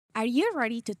Are you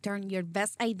ready to turn your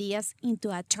best ideas into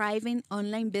a thriving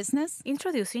online business?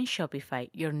 Introducing Shopify,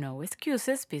 your no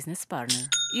excuses business partner.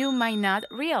 You might not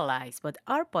realize, but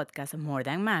our podcast, More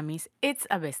Than Mammies, it's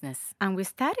a business. And we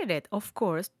started it, of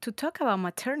course, to talk about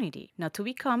maternity, not to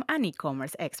become an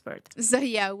e-commerce expert. So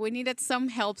yeah, we needed some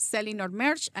help selling our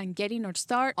merch and getting our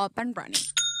store up and running.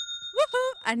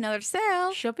 Woohoo! Another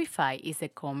sale! Shopify is a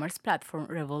commerce platform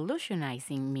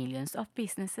revolutionizing millions of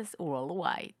businesses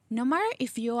worldwide. No matter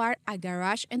if you are a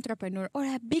garage entrepreneur or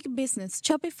a big business,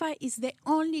 Shopify is the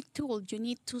only tool you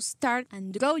need to start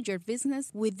and grow your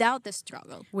business without the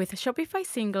struggle. With Shopify's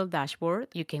single dashboard,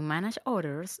 you can manage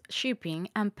orders, shipping,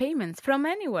 and payments from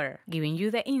anywhere, giving you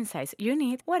the insights you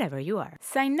need wherever you are.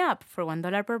 Sign up for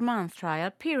 $1 per month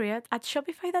trial period at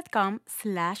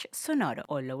shopify.com/sonoro,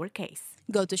 all lowercase.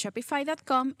 Go to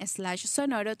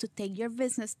shopify.com/sonoro to take your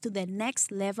business to the next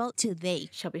level today.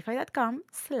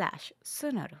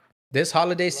 Shopify.com/sonoro. This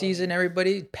holiday season,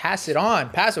 everybody, pass it on,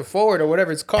 pass it forward, or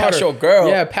whatever it's called. Pass your girl.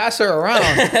 Yeah, pass her around.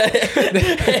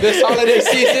 This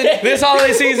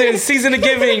holiday season, season of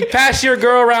giving. Pass your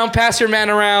girl around, pass your man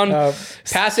around.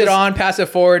 pass it on, pass it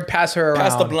forward, pass her around.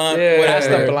 Pass the blunt. Yeah, pass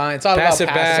the blunt. It's all Pass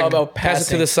about it back. passing. It's all about Pass pass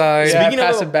it to the side. Yeah, Speaking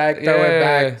pass of- it back, throw it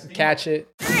back, catch it.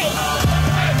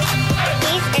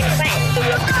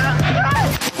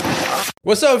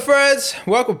 What's up, friends?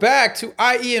 Welcome back to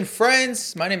IE and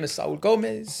Friends. My name is Saul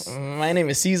Gomez. My name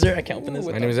is Caesar. I can't open this.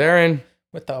 Ooh, My name is Aaron.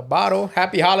 With a bottle.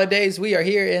 Happy holidays. We are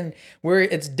here and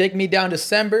it's Dig Me Down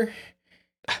December.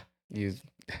 It's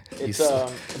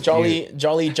Jolly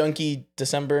Junkie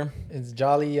December. It's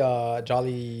jolly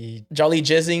Jolly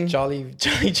jizzing.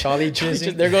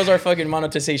 jizzing. There goes our fucking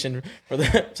monetization for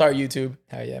the sorry YouTube.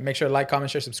 Hell yeah. Make sure to like,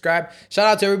 comment, share, subscribe. Shout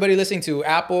out to everybody listening to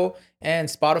Apple and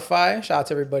Spotify. Shout out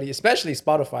to everybody, especially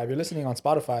Spotify. If you're listening on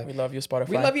Spotify, We love you, Spotify.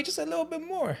 we love you just a little bit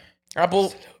more.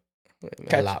 Apple.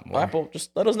 A lot more. Apple, just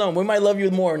let us know. We might love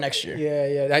you more next year.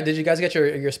 Yeah. Did you guys get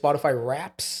your Spotify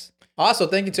wraps? Also,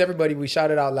 thank you to everybody. We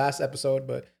shouted out last episode,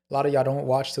 but a lot of y'all don't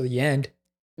watch till the end.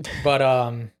 But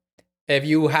if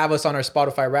you have us on our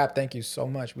Spotify wrap, thank you so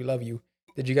much. We love you.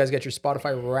 Did you guys get your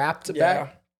Spotify wrapped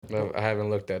back? No, I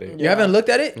haven't looked at it. You haven't looked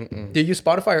at it? Do you use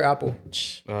Spotify or Apple?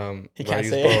 He I can't use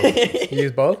say both. it. You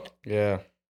use both? Yeah.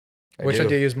 Which one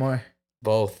do you use more?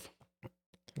 Both.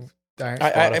 Darn.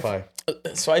 Spotify.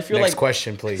 So I feel Next like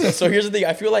question, please. So here's the thing.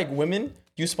 I feel like women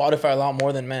use Spotify a lot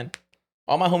more than men.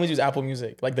 All my homies use Apple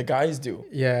Music. Like the guys do.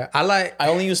 Yeah, I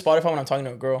only use Spotify when I'm talking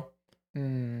to a girl.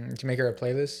 to make her a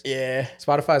playlist. Yeah.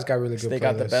 Spotify's got really good. They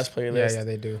got the best playlist. Yeah,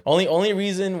 they do. Only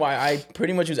reason why I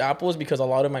pretty much use Apple is because a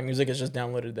lot of my music is just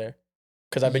downloaded there.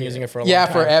 Because I've been using it for a long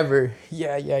time. Forever.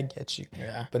 Yeah, I get you.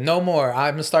 Yeah. But no more.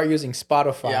 I'm gonna start using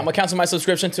Spotify. Yeah, I'm gonna cancel my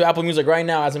subscription to Apple Music right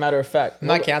now. As a matter of fact, I'm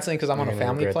not canceling because I'm on a You're gonna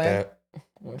family regret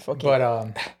plan. that. Fuck you.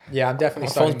 But yeah, I'm definitely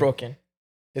My starting. phone's broken.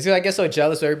 It's because I get so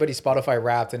jealous of everybody Spotify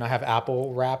wrapped and I have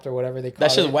Apple wrapped or whatever they call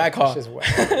That it. shit's whack, huh? That shit's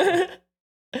whack.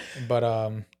 But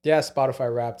yeah,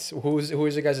 Spotify wrapped. Who's your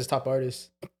guys' top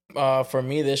artist? For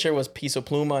me, this year was Piso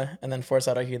Pluma, and then Force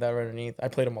Out I hear that right underneath. I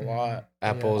played them a lot.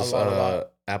 Apple's a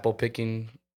lot. Apple picking.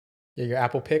 Yeah, your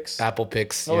Apple picks. Apple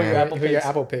picks. Oh, yeah. your Apple Who are your picks.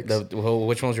 Apple picks?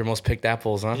 Which one's your most picked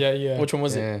apples, huh? yeah. Which one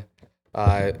was it?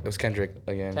 Yeah. It was Kendrick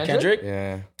again. Kendrick?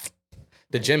 Yeah.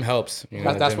 The gym helps. You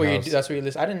know, the That's gym where you. helps. That's where you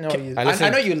listen. I didn't know you. I I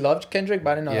listen- know you loved Kendrick,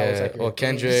 but I didn't know that was Yeah, like. well,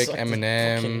 Kendrick, Suck this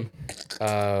Eminem.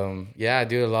 Yeah, I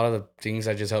do a lot of the things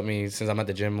that just help me since I'm at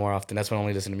the gym more often. That's when I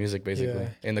only listen to music, basically. Yeah.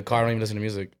 In the car, I don't even listen to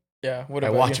music. Yeah. What I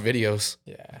about watch you? videos.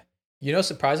 Yeah. You know,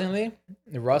 surprisingly,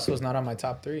 Russ was not on my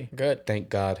top 3. Good. Thank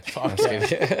God. Fuck I'm just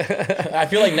kidding. I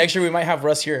feel like next year we might have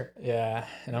Russ here. Yeah,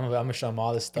 and I'm gonna show him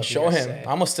all this stuff. you Show guys him. say. I'm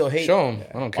gonna still hate. Show him.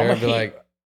 I don't care. I'ma I'd be hate- like,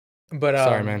 But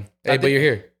sorry, man. I Hey, but think- you're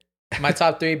here. my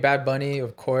top 3: Bad Bunny,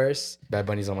 of course. Bad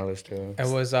Bunny's on my list too. It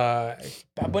was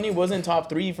Bad Bunny wasn't top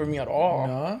 3 for me at all.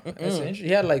 no, that's interesting.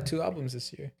 He had like 2 albums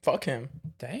this year. Fuck him.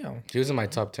 Damn. He was in my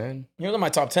top 10. He was in my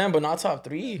top 10, but not top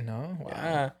 3. No. Wow.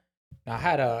 Yeah. I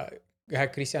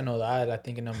had Cristian Nodal, I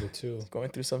think, in number 2. Going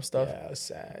through some stuff. Yeah, it was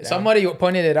sad. Yeah. Somebody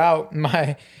pointed it out.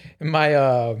 My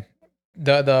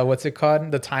the what's it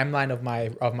called? The timeline of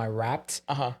my Wrapped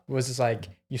Uh-huh. was just like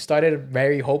you started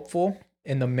very hopeful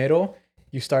in the middle.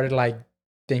 You started like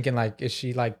thinking like, is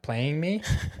she like playing me?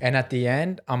 And at the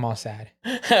end, I'm all sad.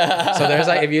 So there's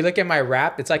like, if you look at my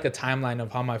rap, it's like a timeline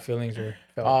of how my feelings were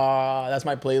felt. That's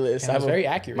my playlist. And it was very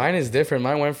accurate. Mine is different.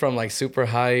 Mine went from like super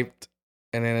hyped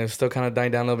and then it's still kind of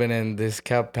dying down a little bit. And this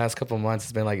past couple months,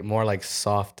 it's been like more like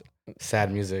soft, sad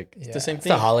music. Yeah. the same It's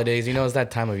thing. the holidays, you know, it's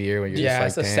that time of year when you're Yeah,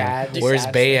 just like, it's a damn, sad- where's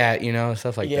sad Bay stuff. at, you know,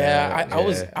 stuff like Yeah,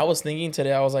 that. I was thinking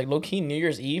today, I was like, low key, New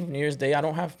Year's Eve, New Year's Day, I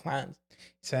don't have plans.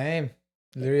 Same.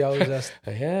 Literally always just.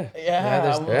 Yeah. Yeah,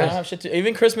 I don't have shit to.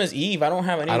 Even Christmas Eve, I don't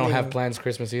have anything. I don't have plans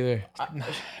Christmas either.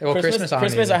 Well, Christmas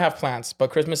I have plans, but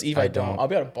Christmas Eve I don't. I'll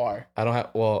be at a bar. I don't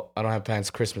have plans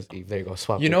Christmas Eve. There you go.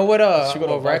 Swap. You know what?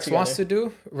 Rex wants to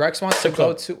do. Rex wants to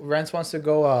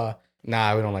go.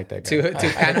 Nah, we don't like that. To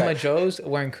Panama Joe's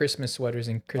wearing Christmas sweaters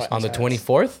and Christmas on the hats.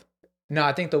 24th. No,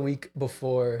 I think the week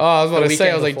before. Oh, I was about to say.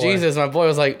 I was like, before. Jesus, my boy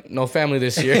was like, no family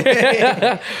this year.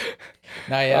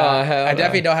 No, yeah. hell I no.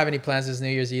 definitely don't have any plans this New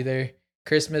Year's either.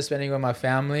 Christmas spending with my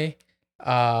family.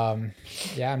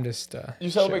 Yeah, I'm just. You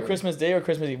celebrate Christmas Day or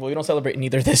Christmas Eve? Well, you don't celebrate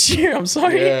neither this year. I'm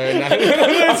sorry. Yeah,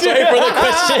 I'm sorry for the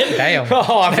question. Damn.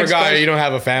 Oh, I Next forgot question. you don't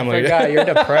have a family. Forgot you're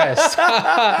depressed.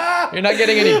 You're not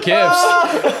getting any gifts.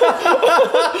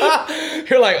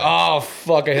 You're like, oh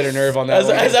fuck, I hit a nerve on that.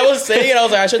 As I was saying it, I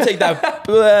was like, I should take that.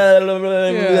 You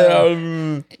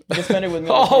can spend it with me.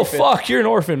 Oh fuck, you're an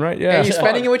orphan, right? Yeah. Are you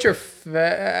spending it with your fans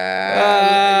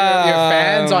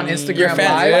on Instagram your fans,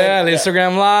 Live? Yeah, the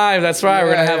Instagram Live. That's right.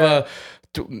 We're gonna have a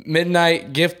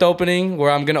midnight gift opening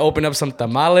where I'm gonna open up some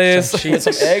tamales,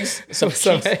 Some eggs, some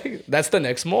eggs. That's the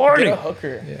next Get morning. a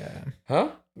hooker. Yeah. Huh?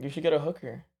 You should get a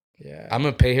hooker. Yeah. I'm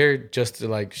gonna pay her just to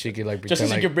like she could like Just so pretend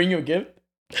she like. could bring you a gift.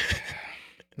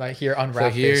 Like here, So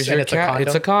unwrap here's this, your and it's a condom.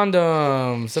 It's a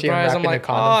condom. Surprise! I'm unwrapping the like,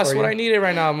 condom oh, that's for what you? I needed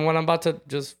right now. When I'm about to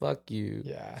just fuck you.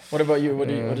 Yeah. What about you? What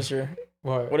is your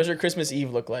What? What does your Christmas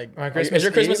Eve look like? My Is Christmas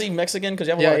your Christmas Eve? Eve Mexican? Because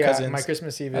you have a lot of cousins. My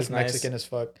Christmas Eve That's is nice. Mexican as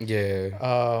fuck.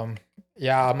 Yeah.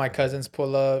 Yeah, my cousins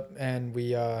pull up and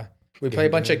we play a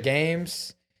bunch of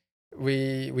games.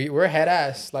 We're head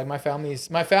ass. Like my family His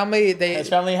family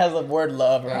has the word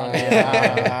love around it.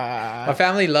 my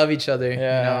family love each other.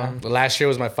 Yeah. You know? Last year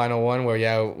was my final one where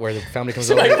the family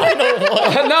comes over. No,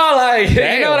 like you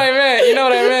know what I meant. You know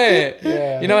what I meant.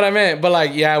 Yeah. You know what I meant. But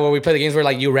like, yeah, when we play the games where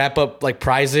like you wrap up like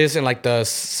prizes and like the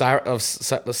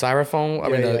styrofoam.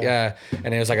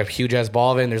 And it was like a huge ass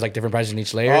ball of it. And there's like different prizes in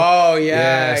each layer. Oh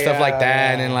yeah, stuff like that,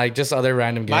 yeah. and then like just other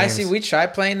random games. We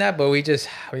tried playing that, but we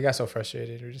got so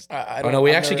frustrated. We're just.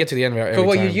 We actually get to the end of it.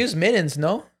 But you use mittens,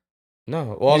 no?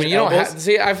 No. Well, I mean, you don't have,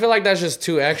 see. I feel like that's just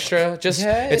too extra.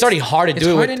 It's already hard to do.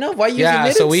 It's hard enough. Why use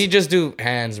mittens? So we just do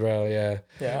hands, bro. Yeah.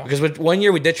 Because with 1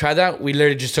 year we did try that. We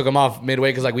literally just took them off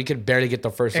midway because like we could barely get the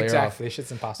first layer off. Exactly.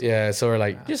 Shit's impossible. Yeah. So we're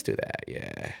like, just do that.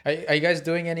 Yeah. Are you guys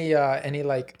doing any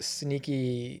like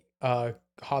sneaky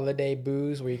holiday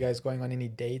booze? Were you guys going on any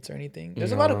dates or anything?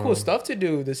 There's a lot of cool stuff to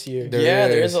do this year. There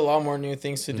there is. is a lot more new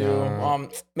things to do. No.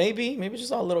 Maybe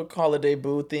just a little holiday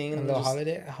boo thing. A little Just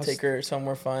holiday. Take her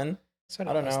somewhere fun. I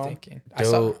don't know. Thinking.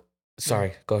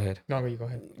 Sorry. Go ahead. No, you go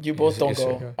ahead. You both don't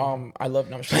you go. I love.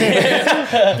 No, I'm just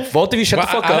kidding. Both of you shut the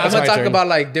fuck up. I'm It's gonna my talk turn. about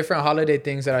like different holiday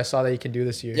things that I saw that you can do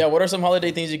this year. Yeah, what are some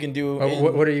holiday things you can do?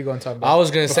 What are you going to talk about? I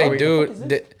was gonna say, Before we-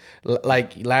 dude,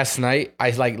 like last night,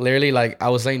 I like literally like I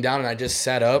was laying down and I just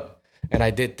sat up and I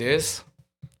did this,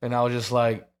 and I was just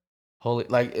like, holy,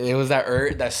 like it was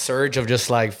that surge of just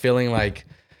like feeling like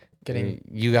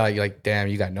you got like damn,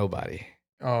 you got nobody.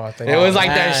 Oh, I think It was like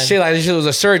man. that shit. Like this shit was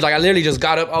a surge. Like I literally just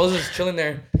got up. I was just chilling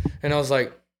there, and I was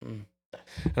like, and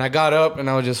I got up and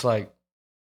I was just like,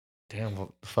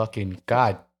 damn, fucking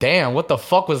god damn, what the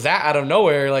fuck was that out of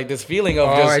nowhere? Like this feeling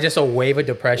of just a wave of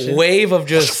depression. wave of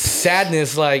just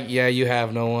sadness. Like yeah, you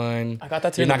have no one. I got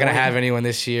that too. You're not gonna have anyone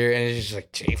this year, and it's just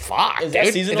like, gee, fuck, Is that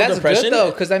dude. seasonal That's depression? good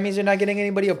though, because that means you're not getting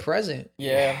anybody a present.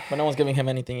 Yeah, but no one's giving him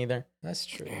anything either. That's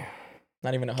true.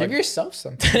 Not even a hug. Give yourself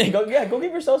something. go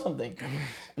give yourself something.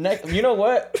 Next, you know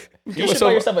what? You should myself-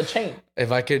 buy yourself a chain.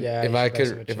 If I could, Yeah, if you I should buy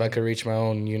some could, a if I chain. could reach my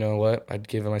own, you know what? I'd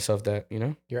give myself that. You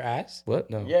know Your ass?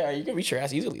 what? No, Yeah, you can reach your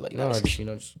ass easily like no, that.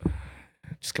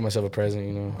 just give myself a present.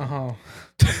 You know. Oh.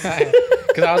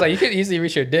 Because I was like, you could easily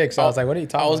reach your dick. So I was like, what are you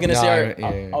talking I was gonna No, say,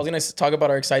 yeah. I was gonna talk about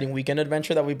our exciting weekend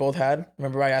adventure that we both had.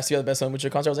 Remember, I asked you at the Best Son Mucho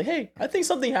concert. I was like, "Hey, I think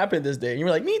something happened this day." And you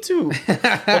were like, "Me too." We'll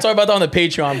talk about that on the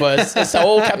Patreon. But it's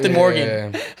old Captain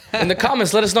Morgan. Yeah. In the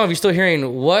comments, let us know if you're still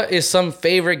hearing. What is some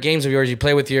favorite games of yours you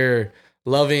play with your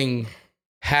loving,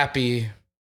 happy,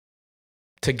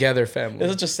 together family? This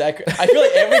is just sad. I feel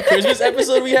like every Christmas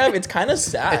episode we have, it's kind of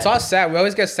sad. It's all sad. We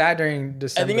always get sad during I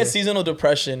December. think it's seasonal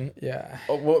depression. Yeah.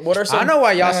 What are some? I don't know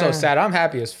why y'all so sad. I'm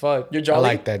happy as fuck. You're I jolly.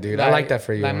 like that, dude. I like that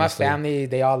for you. Like my honestly. family,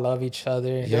 they all love each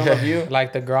other. They don't love you.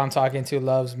 Like the girl I'm talking to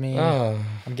loves me. Oh.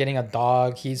 I'm getting a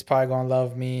dog. He's probably gonna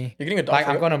love me. You're getting a dog. Like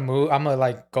for I'm real? gonna move. I'm gonna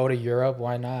like go to Europe.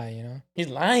 Why not? You know? He's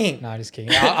lying. Nah, just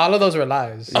kidding. All of those were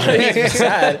lies. He's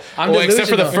sad. I'm Well, except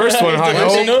for the delusional. first one, huh?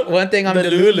 Delusional? One thing I'm The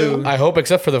Delulu. Lulu. I hope,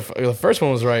 except for the first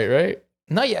one was right?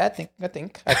 No, yeah, I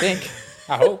think.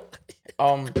 I hope.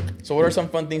 So what are some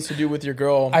fun things to do with your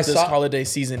girl I this saw- holiday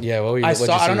season? Yeah. What were you? I what'd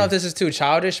saw. you I don't know see? if this is too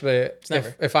childish, but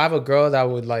never. if I have a girl that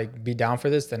would like be down for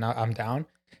this, then I'm down.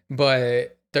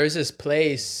 but there's this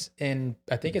place in,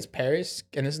 I think it's Paris,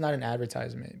 and this is not an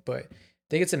advertisement, but I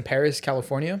think it's in Paris,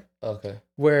 California, Okay.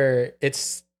 where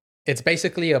it's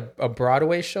basically a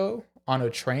Broadway show on a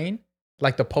train,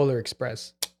 like the Polar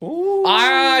Express. Ooh.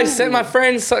 I sent my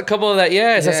friends a couple of that.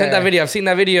 Yes, I sent Yeah. that video. I've seen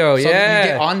that video. So you get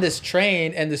yeah. on this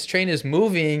train, and this train is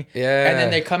moving, Yeah. and then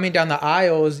they're coming down the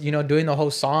aisles, doing the whole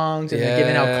songs, and they're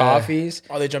giving out Yeah. coffees.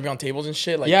 Are they jumping on tables and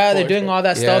shit? Like Yeah, they're Polar doing Express? all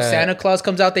that stuff. Yeah. Santa Claus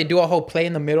comes out. They do a whole play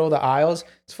in the middle of the aisles.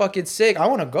 It's fucking sick. I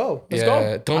want to go. Let's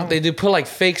yeah. go. Don't they do put like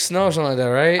fake snow or something like that,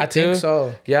 right? I think too?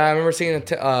 so. Yeah, I remember seeing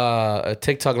a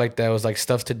TikTok like that. It was like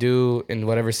stuff to do in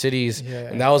whatever cities, Yeah.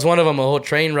 and that was one of them. A whole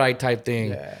train ride type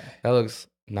thing. Yeah. That looks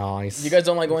nice. You guys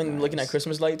don't like going and looking at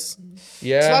Christmas lights,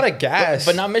 yeah, It's a lot of gas.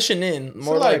 but not Mission Inn.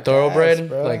 More a lot like of thoroughbred, gas,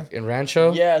 bro. like in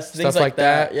Rancho. yes, things stuff like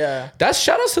that. Yeah. That's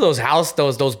shout outs to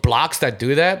those blocks that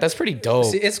do that. That's pretty dope.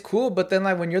 See, it's cool, but then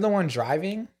like when you're the one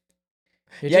driving,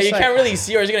 you're Yeah, just you like, can't really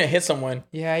see, or you're gonna hit someone.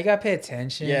 Yeah, you gotta pay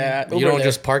attention. Yeah, you Uber don't there.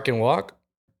 just park and walk.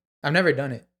 I've never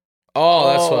done it. Oh,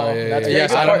 that's why. Yeah, that's- yeah,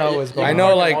 Yes, you I can don't park- know what's you going I can know,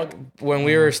 park like and walk. when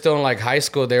we were still in like high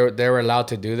school, they were allowed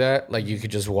to do that. Like you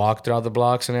could just walk throughout the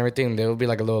blocks and everything. There would be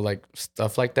like a little like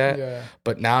stuff like that. Yeah.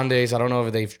 But nowadays, I don't know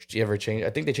if they've ever changed. I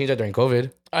think they changed that during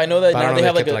COVID. I know that But I now don't they know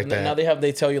have they like kept a, it like that. now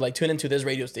they tell you like tune into this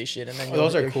radio station, and then Oh,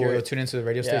 those are you're cool. curious. To tune into the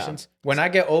radio Yeah. stations. When I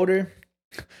get older,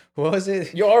 what was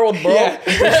it? You are old, bro. Yeah,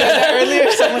 we said that earlier.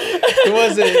 Someone, who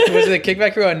was it? Was it the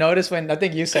Kickback Crew? I noticed when I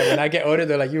think you said when I get older,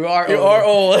 they're like, you are You older. are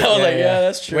old. I was like, yeah,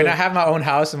 that's true. When I have my own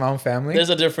house and my own family, There's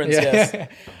a difference. Yes.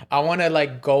 I want to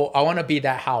like go. I want to be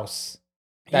that house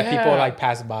that people Yeah. like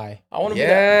pass by, I want to be that.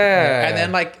 Yeah. and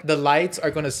then like the lights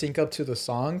are gonna sync up to the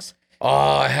songs.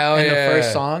 oh hell And yeah! the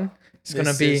first song is gonna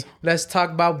This be is- "Let's Talk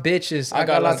About Bitches." I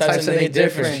got lots of types and they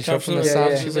different. She comes from the Yeah, south.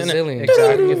 yeah. She's She's in it. Brazilian.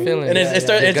 Exactly. You feeling? And it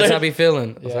starts. That's how I be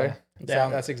feeling. Yeah. Sorry.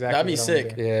 Damn, That's exactly. That'd be what I wanna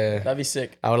sick. do. Yeah. That'd be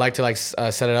sick. I would like to like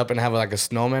set it up and have like a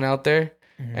snowman out there,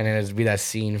 and then it'd be that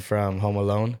scene from Home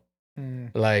Alone,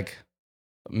 Mm. like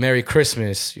 "Merry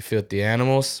Christmas, you filthy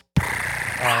animals,"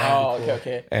 Oh,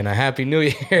 okay. and a Happy New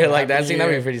Year. Like that Happy scene, New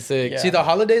that'd Year. be pretty sick. Yeah. See, the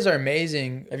holidays are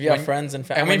amazing If you have friends and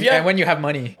family, and I mean, when, if you have, and when you have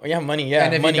money. when you have money, yeah,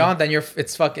 And if money. you don't, then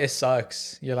it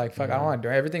sucks. You're like, fuck, I don't want to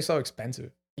do it. Everything's so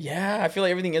expensive. Yeah, I feel like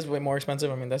everything is way more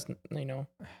expensive. I mean, that's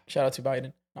shout out to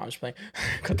Biden. No, I'm just playing.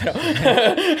 Cut that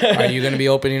out. Are you gonna be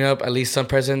opening up at least some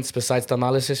presents besides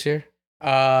tamales this year?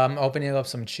 Opening up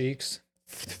some cheeks.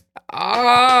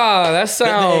 Ah, that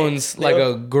sounds they like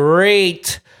op- a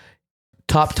great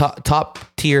top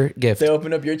tier gift. They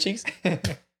open up your cheeks. Or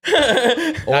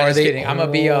Nah, just kidding. I'm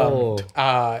gonna be Oh.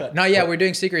 no, yeah, we're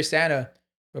doing Secret Santa.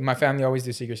 But my family always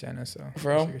do Secret Santa, so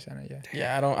Bro? Secret Santa, yeah.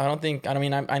 Yeah, I don't think. I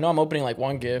mean, I know I'm opening like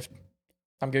one gift.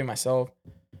 I'm giving myself,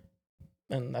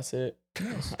 and that's it.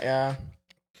 Yeah.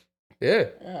 Yeah.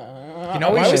 You know,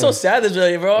 we why are we should- so sad this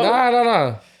day, bro?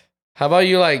 No. How about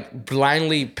you like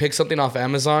blindly pick something off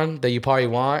Amazon that you probably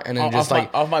want, and then Off just my-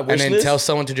 like off my and wish then list? tell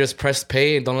someone to just press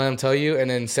pay and don't let them tell you, and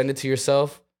then send it to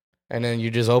yourself, and then you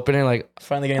just open it like,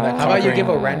 Finally getting that. How about you conquering. give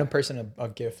a random person a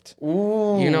gift?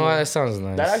 Ooh. you know what? That sounds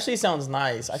nice. That actually sounds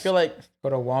nice. I feel like Go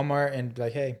to Walmart and be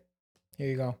like, hey, here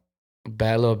you go.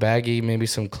 bad little baggie, maybe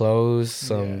some clothes,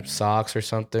 some Yeah. socks or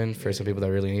something for some people that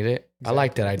really need it. I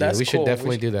like that idea. That's We should cool.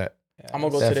 definitely We do that. I'm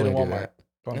gonna go today to Definitely do Walmart that.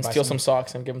 Go and buy steal some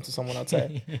socks and give them to someone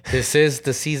outside. This is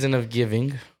the season of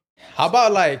giving. How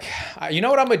about like, you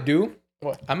know what I'm gonna do?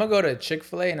 What? I'm gonna go to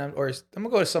Chick-fil-A and I'm gonna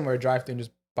go to somewhere drive-through and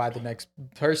just buy the next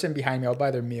person behind me. I'll buy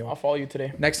their I'll meal. follow you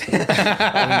today. Next.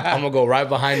 I'm gonna go right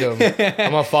behind him.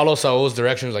 I'm gonna follow Saul's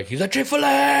directions. Like he's at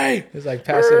Chick-fil-A. Just like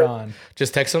pass it on.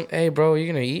 Just text him, hey bro, you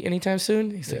gonna eat anytime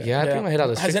soon? He's like, yeah, I think I'm gonna head out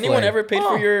to Has Chick-fil-A. anyone ever paid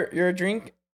Oh. for your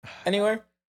drink anywhere?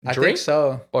 I Drink? think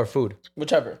so. or food?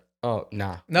 Whichever. Oh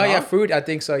nah. No, yeah, food. I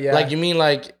think so. Yeah. Like you mean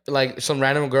like some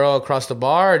random girl across the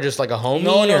bar, or just like a homie?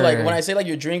 No, or- like when I say like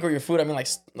your drink or your food, I mean like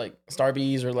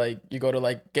Starbucks or like you go to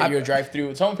like get your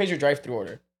drive-through. Someone pays your drive-through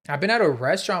order. I've been at a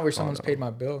restaurant where someone's paid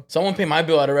my bill. Someone paid my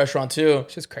bill at a restaurant too.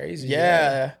 It's just crazy.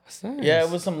 Yeah, That's nice. yeah, it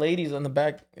was some ladies in the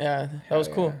back. Yeah, that was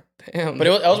cool. Damn. But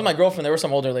I was with my girlfriend. There were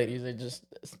some older ladies. They just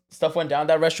stuff went down at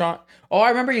that restaurant. Oh, I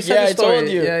remember you said Yeah, the I story. told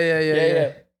you.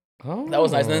 Yeah. Oh. That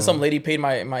was nice. And then some lady paid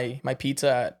my pizza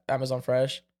at Amazon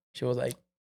Fresh. She was like,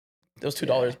 it was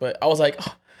 $2, but I was like,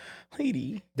 oh,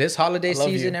 lady, This holiday I love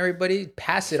season, you. everybody,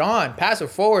 pass it on, pass it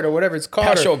forward, or whatever it's called.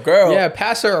 pass or- your girl. Yeah,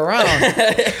 pass her around.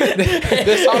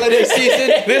 This holiday season,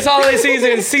 This holiday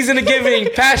season, season of giving.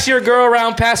 Pass your girl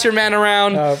around, pass your man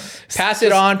around. pass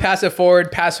it on, pass it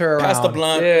forward, pass her around. Pass the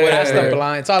blunt. Yeah. whatever. Pass the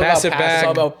blunt. It's all Pass about it passing. back. It's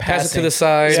all about Pass it to passing. the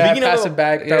side. Yeah, Speaking pass of- it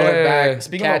back, throw Yeah. it back,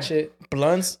 Speaking catch of- it.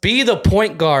 blunts. Be the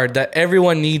point guard that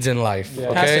everyone needs in life. Yeah.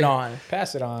 Okay? Pass it on.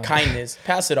 Pass it on. Kindness.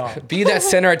 Pass it on. Be that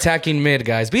center attacking mid,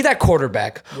 guys. Be that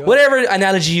quarterback. Whatever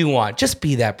analogy you want. Just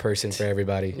be that person for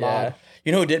everybody. Yeah.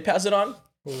 You know who did pass it on?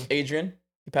 Adrian.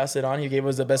 He passed it on. He gave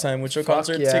us the Best Time Mucho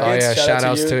concert yeah. tickets. Oh yeah, shout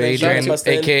outs you. to Thank you. Adrian,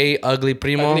 Pastel. aka Ugly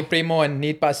Primo. Ugly Primo and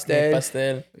Need Pastel.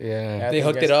 Pastel. Yeah. They thank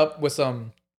hooked you it guys. up with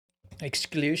some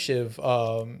exclusive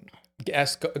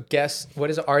guest what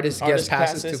is it? Artist guest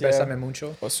passes to yeah. Besame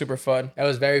Mucho. It was super fun. That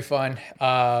was very fun.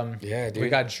 Yeah, dude. We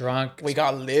got drunk. We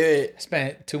got lit.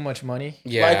 Spent too much money.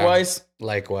 Yeah. Likewise.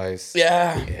 Likewise.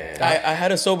 Yeah. I had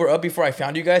to sober up before I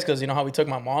found you guys because you know how we took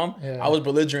my mom? Yeah. I was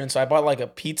belligerent. So I bought like a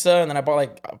pizza and then I bought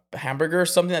like a hamburger or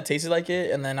something that tasted like it.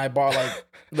 And then I bought like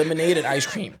lemonade and ice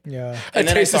cream. Yeah. And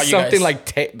then I saw you something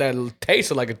guys. like that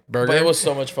tasted like a burger. But it was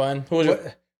so much fun. Who was your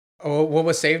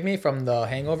What saved me from the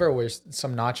hangover was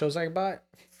some nachos I bought.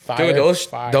 Dude,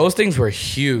 Fire. those things were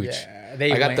huge. Yeah,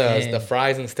 they I got went in. the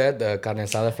fries instead, the carne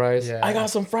asada fries. Yeah. I got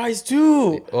some fries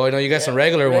too. Oh no, you got some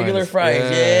regular ones. Regular fries.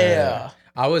 Yeah.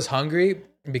 I was hungry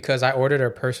because I ordered a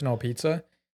personal pizza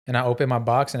and I opened my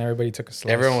box and everybody took a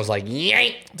slice. Everyone was like,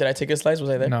 "Yank!" Did I take a slice? Was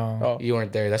I there? No. Oh. You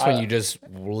weren't there. That's when you just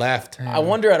left. I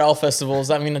wonder at all festivals.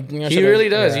 I mean, you know, He really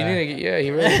does. Yeah. You need to, yeah, he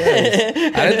really does.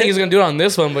 I didn't think he was gonna do it on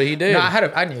this one, but he did. No,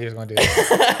 I knew he was gonna do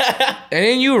that. And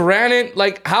then you ran it.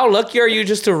 Like, how lucky are you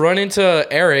just to run into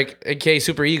Eric, aka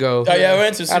Super Ego? Oh yeah, I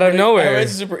went to Out of nowhere. I went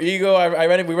to Super Ego.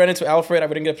 We ran into Alfred. I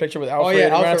didn't get a picture with Alfred. yeah,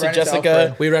 we ran Alfred into ran into Jessica.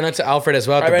 Alfred. We ran into Alfred as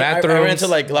well at I the ran, bathroom. I ran into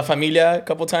like La Familia a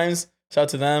couple times. Shout out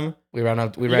to them. We ran I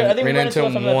think we ran into into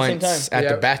him them at the same once time. at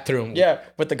Yeah. the bathroom. Yeah,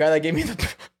 with the guy that gave me the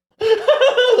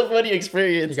the funny You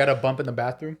experience. got a bump in the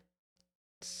bathroom.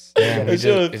 Damn, That you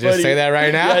shit was just, you just funny. say that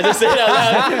right now. Yeah, I just say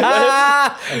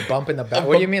that A bump in the bathroom.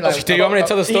 What do you mean? Like, Do you want me to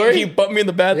tell the loud. story? He bumped me in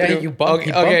the bathroom. Yeah, you bumped. Okay,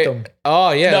 You bumped okay. him.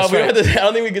 Oh yeah, no, that's we right. don't have to, I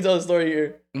don't think we can tell the story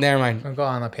here. Never mind. I'll go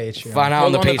on the Patreon. Find out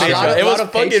on the Go on the Patreon. A lot Patreon. of, It a lot was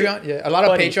of fucking Patreon. Yeah, a lot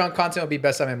of funny. Patreon content will be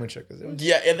best time mucho because it was.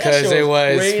 Yeah, and that 'Cause shit it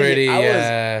was crazy. pretty,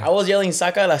 I was yelling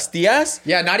 "Saca las tías."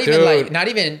 Yeah, not Dude.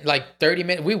 even like 30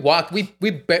 minutes. We walked. We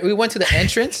went to the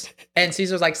entrance, and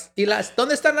Caesar was like, "Y las,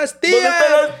 ¿dónde están las ¿Dónde están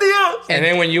tías?" las tías? And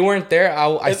then when you weren't there,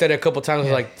 I said it a couple times. I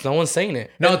was like, no one's saying it.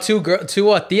 No, two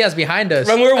tías behind us.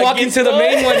 When we were walking Aquí to the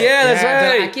main estoy. one, yeah, that's Yeah,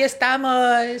 they're right. like, Aquí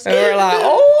estamos. And we were like,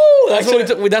 oh,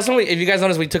 that's when we, if you guys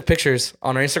noticed, we took pictures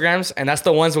on our Instagrams, and that's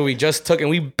the ones where we just took, and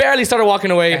we barely started walking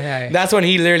away. Yeah. That's when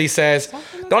he literally says,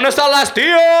 ¿Dónde están las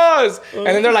tías? And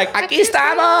then they're like, aquí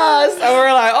estamos. And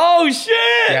we're like, oh shit.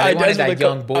 Yeah, I they wanted danced with that a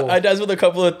young bull. I danced with a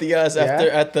couple of tías after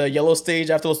Yeah? at the yellow stage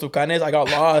after Los Tucanes. I got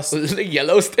lost. The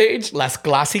yellow stage, las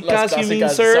clásicas, Las you mean, Clásicas,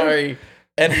 sir? Sorry.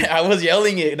 And I was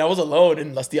yelling it, and I was alone,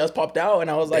 and las tías popped out, and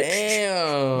I was like, me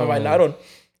Damn. bailaron.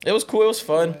 It was cool. It was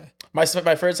fun. My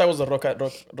favorite side was the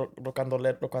rockero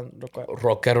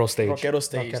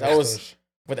stage. That was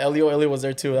with Elio. Elio was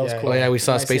there too. That was Yeah. cool. Oh yeah, we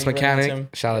saw Nice Space seeing Brandon Mechanic. Tim.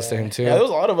 Shout outs to him too. Yeah, there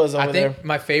was a lot of us over I think there.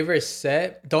 my favorite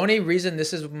set. The only reason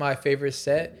this is my favorite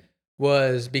set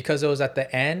was because it was at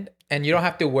the end, and you don't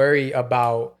have to worry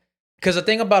about. Because the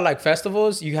thing about like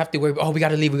festivals, you have to worry. Oh, we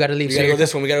gotta leave. We gotta leave. We So gotta go you're-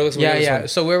 this one. We gotta go this one. Yeah, we gotta go yeah.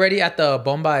 this So we're already at the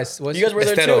Bomba. What's You guys were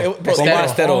there Estero. too. Bro, Estero. that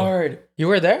was Estero. hard. You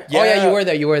were there? Oh yeah, Yeah. you were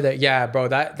there. You were there. Yeah, bro.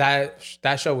 That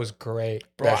show was great.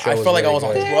 Bro, That show I was felt like I really was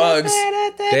on good. drugs.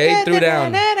 They threw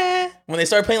down. When they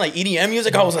started playing like EDM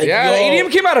music, I was like, Yeah, yo. the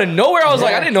EDM came out of nowhere. I was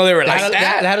like, I didn't know they were like That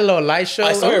that. had a little light show.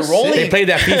 I started It was rolling. They sick. played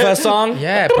that FIFA song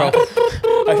Yeah, bro.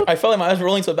 I felt like my eyes were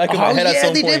rolling to the back of my Oh, head at yeah,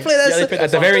 some they point. did play that Yeah, they song. played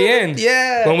at the song. very end.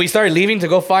 Yeah. When we started leaving to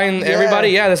go find everybody,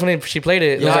 yeah, that's when she played it.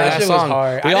 It was Yeah, our that last shit was song.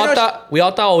 hard. We I all didn't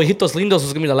know thought Ojitos Lindos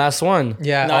was gonna be the last one.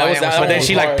 Yeah. No, it was that But one then was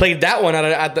she like hard. played that one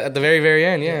at the very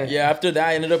end. Yeah. Yeah, after that,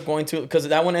 I ended up going to because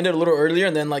that one ended a little earlier,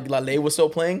 and then like La Ley was still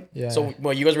playing. Yeah. So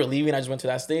while you guys were leaving, I just went to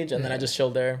that stage, and then I just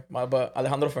chilled there. But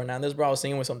Alejandro Fernandez, bro, I was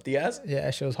singing with some tías. Yeah,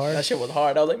 that shit was hard. That shit was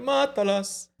hard. I was like,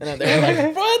 "Matalas," and then they were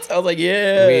like, "What?" I was like,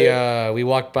 "Yeah." We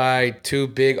walked by two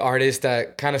big artists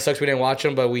that kind of sucks we didn't watch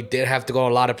them, but we did have to go a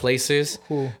lot of places.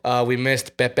 Who? We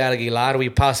missed Pepe Aguilar. We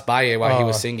passed by it while he Oh,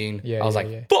 was singing. yeah, I was yeah,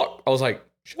 like, yeah. fuck. I was like,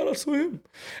 shout out to him.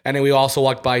 And then we also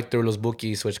walked by through Los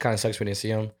Bukis, which kind of sucks we didn't see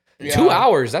him. Yeah. 2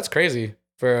 hours. That's crazy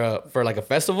for like a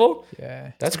festival.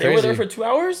 Yeah. That's They crazy. were there for 2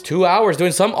 hours. 2 hours.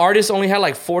 Doing some artists only had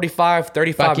like 45,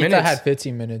 35 Paquita minutes. had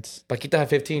 15 minutes. Paquita had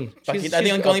 15. Paquita, She's I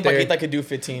think up only there. Paquita could do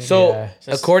 15. So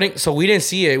Yeah. so we didn't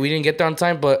see it. We didn't get there on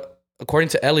time. But according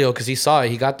to Elio, because he saw it,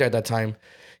 he got there at that time.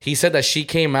 He said that she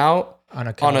came out On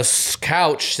a on a couch.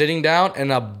 couch sitting down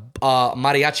and a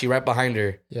mariachi right behind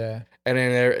her. Yeah. And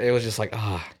then it was just like,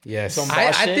 yes. some I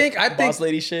boss shit, think- boss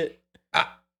lady shit.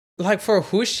 Like for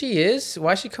who she is,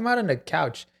 why she come out on the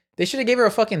couch? They should have gave her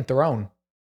a fucking throne.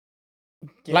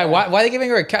 Like, why are they giving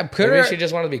her a couch? Put Maybe her, she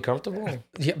just wanted to be comfortable.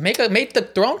 make the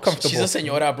throne comfortable. She's a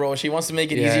senora, bro. She wants to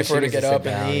make it Yeah, easy she for her to needs get sit up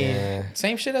and down, leave. yeah.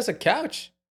 Same shit as a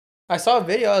couch. I saw a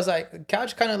video. I was like, the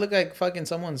couch kind of looked like fucking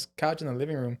someone's couch in the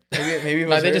living room. Maybe it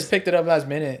was Like they hers. just picked it up last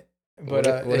minute. But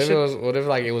What if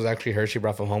like it was actually her she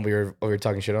brought from home? We were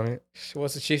talking shit on it.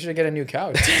 she should get a new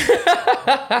couch.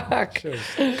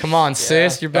 Come on,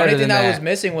 sis, you're The better only thing than that that. was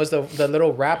missing was the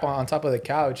little wrap on top of the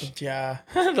couch. Yeah,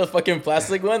 the fucking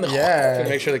plastic one. To Yeah,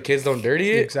 make sure the kids don't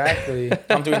dirty it. exactly.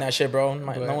 I'm doing that shit, bro. No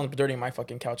But- one's dirtying my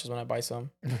fucking couches when I buy some.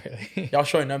 Really. Y'all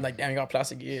showing them like, damn, you got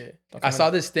plastic. Yeah. Don't I come saw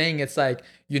in. this thing. It's like,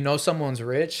 someone's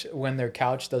rich when their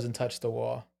couch doesn't touch the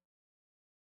wall.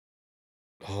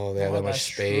 Oh, they have Oh, that much that's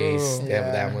space. true. They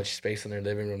have that Yeah. much space in their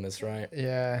living room. That's right.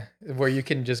 Yeah, where you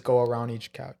can just go around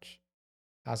each couch.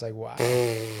 I was like, wow.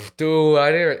 Dude,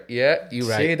 I didn't. Yeah, you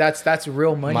right. See, that's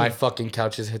real money. My fucking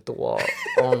couches hit the wall.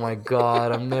 Oh my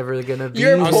god, I'm never gonna be.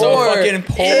 You're I'm so poor. fucking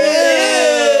poor.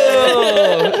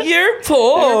 Ew, you're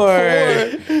poor.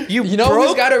 You know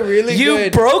who's got a really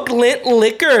good. broke lint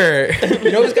liquor.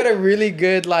 You know who's got a really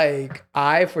good like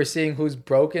eye for seeing who's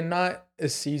broke and not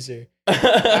is Caesar.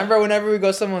 Remember whenever we go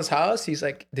to someone's house, he's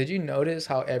like, "Did you notice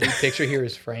how every picture here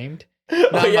is framed?" And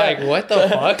I'm yeah. like, "What the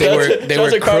fuck?" They were Shout out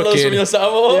to Carlos crooked. from Yo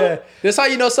Sabo. Yeah, this is how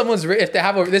you know someone's rich. If they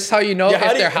have a, this is how you know Yeah, how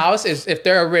if do their you- house is if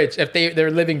they're rich, if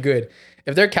they're living good.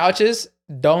 If their couches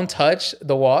don't touch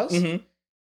the walls, Mhm.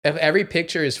 if every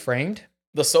picture is framed,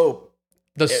 The soap.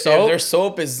 the If soap. their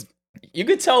soap is, you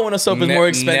could tell when a soap is more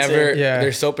expensive. Never, Yeah.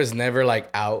 Their soap is never like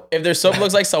out. If their soap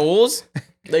looks like Saul's,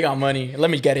 they got money. Let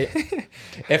me get it.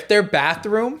 If their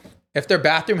bathroom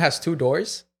has two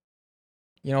doors,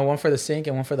 one for the sink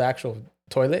and one for the actual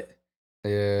toilet,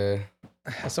 Yeah.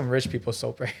 that's some rich people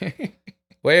soap right here.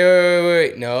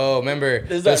 Wait. No, remember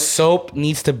Is the that- soap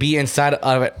needs to be inside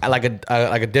of it, like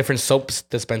a different soap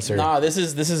dispenser. Nah, this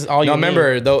is all you No, need.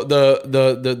 remember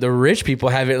the rich people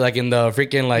have it like in the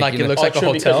freaking Like you it know- looks like a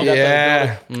true, because hotel. you got the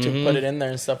Yeah. ability to Mhm. put it in there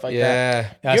and stuff like that. yeah.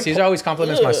 Yeah, You're Caesar always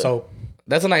compliments my Ugh. soap.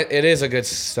 That's a nice. It is a good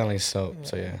selling soap.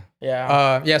 So yeah.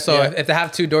 Yeah. So Yeah. if they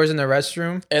have two doors in the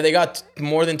restroom, And they got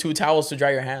more than 2 towels to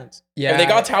dry your hands. yeah, If they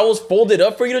got towels folded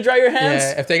up for you to dry your hands.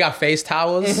 yeah, if they got face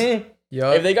towels, Mhm.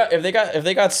 yup. If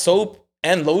they got soap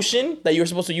and lotion that you're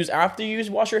supposed to use after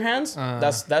you wash your hands,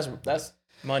 that's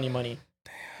money.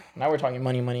 Now we're talking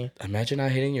money. Imagine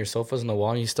not hitting your sofas in the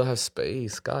wall and you still have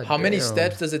space. God. How many damn.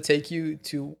 steps does it take you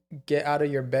to get out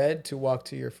of your bed to walk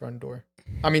to your front door?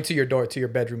 I mean, to your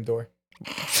bedroom door.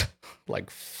 Like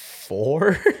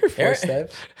 4? 4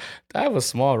 steps. I have a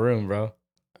small room, bro.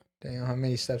 Damn, how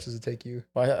many steps does it take you?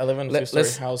 Well, I live in a Let's-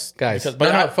 2-story house, guys, Because, But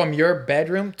but no, I- from your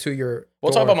bedroom to your.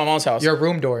 we'll door. talk about my mom's house. your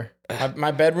room door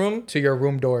My bedroom, to your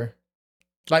room door.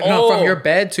 Like no, from Oh. your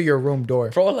bed to your room door.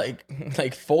 bro,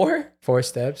 like 4. 4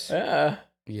 steps. Yeah.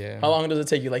 Yeah. How long does it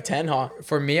take you? Like 10, huh?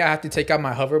 For me, I have to take out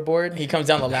my hoverboard. He comes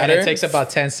down the And ladder. it takes about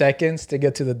 10 seconds to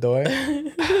get to the door.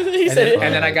 And he said it.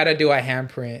 then I gotta do a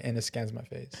handprint and it scans my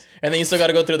face. And then you still got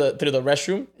to go through the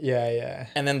restroom Yeah.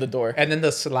 and then the door. And then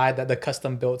the slide, the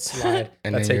custom built slide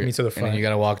And that then take you're- me to the And then front. you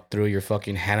gotta walk through your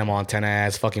fucking Hannah Montana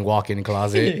ass fucking walk-in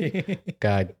closet.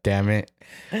 God damn it,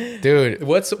 dude.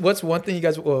 What's one thing you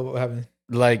guys what happened?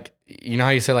 Like, you know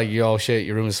how you said like, yo, shit,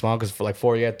 your room is small because for like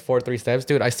 3 steps,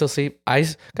 dude. I still sleep.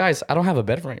 Guys, I don't have a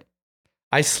bed frame.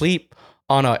 I sleep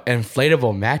on an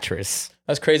inflatable mattress.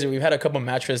 That's crazy. We've had a couple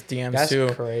mattress DMs That's too.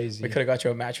 crazy. We could have got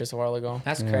you a mattress a while ago.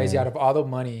 That's crazy. Out of all the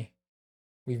money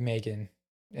we've making,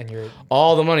 and you're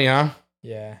All the money, huh?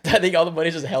 yeah. I think all the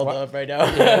money's just held What? up right now.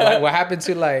 Yeah, like, what happened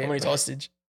to like Money's hostage.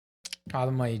 all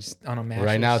the money just on a mattress?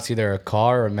 Right now, it's either a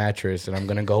car or a mattress, and I'm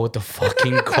gonna go with the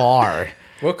fucking car.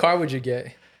 What car would you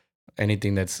get?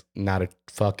 Anything that's not a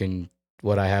fucking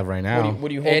what I have right now. What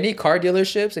do you hold? Any car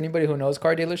dealerships? Anybody who knows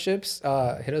car dealerships?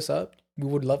 Hit us up. We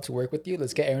would love to work with you.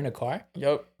 Let's get Aaron a car.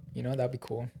 Yup. That'd be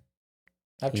cool.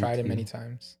 I've Thank tried it you. many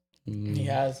times. Mm, He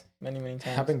has many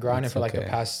times. I've been grinding It's for like the okay.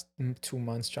 past 2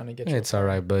 months trying to get you. It's all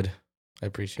right, bud. I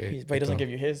appreciate it. But he doesn't give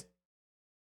you his.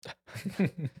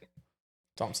 That's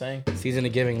all I'm saying. Season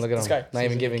of giving. Look at This him. guy. Not even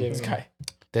Season of giving. giving. This guy.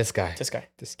 This guy. This guy.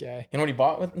 This guy. You know what he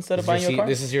bought with instead of This buying is you a car?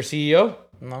 this is your CEO?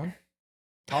 No.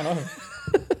 I don't know him.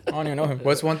 I don't even know him.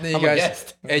 What's one thing you I'm a guys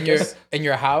guest. in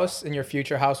your house, in your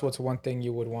future house? What's one thing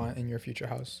you would want in your future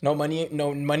house? No money.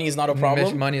 No money is not a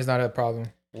problem. Money is not a problem.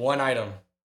 One item.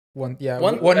 One, yeah.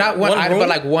 One- well, not one one item, room? but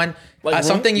like one, Like room?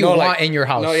 something you No, want like- in your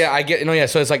house. No, yeah, I get. No, yeah.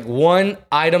 So it's like one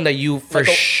item that you for Like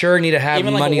a- sure need to have.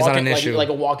 Even like Money's a not walk-in, an issue. like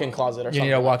a walk-in closet or You something.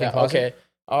 need a like walk-in that. closet?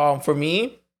 Okay. For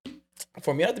me,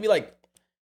 it'd have to be like.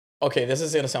 Okay, this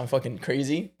is gonna sound fucking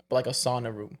crazy, but like a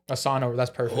sauna room. A sauna.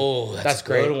 That's perfect. Oh, that's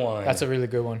great. good one. That's a really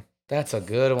good one. That's a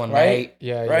good one, Right? right?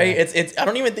 Yeah, Right? yeah. It's I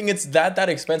don't even think it's that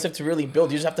expensive to really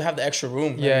build. You just have to have the extra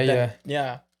room. Yeah, And yeah.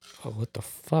 Yeah. Oh, what the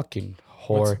fucking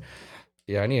whore.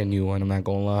 Yeah, I need a new one. I'm not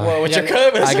gonna lie. Well, what's Yeah,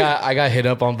 your cup? I got hit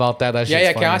up on about that. That Yeah, shit's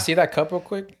yeah. Can I funny. see that cup real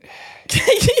quick?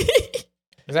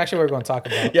 It's actually what we're going to talk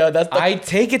about. Yeah, that's I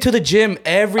take it to the gym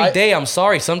every day. I'm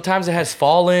sorry. Sometimes it has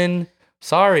fallen.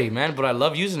 Sorry, man, but I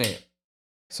love using it.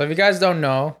 So if you guys don't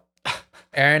know,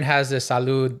 Aaron has this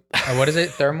Salud. What is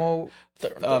it? Thermo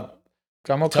cup?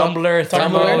 Tumbler,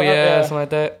 Tumbler, yeah, something like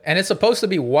that. And it's supposed to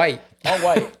be white. all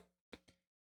white.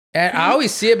 And I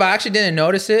always see it, but I actually didn't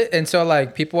notice it until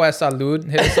like people at Salud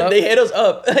hit us up. They hit us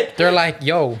up. They're like,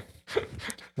 "Yo,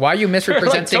 why are you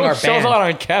misrepresenting our Shows band?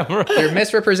 on camera. You're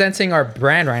misrepresenting our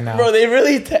brand right now." Bro, they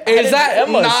really Is that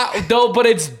not though? But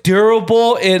it's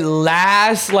durable. It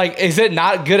lasts. Like, is it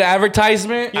not good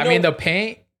advertisement? I mean, the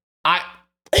paint,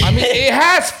 I mean, it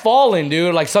has fallen,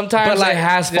 dude. Like sometimes but like it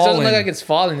has this fallen, doesn't look like it's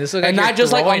falling. This looks like and you're not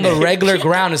just like on throwing the it. regular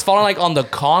ground. It's falling like on the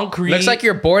concrete. Looks like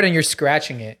you're bored and you're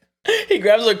scratching it. He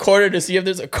grabs a quarter to see if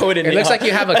there's a coat in it. It looks like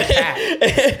you have a cat.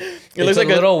 It looks it's like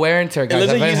a little wear and tear, guys.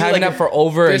 looks I've like been you having use that for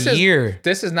over a This is- year.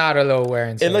 This is not a little wear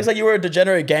and tear. It looks like you were a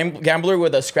degenerate gambler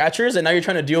with a scratchers, and now you're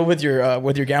trying to deal with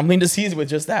your gambling disease with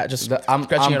just that. Just I'm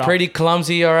scratching it off. pretty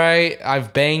clumsy, all right.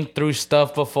 I've banged through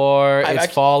stuff before. I've It's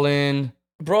actually- fallen.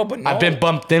 Bro, but no. I've been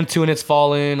bumped into and it's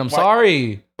fallen. I'm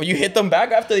sorry. Well, you hit them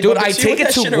back after they Dude, bumped I into you take with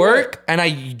it that shit to or what? work and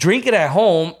I drink it at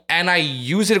home and I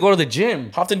use it to go to the gym.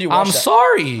 How often do you wash I'm that?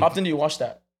 sorry. How often do you wash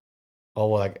that? Oh,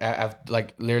 well,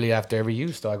 like literally after every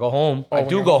use, though. I go home. I when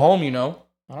do you're go home, you know.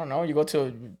 I don't know. You go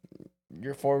to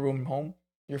your 4-room home.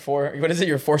 What is it?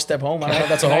 Your 4-step home? I don't know if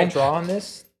that's a Can I home. draw on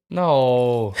this?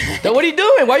 No. Then what are you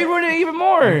doing? Why are you ruining it even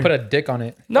more? Put a dick on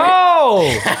it. No.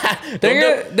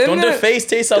 Don't deface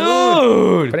Taste Salud.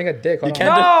 Dude. Putting a dick. Hold on.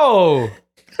 can't No.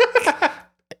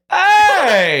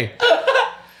 Hey.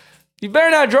 You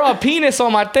better not draw a penis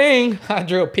on my thing. I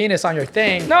drew a penis on your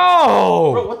thing.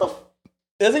 No. Bro, what the?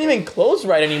 It doesn't even close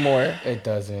right anymore. It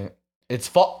doesn't. It's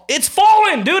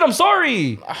fallen, dude. I'm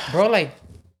sorry. Bro, like,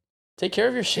 Take care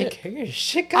of your shit. take your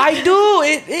shit. guys. I do.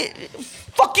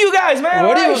 Fuck you guys, man.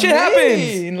 What do you Shit mean?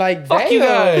 happens. Like, Fuck you damn.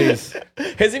 guys.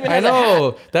 His even I has a hat.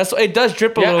 know. That's it does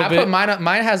drip a Yeah, little I bit. put mine up.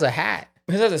 Mine has a hat.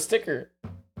 His has a sticker.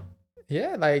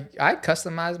 Yeah, like I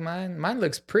customized mine. Mine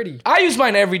looks pretty. I use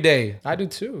mine every day. I do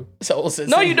too. So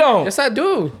No, you don't. Yes, I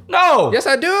do. No. Yes,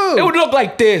 I do. It would look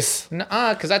like this.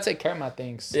 Nuh-uh, because I take care of my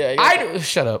things. Yeah,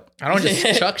 Shut up. I don't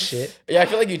just chuck shit. Yeah, I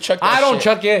feel like you chucked. That I don't shit.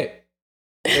 chuck it.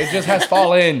 It just has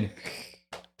fallen.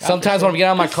 Sometimes when I get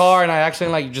out of my car and I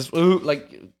accidentally like just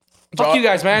fuck you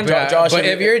guys, man. Josh, But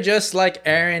if you're just like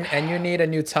Aaron and you need a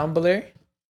new tumbler,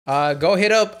 go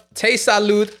hit up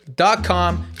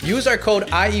tastesalud.com. Use our code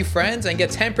IEFriends and get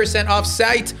 10% off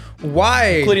site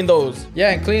wide. including those.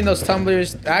 Yeah, including those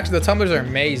tumblers. Actually, the tumblers are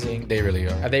amazing. They really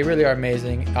are. They really are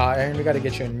amazing. Aaron, we got to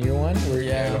get you a new one. We're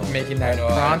making that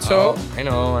I pronto.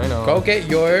 know. Go get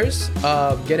yours.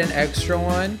 Get an extra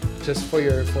one just for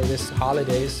this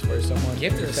holidays for someone.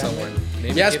 Gift it to someone.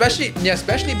 Maybe Yeah, gift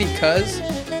especially because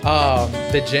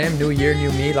the gym, new year,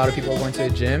 new me. A lot of people are going to the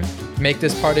gym. Make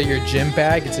this part of your gym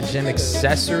bag. It's a gym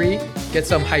accessory. Get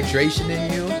some hydration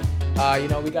in you.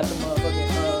 We got the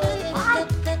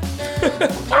motherfucking.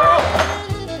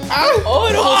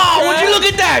 Oh, would you look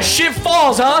at that? Shit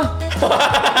falls, huh?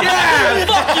 Yeah,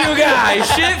 fuck you guys.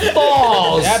 Shit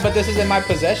falls. Yeah, but this is in my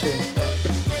possession.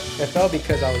 It fell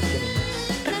because I was getting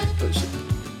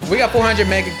this. We got 400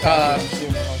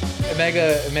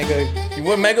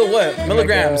 What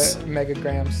milligrams?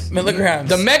 megagrams.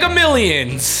 The Mega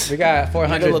Millions. We got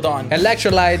 400 Megalodon.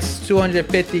 electrolytes,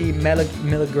 250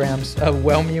 milligrams of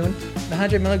Wellmune,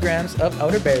 100 milligrams of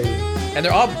elderberry. And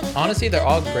they're all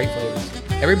great flavors.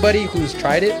 Everybody who's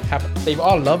tried it, they've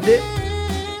all loved it.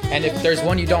 And if there's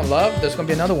one you don't love, there's gonna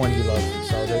be another one you love.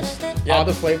 So there's all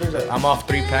the flavors. I'm off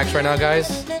 3 packs right now,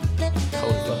 guys.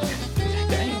 Holy fuck.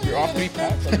 Dang, you're off 3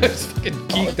 packs. It's fucking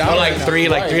geeked Oh, out. like right three,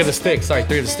 now. like 3 of the sticks. Sorry,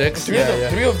 3 of the sticks. Three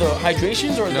of the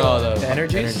hydrations or No, The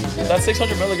energies? yeah. that's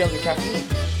 600 milligrams of caffeine.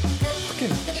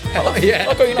 Hell yeah.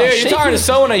 Fuck, are you not Dude, you're shaking? talking to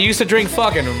someone that used to drink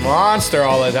fucking Monster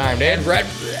all the time, dude. And red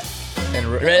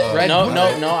Red, no,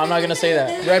 I'm not gonna say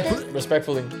that. Red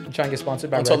Respectfully. I'm trying to get sponsored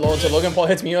by Until Red Bull. Logan Paul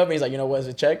hits me up and he's like, you know what, is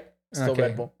it check? It's still Okay.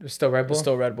 Red Bull. It's still Red Bull? It's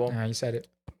still Red Bull. Yeah, you said it.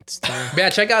 It's time. But yeah,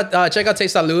 check out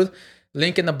Taste Salud.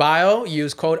 Link in the bio.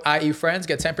 Use code IEFriends.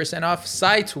 Get 10% off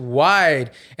site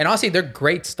wide. And honestly, they're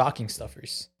great stocking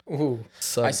stuffers. Ooh.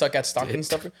 I suck at stocking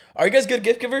stuffers. Are you guys good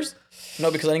gift givers?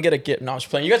 No, because I didn't get a gift. No, I was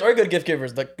playing. You guys are good gift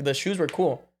givers. The shoes were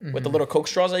cool with the little Coke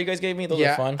straws that you guys gave me. Those are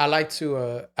Yeah, fun. I like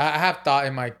to. I have thought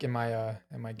in my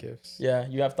gifts. Yeah,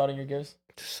 you have thought in your gifts.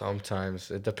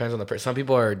 Sometimes it depends on the person. Some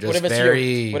people are just What if it's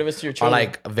very, what if it's to your are children?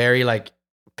 like very like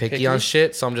picky on Picky?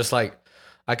 shit. So I'm just like,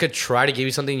 I could try to give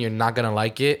you something, you're not gonna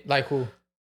like it. Like who?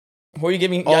 Who are you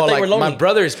giving? Oh, Yeah, I thought you like were lonely. my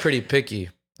brother is pretty picky.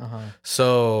 Uh-huh.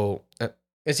 So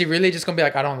Is he really just gonna be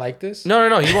like, I don't like this?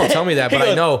 no, he won't tell me that, He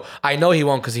but goes- I know he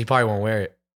won't because he probably won't wear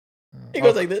it. He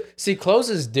goes like this. See, clothes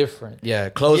is different. Yeah,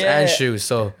 clothes Yeah. and shoes.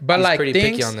 So, But, he's like, pretty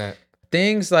picky things- on that.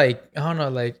 Things like, I don't know,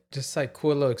 like just like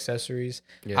cool little accessories.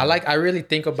 Yeah. I really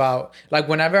think about, like,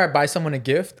 whenever I buy someone a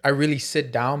gift, I really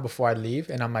sit down before I leave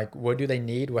and I'm like, what do they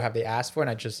need? What have they asked for? And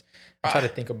I try to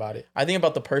think about it. I think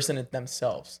about the person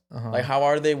themselves. Uh-huh. Like, how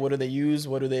are they? What do they use?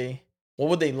 What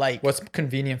would they like? What's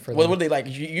convenient for them? What would they like?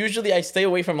 Usually, I stay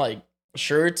away from like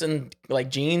shirts and like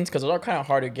jeans because those are kind of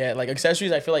hard to get. Like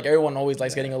accessories, I feel like everyone always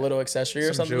likes getting a little accessory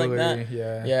or Some something like that. jewelry,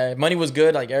 yeah. Yeah, if money was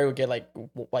good, like Eric would get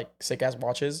like sick ass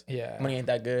watches. Yeah. Money ain't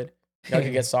that good. Y'all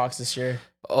could get socks this year.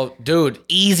 Oh, dude,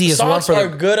 easiest Socks one for are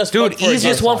the good as dude. fuck for a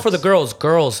Easiest gift. one for the girls.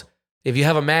 Girls, if you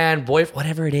have a man, boy,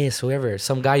 whatever it is, whoever,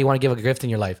 some guy you want to give a gift in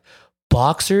your life,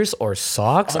 boxers or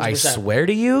socks, I 100%. swear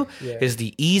to you, Yeah. is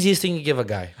the easiest thing you give a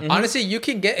guy. Honestly, you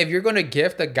can get, if you're going to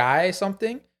gift a guy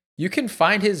something, you can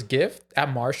find his gift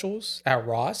at Marshall's, at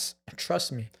Ross.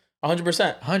 Trust me,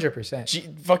 100%.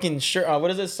 100%. Fucking shirt.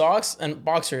 What is it? Socks and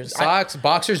boxers. Socks,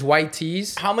 boxers, white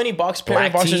tees, How many pair Black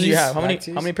of boxers do you tees, have? How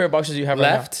many pair of boxers do you have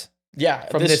right left. now? Yeah,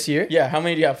 From this year? Yeah, how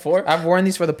many do you have? 4? I've worn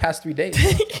these for the past 3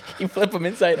 days. You flip them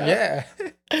inside out. Yeah.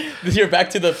 You're back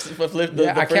to the flip.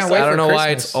 Yeah, I first can't side. wait I don't for know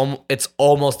why Christmas. it's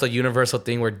almost a universal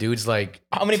thing where dudes like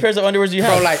How many pairs of underwear do you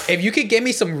have? Bro, like, if you could get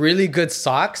me some really good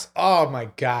socks, oh my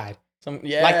God.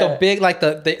 Yeah, Like the big, like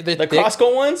the the thick-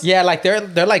 Costco ones. Yeah, like they're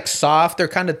like soft. They're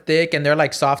kind of thick and they're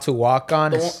like soft to walk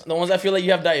on. The ones that feel like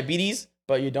you have diabetes,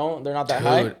 but you don't. They're not that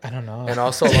high. Dude, I don't know. and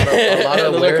also a lot of Those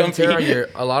are wear and tear comfy.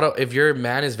 on if your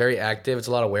man is very active, it's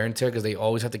a lot of wear and tear because they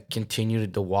always have to continue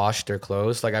to wash their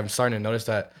clothes. Like I'm starting to notice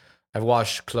that I've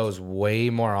washed clothes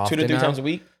way more 2 often to 3 now. times a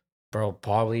week. Bro,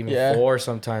 probably even Yeah. 4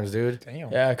 sometimes, dude.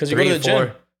 Damn. Yeah, because you go 3 to the gym.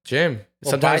 4. Gym.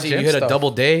 Well, Sometimes buy you gym hit a stuff.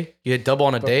 double day. You hit double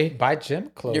on a day. Buy gym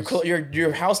clothes.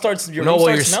 Your house starts. Your No, room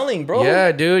well, starts smelling, bro.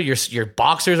 Yeah, dude. Your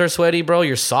boxers are sweaty, bro.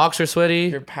 Your socks are sweaty.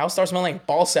 Your house starts smelling like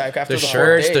ball sack after The the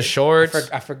shirts, whole the day. shorts.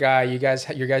 I forgot.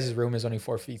 Your guys' room is only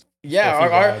 4 feet. Yeah, 4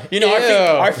 feet our wide. you know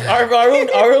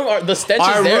our room the stench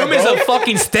Our is there, room is bro. a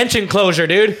fuking stench enclosure,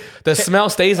 dude. The smell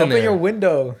stays in Open there. your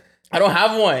window. I don't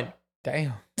have one.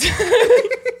 Damn.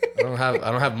 I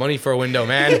don't have money for a window,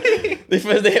 man.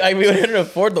 Because we wouldn't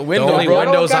afford the window, only bro.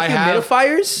 windows got I have-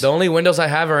 humidifiers. The only windows I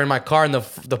have are in my car, and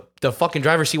the fucking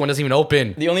driver's seat one doesn't even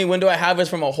open. The only window I have is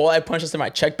from a hole I punched into my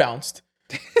check bounced.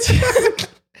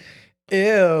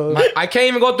 Ew. I can't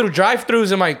even go through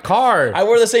drive-throughs in my car. I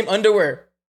wear the same underwear.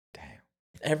 Damn.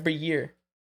 Every year.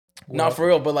 Not Well- for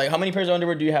real, but like, how many pairs of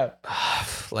underwear do you have?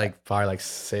 Like probably like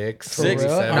 6, For Six,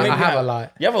 real? 7. How many I do you have a have?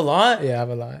 lot. You have a lot? Yeah, I have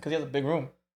a lot. Because you have a big room.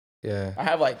 Yeah. I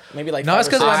have like maybe like No, 5 it's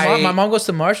or because 6. my mom goes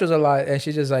to Marshalls a lot, and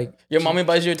she just like Your mommy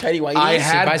buys you a tidy whitey. I buys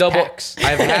had double. packs.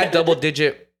 I've had double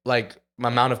digit like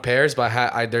amount of pairs, but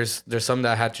there's some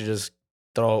that I had to just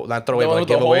not throw away, the but one like with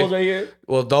the give away. holes right here.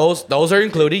 Well, those are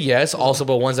included, yes. Also,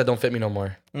 but ones that don't fit me no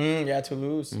more. Yeah, too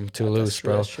loose. Too That's loose, true,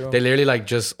 bro. that's true. They literally like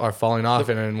just are falling off,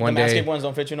 and then one the day Manscaped ones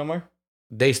don't fit you no more.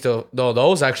 they still no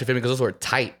those actually fit me because those were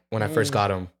tight when I first got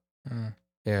them. Mm.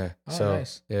 Yeah. Oh, So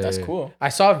nice. yeah, That's yeah. cool. I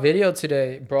saw a video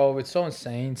today, bro. It's so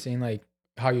insane seeing like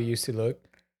how you used to look.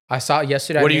 I saw it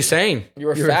yesterday. What are you saying? You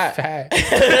were You're fat. fat.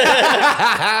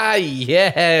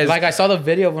 Yes. Like I saw the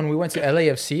video of when we went to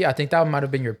LAFC. I think that might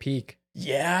have been your peak.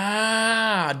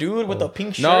 Yeah, dude, with the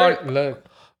pink No, shirt. Look,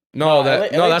 no, LA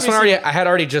that's when I had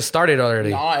already just started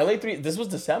already. Nah, LA3. This was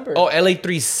December. Oh,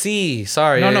 LA3C.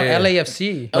 Sorry. no, yeah, yeah.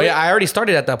 LAFC. Oh yeah, I already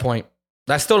started at that point.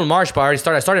 That's still in March, but I already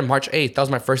started. I started March 8th. That was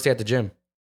my first day at the gym.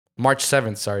 March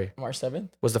 7th, sorry, March 7th.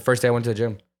 was the first day I went to the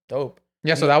gym. Dope.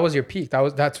 Yeah, so that was your peak.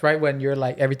 That's right when you're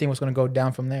like everything was gonna go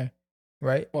down from there,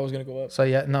 right? What was gonna go up? So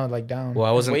yeah, no, like down. Well,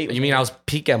 I wasn't. weight was You mean what? I was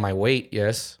peak at my weight?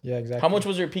 Yes, Yeah, exactly. How much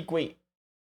was your peak weight?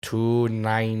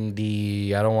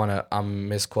 290. I don't want to. I'm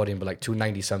misquoting, but like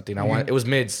 290 something. I want. It was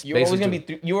mids. You were always gonna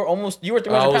basically. be. You were 300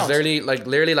 I was pounds.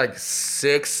 literally like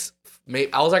 6.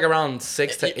 Maybe I was like around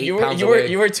 6 to 8 you were, pounds you were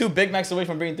away. you were 2 Big Macs away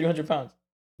from being 300 pounds.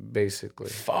 Basically.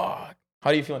 Fuck.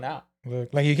 How do you feel now?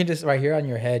 Look, like you can just right here on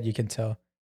your head, you can tell.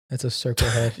 It's a circle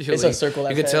head. It's a circle.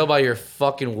 You can tell by your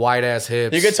fucking wide ass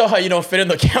hips. You can tell how you don't fit in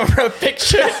the camera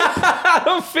picture. I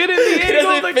don't fit in the It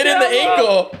doesn't fit in the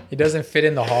angle. He doesn't fit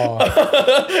in the hall.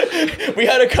 We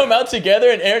had to come out together,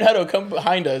 and Aaron had to come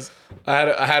behind us.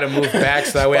 I had to move back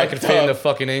so that way I could Fucked fit in the up.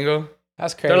 fucking angle.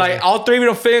 That's crazy. They're like, all three of you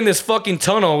don't fit in this fucking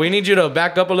tunnel. We need you to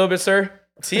back up a little bit, sir.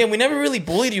 See, and we never really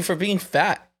bullied you for being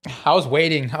fat. I was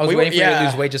waiting. I was We waiting were- for you to yeah.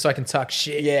 lose weight just so I can talk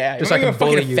shit. Yeah, Just so I can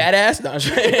bully fucking you. fat ass. No, I'm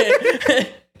just kidding.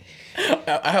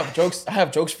 I have jokes. I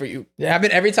have jokes for you. Yeah,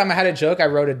 every time I had a joke, I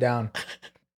wrote it down.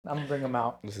 I'm gonna bring them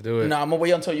out. Let's do it. No, I'm gonna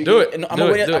wait until you Do gain- it. I'm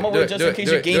gonna wait just in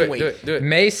case you gain weight. Do it.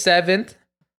 May 7th,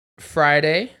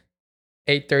 Friday,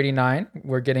 8:39.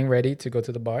 We're getting ready to go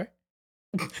to the bar.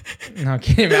 No,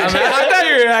 kidding, man. I thought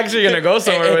you were actually gonna go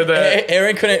somewhere with that.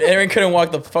 Aaron couldn't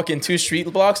walk the fucking 2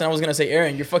 street blocks, and I was gonna say,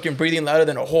 Aaron, you're fucking breathing louder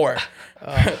than a whore.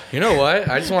 You know what?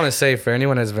 I just want to say for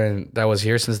anyone that was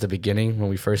here since the beginning when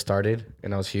we first started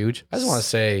and I was huge. I just want to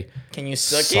say Can you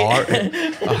suck sorry.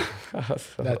 it?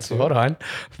 That's hold on,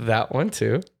 that one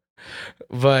too.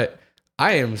 But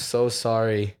I am so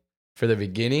sorry for the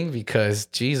beginning because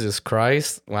Jesus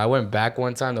Christ, when I went back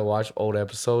one time to watch old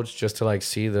episodes just to like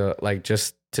see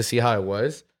just to see how it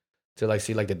was, to like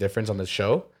see like the difference on the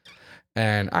show.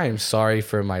 And I am sorry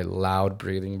for my loud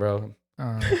breathing, bro.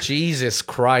 Jesus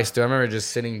Christ, dude. I remember just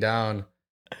sitting down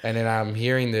and then I'm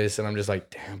hearing this and I'm just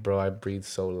like, damn, bro, I breathe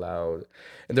so loud.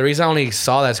 And the reason I only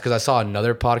saw that is because I saw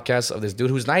another podcast of this dude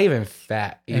who's not even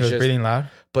fat. He was just breathing loud.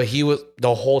 but he was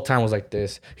the whole time was like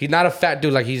this. He's not a fat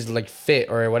dude, like he's like fit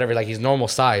or whatever, like he's normal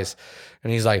size.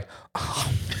 And he's like,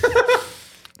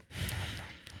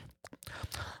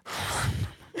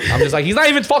 I'm just like, he's not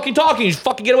even fucking talking. He's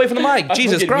fucking get away from the mic.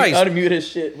 Jesus Christ. I'd mute his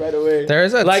shit right away.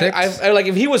 There's a Like six. I like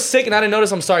if he was sick and I didn't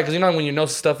notice, I'm sorry, because you know when your nose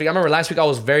is stuffy. I remember last week I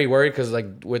was very worried because like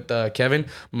with Kevin,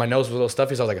 my nose was a little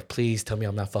stuffy, so I was like, please tell me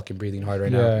I'm not fucking breathing hard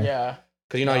right now. Yeah. Yeah.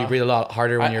 Because you know you breathe a lot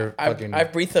harder when you're fucking.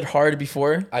 I've breathed it hard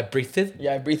before. I breathed it.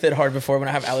 Yeah, I breathed it hard before when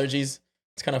I have allergies.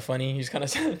 It's kind of funny. You just kind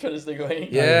of try to stay going.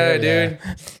 Yeah, yeah. dude.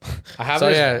 I have So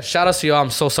this- yeah, shout out to y'all. I'm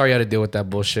so sorry you had to deal with that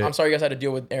bullshit. I'm sorry you guys had to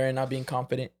deal with Aaron not being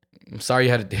confident. I'm sorry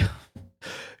you had to deal.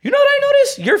 You know what I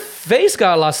noticed? Your face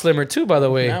got a lot slimmer too, by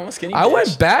the way. Nah, I'm a skinny I bitch.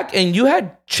 went back and you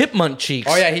had chipmunk cheeks.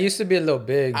 Oh yeah, he used to be a little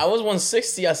big. I was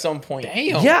 160 at some point.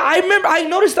 Damn. Yeah, I remember. I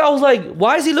noticed that. I was like,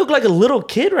 why does he look like a little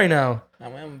kid right now?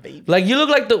 I'm a baby. Like you look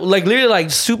like literally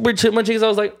like super chipmunk cheeks. I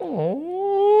was like,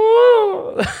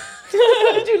 oh.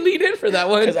 How did you lean in for that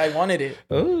one? Because I wanted it.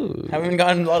 Oh. Haven't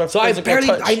gotten a lot of So physical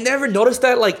touch. I never noticed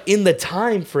that like in the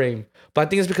time frame. But I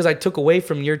think it's because I took away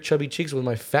from your chubby cheeks with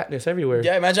my fatness everywhere.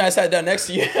 Yeah, imagine I sat down next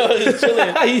to you. I was just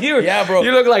chilling. Yeah, bro.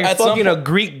 You look like At some fucking a point-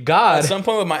 Greek god. At some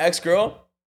point with my ex-girl,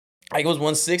 I was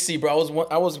 160, bro.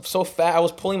 I was so fat. I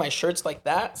was pulling my shirts like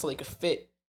that so they could fit.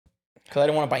 Because I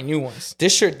didn't want to buy new ones.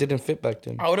 This shirt didn't fit back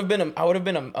then. I would have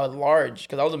been a large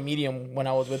because I was a medium when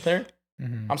I was with her.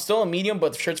 I'm still a medium,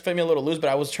 but the shirts fit me a little loose. But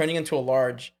I was turning into a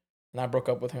large, and I broke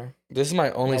up with her. This is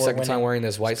my only Now we're second time winning. wearing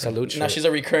this white salute shirt. Now she's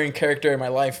a recurring character in my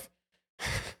life.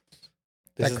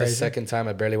 This That is crazy? the second time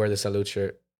I barely wear the salute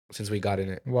shirt since we got in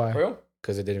it Why? Bro,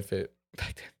 because it didn't fit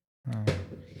back then.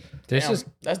 This damn, is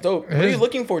that's dope. What are Here's- you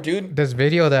looking for, dude? this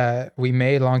video that we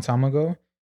made a long time ago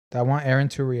that I want Aaron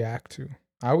to react to.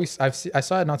 I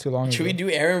saw it not too long Should ago. we do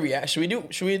Aaron react? Should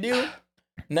we do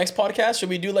next podcast? Should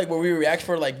we do like where we react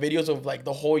for like videos of like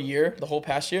the whole year, the whole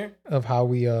past year, of how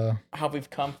we how we've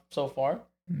come so far?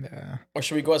 yeah. Or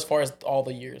should we go as far as all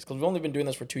the years? Because we've only been doing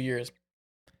this for 2 years.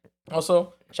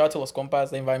 Also, shout out to Los Compas.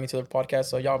 They invited me to their podcast,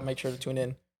 so y'all make sure to tune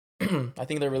in. I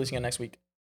think they're releasing it next week.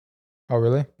 Oh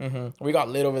really? We got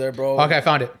lit over there, bro. Okay, I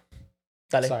found it.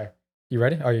 Dale. Sorry. You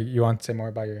ready? Oh, you want to say more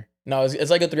about your? No, it's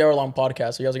like a 3-hour long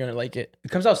podcast, so you guys are gonna like it. It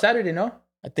comes out Saturday, no?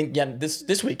 I think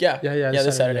this week, yeah. Yeah,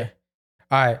 this Saturday.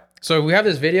 All right. So we have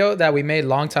this video that we made a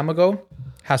long time ago.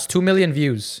 Has 2 million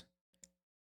views.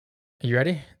 You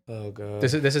ready? Oh god.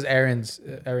 This is Aaron's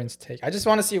take. I just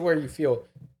want to see where you feel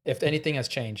if anything has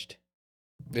changed.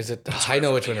 Is it? I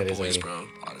know which one it is. boys, already. bro.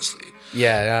 Honestly,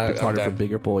 Yeah, it's harder for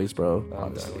bigger boys, bro. I'm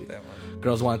Honestly, down with that one.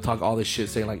 girls want to talk all this shit,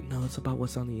 saying like, no, it's about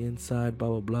what's on the inside, blah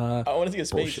blah blah. I want to see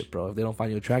his face. Bullshit, bro. If they don't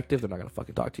find you attractive, they're not gonna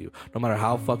fucking talk to you. No matter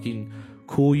how fucking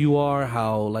cool you are,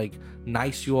 how like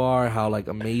nice you are, how like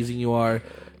amazing you are,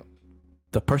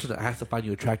 the person that has to find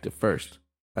you attractive first.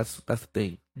 That's the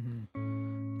thing.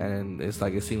 And it's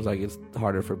like it seems like it's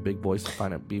harder for big boys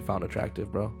to be found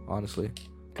attractive, bro. Honestly.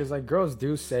 Because like girls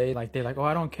do say like they're like, oh,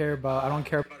 I don't care about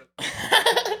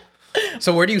it.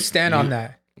 So where do you stand on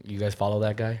that? You guys follow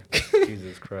that guy?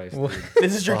 Jesus Christ. What? Dude.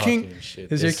 This is your king. Fucking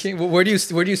shit. Is your king? Where do you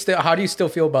still? How do you still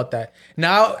feel about that?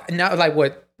 Now like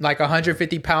what? Like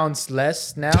 150 pounds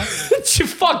less now?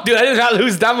 Fuck, dude! I did not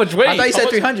lose that much weight. I thought you said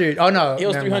 300. Oh no, He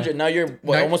was never 300. mind. Now you're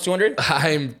what? No. Almost 200. I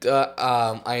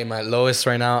am at lowest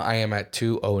right now. I am at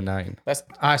 209. That's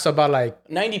So about like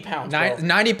 90 pounds. Bro.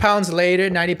 90 pounds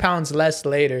later, 90 pounds less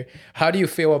later. How do you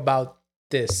feel about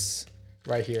this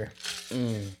right here?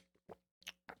 You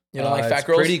know, like fat It's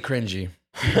girls. pretty cringy.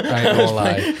 I ain't gonna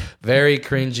lie. Very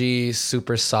cringy,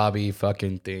 super sobby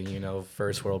fucking thing, you know,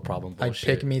 first world problem Like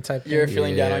bullshit. pick me type thing. You're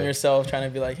feeling down on Yeah. yourself, trying to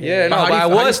be like, hey. Yeah, no, how but do you- I how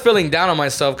do was you- feeling down on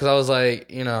myself because I was like,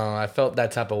 you know, I felt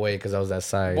that type of way because I was that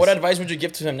size. What advice would you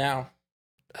give to him now?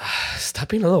 Stop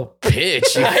being a little bitch,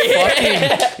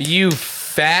 you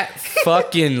fat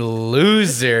fucking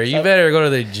loser. You better go to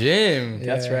the gym.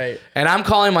 That's Yeah. right. And I'm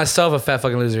calling myself a fat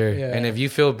fucking loser. Yeah. And if you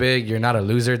feel big, you're not a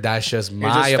loser. That's just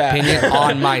my just fat. opinion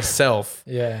on myself.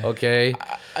 Yeah. Okay.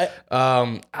 I-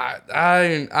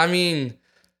 I mean,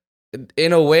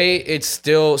 in a way, it's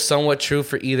still somewhat true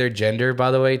for either gender,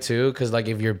 by the way, too. Because like,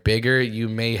 if you're bigger, you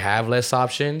may have less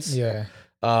options. Yeah.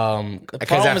 The Because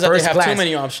problem is that they have too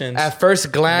many options. At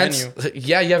first glance,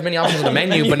 yeah, you have many options on the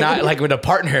menu, but not like with a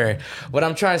partner. What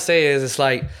I'm trying to say is, it's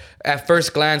like at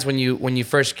first glance, when you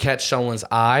first catch someone's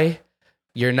eye,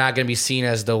 you're not gonna be seen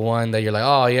as the one that you're like,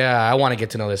 oh yeah, I want to get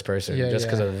to know this person Yeah, just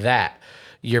because yeah. of that.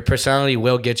 Your personality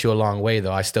will get you a long way,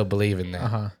 though. I still believe in that.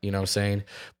 Uh-huh. You know what I'm saying?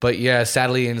 But yeah,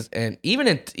 sadly, and even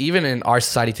in our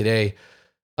society today,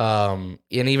 and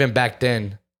even back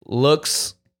then,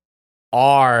 looks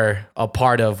are a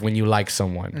part of when you like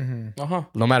someone.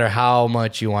 Mm-hmm. No matter how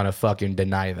much you want to fucking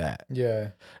deny that.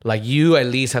 Yeah. Like, you at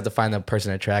least have to find that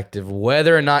person attractive.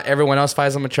 Whether or not everyone else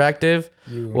finds them attractive,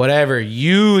 whatever,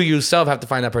 you yourself have to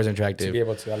find that person attractive. To be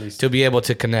able to at least. To be able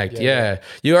to connect. Yeah, Yeah.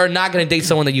 You are not going to date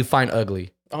someone that you find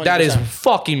ugly. 100%. That is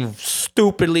fucking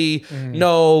stupidly,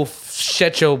 no,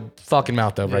 shut your fucking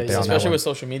mouth up right there. on that Especially one. with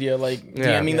social media, like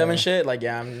Yeah. DMing them and shit. Like,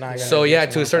 yeah, I'm not gonna. So date yeah,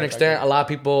 someone to a certain attractive. extent, a lot of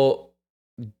people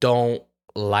don't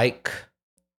like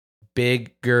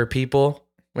bigger people.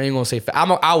 I ain't gonna say fat.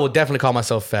 I will definitely call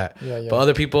myself fat. Yeah, yeah. But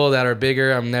other people that are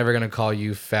bigger, I'm never gonna call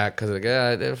you fat because like,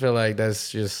 I feel like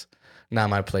that's just not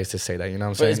my place to say that. You know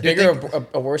what I'm But is saying? bigger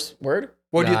a worse word?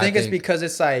 Well, do you Nah, I think it's think- because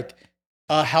it's like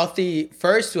a healthy,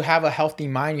 first to have a healthy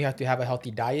mind, you have to have a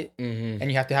healthy diet Mhm.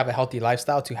 and you have to have a healthy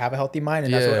lifestyle to have a healthy mind.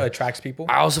 And that's Yeah. what attracts people.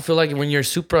 I also feel like when you're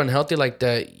super unhealthy like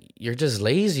that, you're just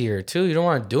lazier too. You don't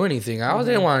want to do anything. I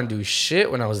didn't want to do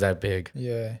shit when I was that big.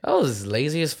 Yeah. I was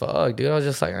lazy as fuck, dude. I was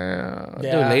just like, I'll do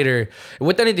Yeah. it later.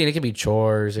 With anything, it could be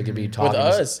chores. It could be talking. With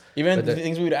us, even With the the-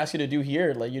 things we would ask you to do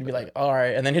here, like you'd be like, all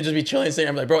right, and then he'd just be chilling, sitting.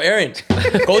 I'm like, bro, Aaron,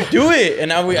 go do it. And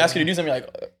now we ask you to do something, you're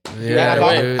like, Yeah, I've,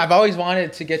 right al- dude. I've always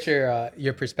wanted to get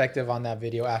your perspective on that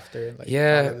video after. Like, all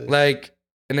Yeah, of this. like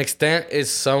an extent is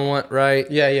somewhat right.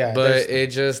 Yeah, yeah. But there's- it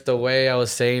just the way I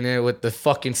was saying it with the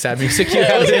fucking sad music you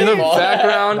have in the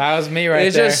background. that was me right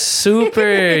It's there. just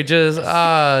super, just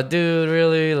dude,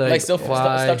 really like still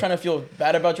why? stop trying to feel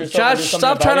bad about yourself. and do something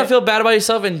Stop about trying to it. feel bad about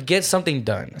yourself and get something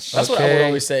done. That's what I would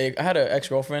always say. I had an ex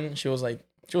girlfriend. She was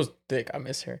thick. I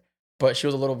miss her, but she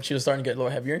was starting to get a little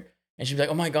heavier, and she'd be like,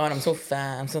 "Oh my god, I'm so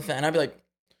fat. I'm so fat," and I'd be like,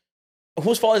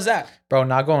 "Whose fault is that?" Bro,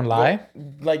 not gonna lie.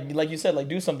 Like you said, like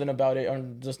do something about it, or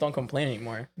just don't complain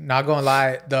anymore. Not gonna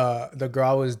lie, the girl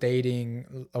I was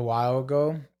dating a while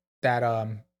ago that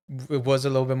it was a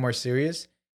little bit more serious.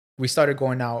 We started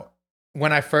going out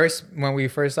when we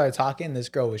first started talking. This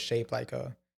girl was shaped like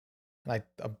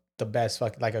the best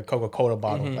fucking like a Coca-Cola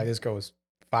bottle. Mhm. Like this girl was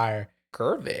fire.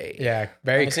 Curvy. Yeah,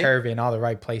 very Let me see. curvy in all the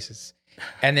right places.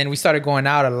 And then we started going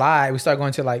out a lot. We started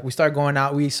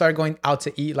going out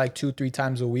to eat like 2-3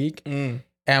 times a week.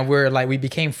 And we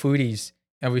became foodies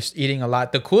and we're eating a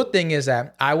lot. The cool thing is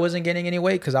that I wasn't getting any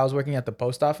weight because I was working at the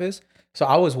post office. So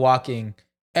I was walking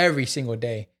every single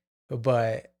day,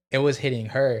 but it was hitting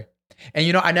her.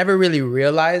 And I never really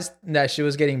realized that she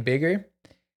was getting bigger.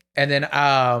 And then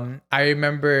I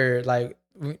remember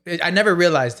I never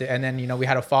realized it. And then, we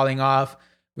had a falling off.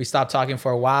 We stopped talking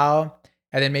for a while.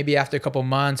 And then maybe after a couple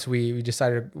months, we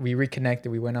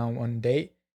reconnected. We went on one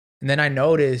date. And then I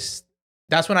noticed,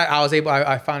 that's when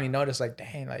I finally noticed, like,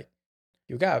 dang, like,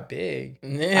 you got big.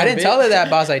 Yeah, I didn't tell her that,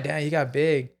 but I was like, dang, you got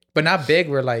big. But not big.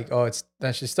 We're like, oh,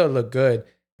 that she still look good.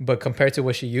 But compared to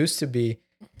what she used to be.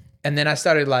 And then I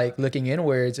started like looking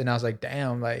inwards and I was like,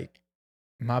 damn, like,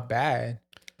 my bad.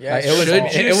 Yeah, Like, it was-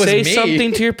 Should you it was say me.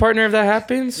 something to your partner if that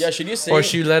happens? Yeah, should you say Or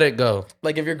should you let it go?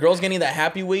 like if your girl's getting that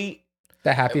happy weight,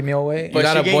 The Happy Meal weight. but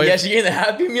got a she boy- getting the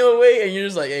happy meal weight, and you're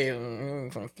just like, hey,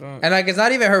 And like, it's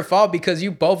not even her fault because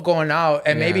you both going out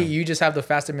and maybe Yeah. you just have the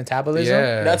faster metabolism.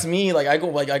 Yeah. that's me. Like I go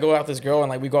out with this girl and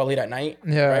like we go out late at night,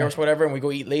 Yeah. right, or whatever, and we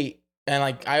go eat late. And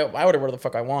like I order whatever the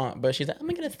fuck I want, but she's like, I'm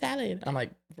gonna get a salad. And I'm like,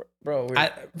 bro,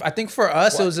 I think for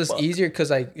us, it was What just fuck? easier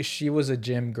because like she was a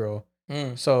gym girl.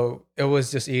 mm, So it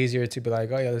was just easier to be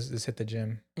like, oh yeah, let's hit the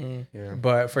gym. Yeah.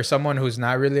 But for someone who's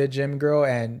not really a gym girl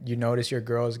and you notice your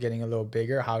girl is getting a little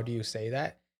bigger, how do you say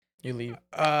that? You leave.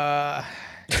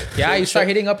 Yeah, you start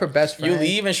hitting up her best friend. You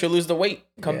leave and she'll lose the weight.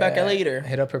 Come back Yeah, later.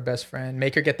 Hit up her best friend.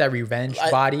 Make her get that revenge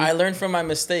body. I learned from my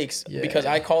mistakes because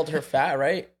I called her fat,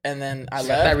 right? And then I Got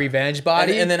left. that revenge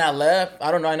body. And then I left.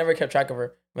 I don't know. I never kept track of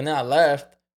her. But then I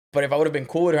left. But if I would have been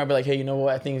cool with her, I'd be like, hey, you know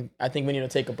what? I think we need to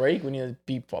take a break. We need to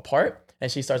be apart.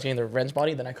 And she starts getting the revenge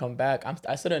body. Then I come back.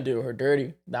 I still didn't do her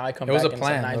dirty. Now I come it back. was a and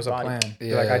plan. It's a nice It was a body. plan.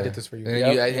 You're like, I did this for you. And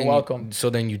Yep, then you're welcome. So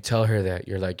then you tell her that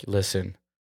you're like, listen,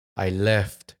 I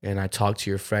left and I talked to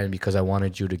your friend because I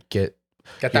wanted you to get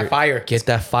Get that fire.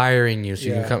 that fire in you, so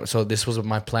you Yeah. can come. So this was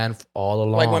my plan all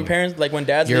along. Like when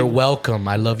dads You're leave, welcome.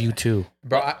 I love you too.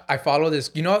 Bro, I follow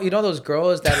this. You know those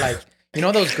girls that like,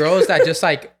 those girls that just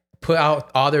like put out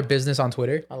all their business on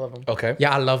Twitter. I love them. Okay.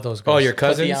 Yeah, I love those girls. Oh, your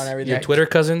cousins, on everything. your Twitter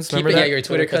cousins. Keep Remember it, that? yeah, your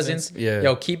Twitter Twitter cousins. cousins. Yeah.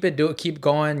 Yo, keep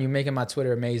going. You're making my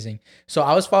Twitter amazing. So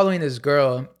I was following this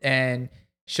girl and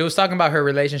she was talking about her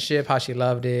relationship, how she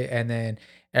loved it, and then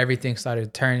everything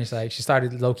started turning. It's like she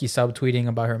started low-key subtweeting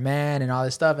about her man and all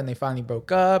this stuff, and they finally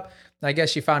broke up. I guess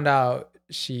she found out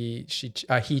he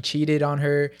cheated on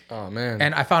her, Oh man.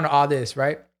 and I found all this,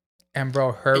 right? And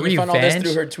bro, her And you found all this revenge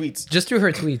through her tweets. just through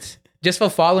her tweets, just for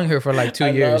following her for like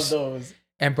 2 years. I love those.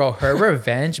 And bro, her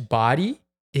revenge body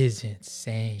is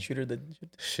insane. Shoot her the.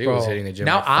 she Bro, was hitting the gym.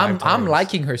 now like 5 I'm times.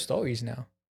 liking her stories now.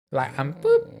 Like I'm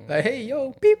boop, like hey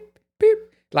yo beep beep.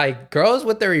 Like girls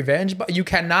with the revenge, you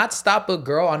cannot stop a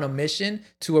girl on a mission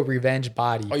to a revenge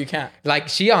body. Oh, you can't. Like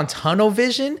she on tunnel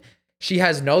vision. She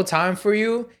has no time for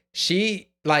you. She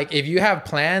like if you have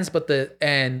plans,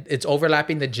 and it's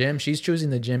overlapping the gym. She's choosing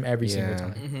the gym every single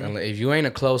time. And if you ain't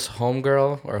a close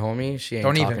homegirl or homie, she ain't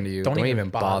talking to you. Don't even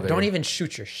bother. Don't even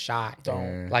shoot your shot.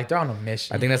 Don't. Like they're on a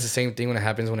mission. I think that's the same thing when it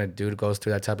happens when a dude goes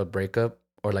through that type of breakup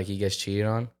or like he gets cheated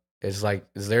on. It's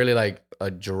literally like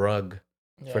a drug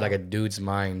for like a dude's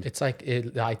mind. it's like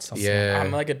it lights something. Yeah.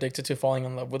 I'm like addicted to falling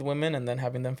in love with women and then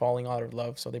having them falling out of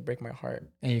love, so they break my heart.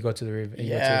 And you go to the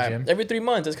Yeah, gym. every 3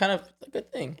 months, it's kind of a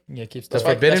good thing. Yeah, keeps The the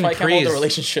forbidden That's why I can't hold prees. the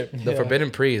relationship. The forbidden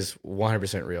pre is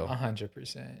 100% real.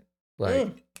 100%. Like,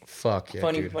 fuck yeah,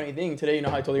 funny dude. thing. Today, you know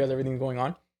how I told you guys everything's going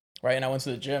on, right? And I went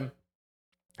to the gym,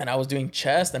 and I was doing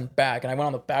chest and back, and I went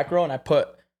on the back row, and I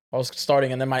was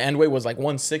starting, and then my end weight was like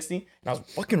 160, and I was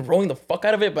fucking rolling the fuck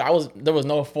out of it, but there was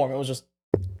no form. It was just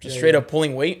straight up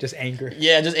pulling weight. Just anger.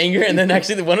 Yeah, just anger. And then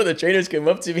actually one of the trainers came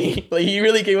up to me. Like he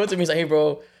really came up to me. He's like, hey,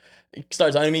 bro. He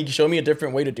started telling me, show me a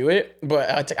different way to do it. But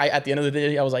at the end of the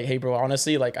day, I was like, hey, bro,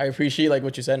 honestly, like I appreciate like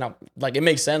what you said. Now, like it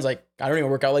makes sense. Like I don't even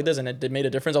work out like this, and it made a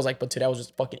difference. I was like, but today I was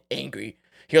just fucking angry.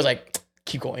 He was like,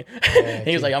 keep going.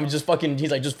 He was like, just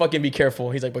fucking be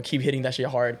careful. He's like, but keep hitting that shit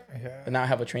hard. Yeah. And now I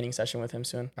have a training session with him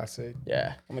soon. That's it.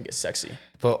 Yeah, I'm gonna get sexy.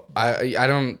 But I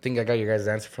don't think I got your guys'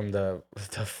 answer from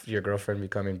your girlfriend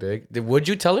becoming big. Would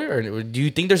you tell her, or do you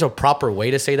think there's a proper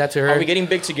way to say that to her? Are we getting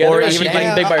big together? Or Or is she even-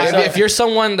 getting big by Yeah, herself? if you're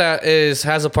someone that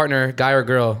has a partner, guy or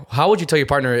girl, how would you tell your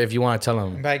partner if you want to tell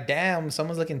him? Like, damn,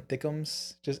 someone's looking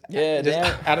thickums. Just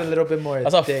damn. add a little bit more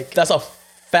that's thick. a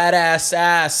fat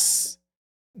ass.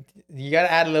 You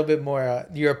gotta add a little bit more.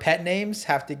 Your pet names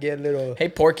have to get a little, Hey,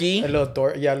 Porky. a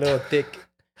little thick.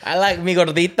 I like mi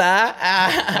gordita.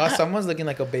 Oh, someone's looking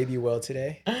like a baby whale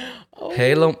today.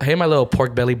 Hey, my little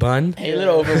pork belly bun. Hey,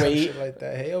 little Some overweight. shit like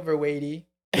that. Hey, overweighty.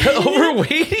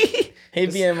 Overweighty. Hey,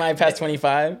 BMI past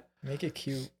 25. Make it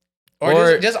cute.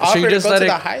 Or just should offer you to just go let to it-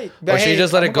 the hike. Or should you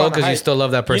just let it go because you still. still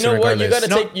love that You person know what?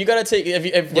 regardless? You gotta take.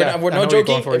 If Yeah, we're I know not where you're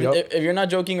joking, going for, if you're not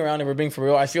joking around and we're being for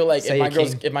real, I feel like Say if my it,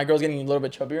 girl's King. if my girl's getting a little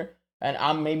bit chubbier and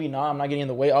I'm not getting in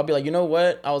the way, I'll be like, you know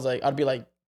what? I'd be like,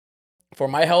 for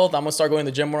my health, I'm gonna start going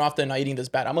to the gym more often, not eating this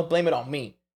bad. I'm gonna blame it on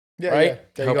me, right? Yeah,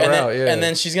 there you Help go. her And then, out, yeah. and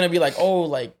then she's gonna be like, oh,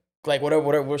 like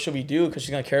whatever, what should we do? Because she's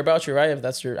gonna care about you, right? If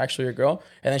that's actually your girl,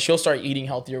 and then she'll start eating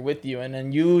healthier with you, and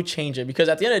then you change it. Because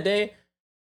at the end of the day,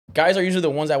 guys are usually the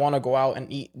ones that want to go out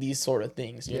and eat these sort of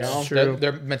things, you know?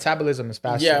 Their metabolism is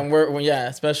faster. Yeah, and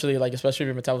especially if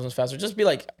your metabolism is faster, just be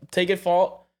like, take it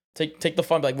fault, take the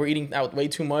fun. Like we're eating out way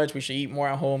too much. We should eat more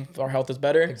at home. Our health is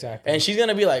better. Exactly. And she's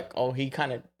gonna be like, oh, he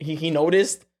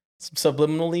noticed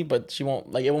subliminally, but she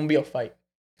won't like it won't be a fight.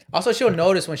 Also, she'll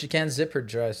notice when she can't zip her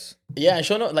dress. Yeah, and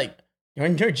she'll know like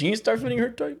when your jeans start fitting her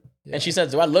tight, Yeah. and she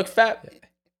says, "Do I look fat?"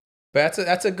 But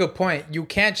that's a good point. You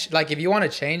can't like if you want to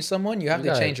change someone, you have You to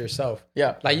gotta- change yourself.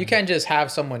 Yeah, Like you can't just have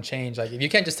someone change. Like if you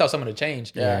can't just tell someone to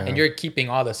change, Yeah. and you're keeping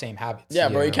all the same habits. yeah,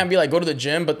 bro. You can't be like go to the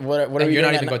gym, but what are And we you're doing? not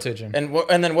at even ni- going to the gym.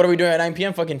 And then what are we doing at 9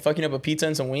 p.m? Fucking up a pizza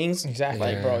and some wings. Exactly.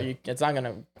 Like, bro, it's not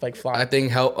gonna like fly. I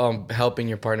think helping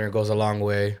your partner goes a long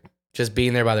way. just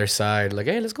being there by their side. Like,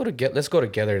 hey, let's go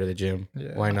together to the gym.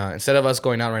 Yeah. Why not? Instead of us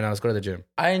going out right now, let's go to the gym.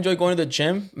 I enjoy going to the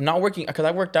gym. Not working because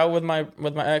I worked out with my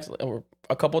ex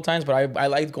a couple of times, but I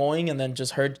liked going, and then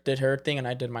just did her thing and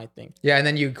I did my thing. Yeah, and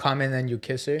then you come in and you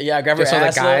kiss her. Yeah, I grab her just so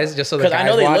ass the guys, just so the guys I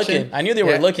know they watching. looking. I knew they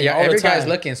were looking. Yeah, all every the time. guy's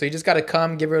looking. So you just gotta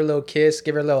come, give her a little kiss,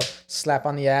 give her a little slap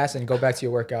on the ass, and go back to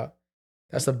your workout.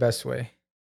 That's the best way.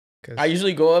 I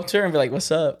usually go up to her and be like,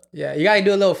 "What's up?" Yeah, you gotta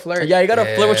do a little flirt. Yeah, you gotta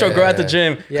flirt with your girl at the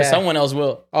gym because Yeah. someone else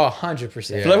will. Oh,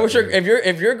 100%. Yeah. Flirt with your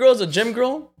if your girl's a gym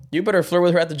girl, you better flirt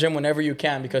with her at the gym whenever you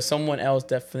can because someone else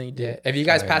definitely Yeah. did. If you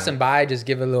guys Oh, passing by, just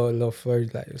give a little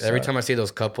flirt. Like, what's Every up? time I see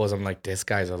those couples, I'm like, this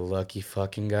guy's a lucky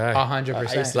fucking guy.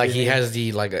 100%. Like he has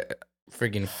the like a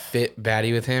freaking fit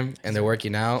baddie with him, and they're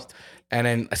working out. And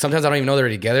then sometimes I don't even know they're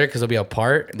together because they'll be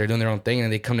apart. They're doing their own thing, and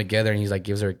then they come together, and he's like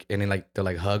gives her, and then like they'll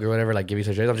like hug or whatever, like give each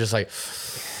other. I'm just like,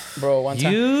 Bro, one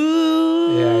time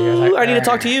you're like, I need to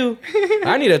talk to you.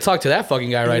 I need to talk to that fucking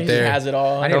guy right he there. has it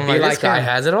all. I And need I'm to be like, like this guy him.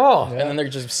 has it all. And then they're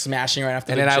just smashing right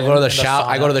after. And the then I gym. go to the in the shower.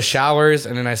 I go to the sauna. showers,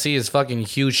 and then I see his fucking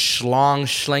huge schlong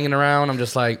slinging around. I'm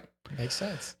just like, Makes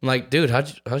sense. I'm like, dude,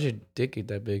 how's your dick get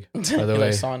that big? By the Like way,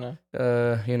 sauna.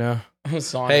 you know.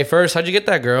 Sauna. Hey, first, how'd you get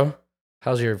that, girl?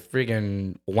 How's your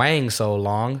freaking wang so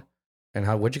long? And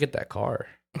where'd you get that car?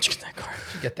 Did you get that car?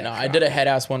 Get that. No, I did a head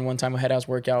ass one time, a head ass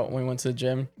workout when we went to the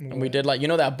gym, and we did like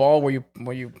that ball where you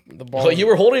the ball. Oh, you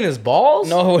were holding his balls?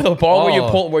 no the ball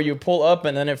Oh. where you pull up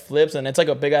and then it flips and it's like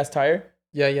a big ass tire.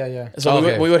 Yeah. So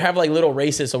Okay. we would have like little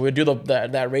races. So we would do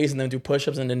that race and then do push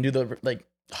ups and then do the like.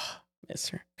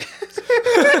 Mister.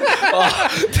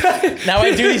 Now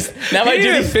I do these. Now I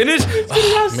do these. finish,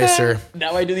 Mister.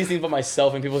 Now I do these things by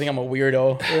myself, and people think I'm a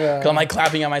weirdo. Yeah. Cause I'm like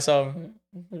clapping at myself.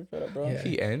 Shut up, bro. Yeah.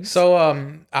 He ends. So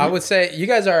I would say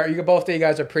both of you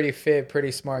guys are pretty fit,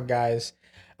 pretty smart guys.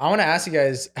 I want to ask you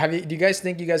guys, do you guys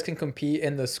think you guys can compete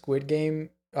in the Squid Game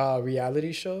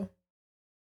reality show?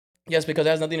 Yes, because it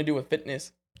has nothing to do with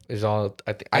fitness. It's all.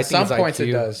 I think. At some it's points it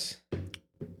IQ. does.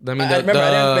 I mean, I remember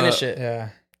I didn't finish it. Yeah.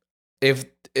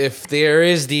 If there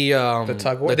is the The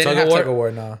tug of war. the They tug didn't of have war. tug of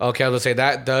war, no. Okay, I was gonna say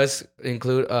that does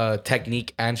include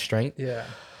technique and strength. Yeah.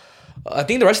 I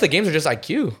think the rest of the games are just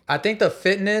IQ. I think the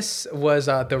fitness was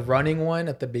the running one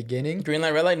at the beginning. Green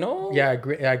light, red light. No. Yeah,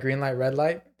 green light, red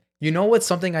light. You know what's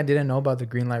something I didn't know about the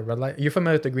green light, red light? You're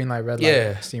familiar with the green light, red light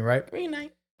Yeah. scene, right? Green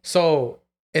light. So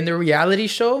in the reality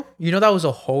show, you know that was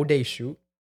a whole day shoot.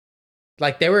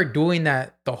 Like they were doing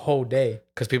that the whole day.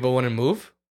 Because people wouldn't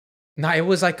move. Nah, it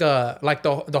was like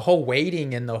the whole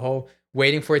waiting and the whole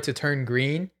waiting for it to turn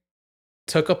green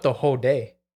took up the whole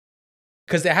day.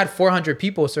 Cause they had 400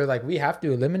 people, so they're like, we have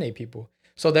to eliminate people.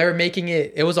 So they were making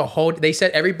it was a whole. They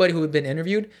said everybody who had been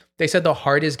interviewed, they said the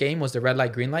hardest game was the red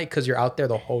light, green light, because you're out there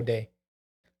the whole day.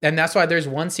 And that's why there's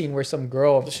one scene where some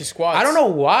girl, She squats. I don't know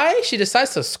why she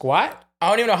decides to squat. I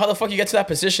don't even know how the fuck you get to that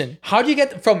position. How do you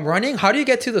get from running? How do you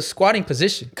get to the squatting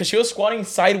position? Cause she was squatting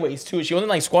sideways too. She wasn't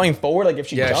like squatting forward. Like if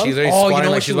she Yeah, jumped. she's already Oh, you squatting know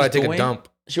what like she she's about was to take doing? a dump.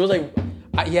 She was like,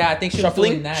 Yeah, I think she Shuffling?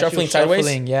 was doing that. Shuffling She was sideways?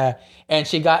 shuffling, yeah, and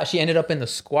she ended up in the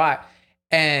squat.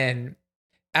 And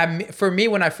for me,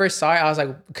 when I first saw it, I was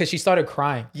like, because she started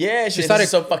crying. yeah, She she started-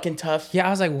 started so fucking tough. Yeah, I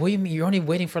was like, what do you mean? You're only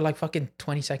waiting for like fucking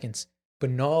 20 seconds. But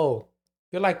no,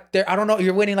 you're like, there. I don't know.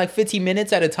 You're waiting like 15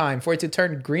 minutes at a time for it to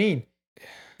turn green.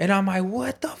 And I'm like,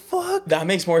 what the fuck? That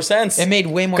makes more sense. It made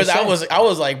way more Because sense. I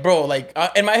was like, bro, like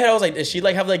in my head, I was like, does she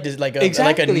like have like this like a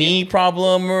Exactly. knee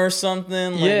problem or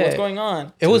something? Like, Yeah. what's going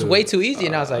on? It was way too easy.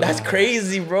 And I was like, That's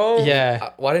crazy, bro.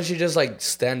 Yeah. Why didn't she just like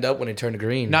stand up when it turned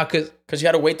green? Not because, Because you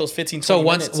had to wait those 15, 20 so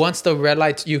minutes. once the red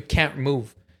lights, you can't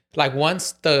move. Like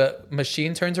once the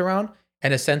machine turns around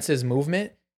and it senses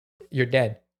movement, you're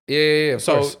dead. Yeah. Of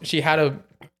So course. she had a.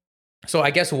 So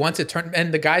I guess once it turned,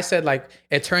 and the guy said like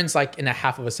it turns like in a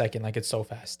half of a second, like it's so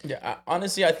fast. Yeah,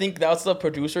 honestly, I think that's the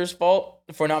producer's fault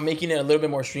for not making it a little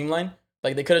bit more streamlined.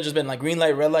 Like they could have just been like green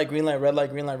light, red light, green light, red light,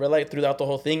 green light, red light throughout the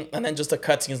whole thing, and then just the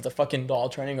cutscenes, the fucking doll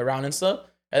turning around and stuff,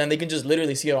 and then they can just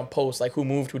literally see it on post, like who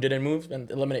moved, who didn't move,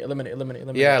 and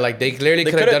eliminate. Yeah, like they clearly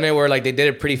They could have coulda- done it where like they did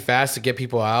it pretty fast to get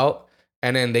people out,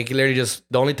 and then they could literally just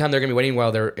the only time they're gonna be waiting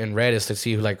while they're in red is to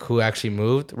see who actually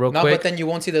moved real No, quick. but then you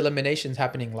won't see the eliminations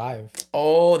happening live.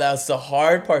 Oh, that's the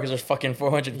hard part because there's fucking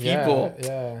 400 people.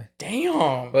 Yeah.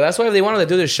 Damn. Well, that's why if they wanted to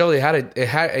do this show, it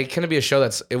couldn't be a show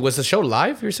it was the show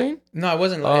live. You're saying? No, it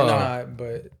wasn't Oh. live,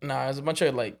 but Nah, it's a bunch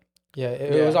of like. yeah,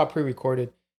 it Yeah. was all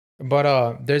pre-recorded.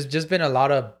 But there's just been a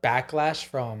lot of backlash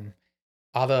from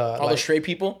all the straight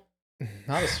people.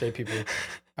 not the straight people.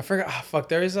 I forgot. Oh, fuck,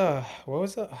 there is a what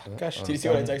was it? Oh, gosh, Did you see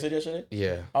what I texted yesterday?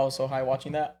 Yeah. I was so high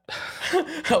watching that.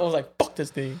 I was like, fuck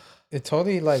this thing. it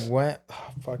totally like went.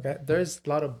 Oh, fuck, there's a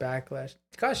lot of backlash.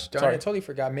 Gosh darn, Sorry. I totally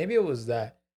forgot. Maybe it was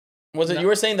that. Was it? You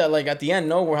were saying that like at the end,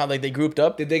 no, where how like they grouped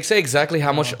up. Did they say exactly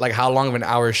how much, like how long of an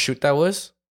hour shoot that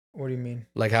was? What do you mean?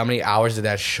 Like how many hours did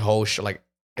that whole like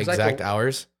It's like exact a-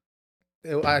 hours?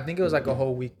 I think it was like a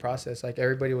whole week process. Like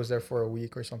everybody was there for a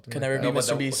week or something. Can like never that. be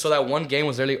Mr. Beast. So that one game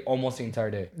was literally almost the entire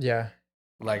day. Yeah,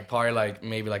 Like probably like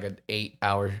maybe like an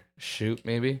 8-hour shoot,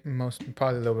 maybe.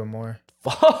 probably a little bit more.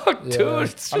 Fuck, Yeah. dude.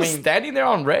 Just I mean- standing there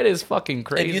on Reddit is fucking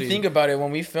crazy. If you think about it, when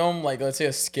we film like let's say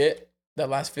a skit that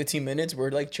lasts 15 minutes,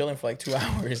 we're like chilling for like 2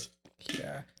 hours.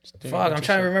 Yeah. Doing a Fuck, bunch I'm of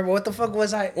trying to shit. remember what the fuck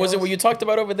was I? Was it what you talked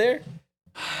about over there?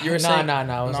 You were Nah, saying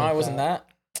nah. it wasn't that.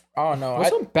 Oh no, What's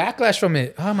some backlash from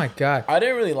it? Oh my god. I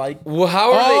didn't really like. well,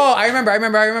 how are Oh, I remember.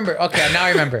 Okay, now I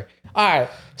remember. All right.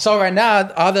 So right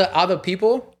now, all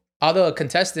the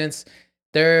contestants,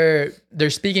 they're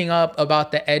speaking up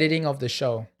about the editing of the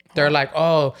show. They're like,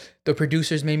 oh, the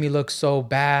producers made me look so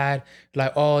bad.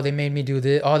 Like, oh, they made me do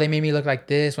this. Oh, they made me look like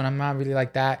this when I'm not really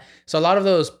like that. So a lot of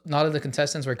the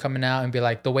contestants were coming out and be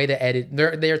like, the way they edit,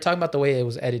 they're talking about the way it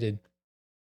was edited.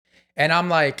 And I'm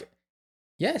like,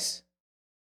 yes.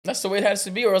 That's the way it has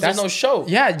to be, or else That's- there's no show.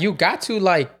 Yeah, you got to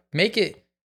like make it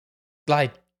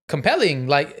like compelling.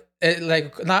 Like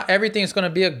not everything is gonna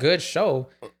be a good show.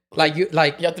 Like you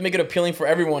have to make it appealing for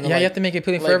everyone. you have to make it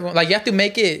appealing for like- everyone. Like you have to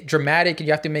make it dramatic, and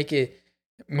you have to make it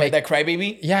like that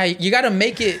crybaby. yeah, you got to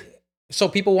make it so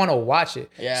people want to watch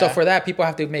it. Yeah. So for that, people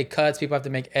have to make cuts. People have to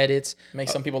make edits. Make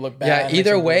some people look bad. Yeah. make Either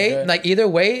some people look way, good. either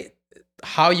way,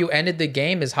 how you ended the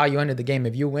game is how you ended the game.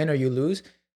 If you win or you lose,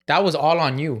 that was all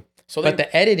on you. So But they,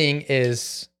 the editing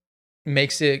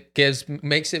makes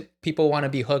it people want to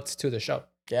be hooked to the show,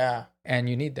 yeah, and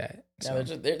you need that. yeah,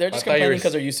 So- they're just I thought you complaining were-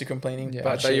 because they're used to complaining. Yeah. I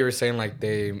about thought you shit. were saying like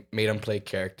they made them play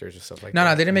characters or stuff like no,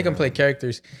 that. they didn't make them play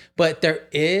characters, but there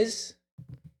is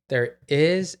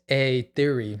a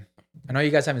theory. I know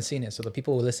you guys haven't seen it, so the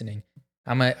people who are listening,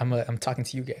 I'm talking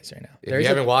to you guys right now. If you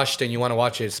haven't watched and you want to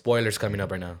watch it, spoilers coming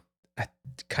up right now.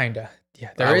 Kinda. Yeah,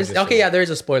 I there would is. just Okay, say- yeah, there is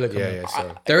a spoiler coming. Yeah, yeah.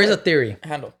 So There is a theory.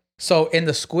 handle. So in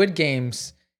the Squid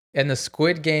Games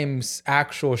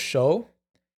actual show,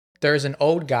 there's an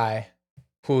old guy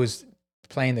who's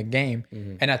playing the game,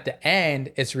 Mhm. and at the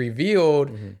end, it's revealed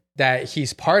Mhm. that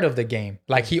he's part of the game,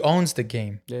 like he owns the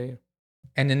game. yeah.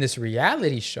 And in this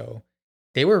reality show,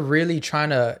 they were really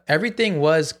trying to. Everything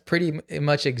was pretty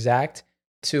much exact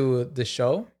to the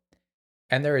show,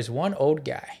 and there is one old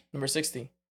guy. Number 60.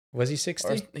 Was he Or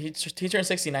 60? he turned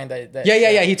 69. That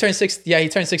Yeah. He turned 60. Yeah, he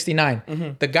turned 69.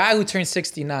 Mm-hmm. The guy who turned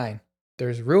 69,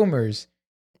 there's rumors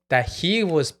that he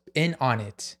was in on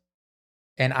it.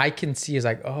 And I can see is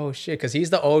like, oh shit, because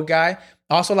he's the old guy.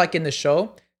 Also, like in the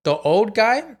show, the old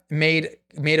guy made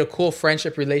a cool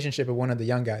friendship relationship with one of the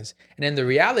young guys. And in the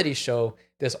reality show,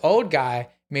 this old guy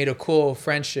made a cool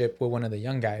friendship with one of the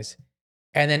young guys.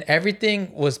 And then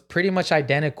everything was pretty much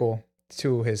identical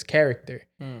to his character.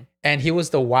 And he was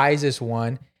the wisest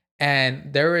one.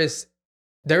 And there is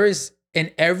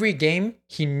in every game,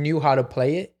 he knew how to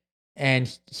play it,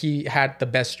 and he had the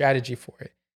best strategy for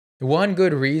it. One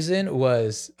good reason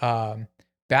was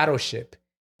Battleship.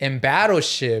 In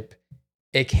Battleship,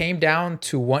 it came down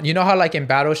to one. You know how like in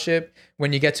Battleship,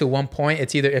 when you get to one point,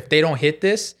 it's either if they don't hit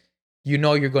this, you're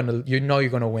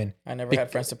gonna win. I never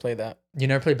had friends to play that. You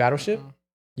never played Battleship? No.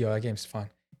 Yo, that game's fun.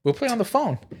 We'll play on the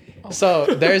phone. So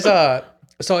there's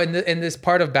in this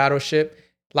part of Battleship,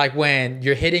 like when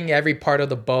you're hitting every part of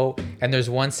the boat and there's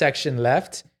one section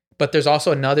left, but there's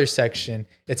also another section.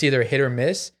 It's either hit or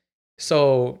miss.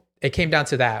 So it came down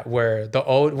to that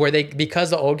because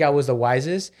the old guy was the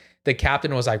wisest, the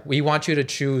captain was like, we want you to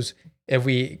choose if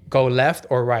we go left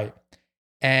or right.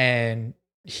 And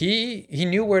he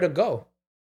knew where to go.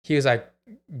 He was like,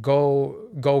 go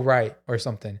right or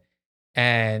something.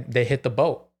 And they hit the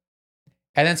boat.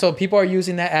 And then so people are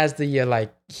using that as the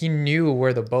like he knew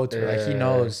where the boats were. Like he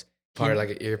knows. Probably like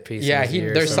an earpiece. Yeah, in his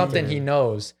ear or there's something he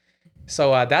knows.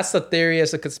 So that's the theory.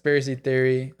 It's a conspiracy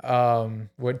theory. Tell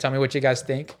me what you guys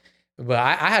think. But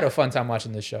I had a fun time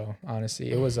watching the show.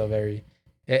 Honestly, it was a very.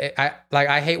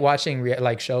 I hate watching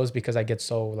like shows because I get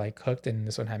so like hooked, and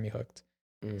this one had me hooked.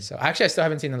 So actually, I still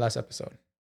haven't seen the last episode.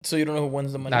 So you don't know who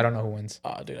wins the money? I don't know who wins.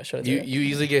 Oh, dude, I should have. You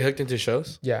easily get hooked into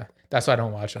shows? Yeah, that's why I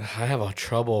don't watch them. I have a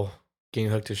trouble getting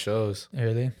hooked to shows.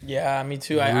 Really? Yeah, me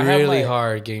too. I Really have my,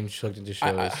 hard getting hooked into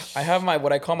shows. I have my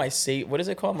what I call my what is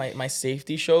it called? My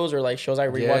safety shows, or like shows I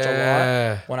rewatch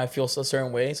a lot when I feel a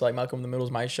certain way. So like Malcolm in the Middle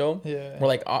is my show. Yeah. Where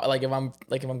like if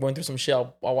I'm going through some shit,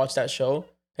 I'll watch that show,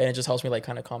 and it just helps me like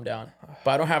kind of calm down.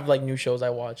 But I don't have like new shows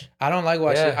I watch. I don't like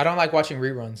watching. Yeah. I don't like watching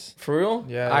reruns. For real?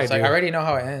 Yeah, I it's like do. I already know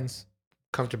how it ends.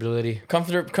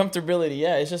 Comfortability.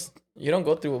 Yeah, it's just you don't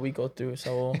go through what we go through.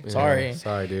 So sorry. Yeah,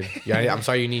 sorry, dude. Yeah, I'm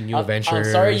sorry you need new I'm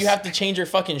adventures. sorry you have to change your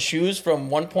fucking shoes from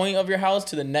one point of your house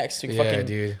to the next to fucking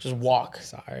dude. just walk.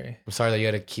 Sorry. I'm sorry that you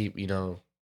got to keep,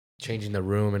 changing the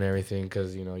room and everything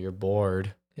because, you're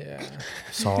bored. Yeah.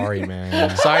 Sorry,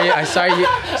 man.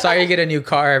 Sorry you get a new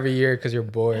car every year because you're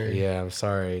bored. Yeah, I'm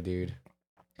sorry, dude.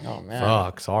 Oh man.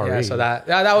 Fuck, sorry. Yeah, so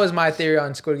that was my theory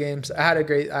on Squid Games. I had a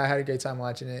great time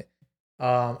watching it.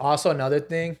 Also another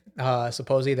thing,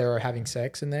 supposedly they were having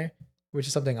sex in there, which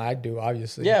is something I do,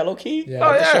 obviously. Yeah, low key. Yeah.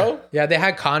 Like the show. Yeah, they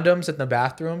had condoms in the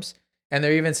bathrooms, and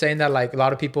they're even saying that like a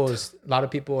lot of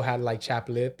people had like chapped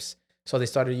lips, so they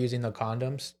started using the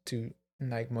condoms to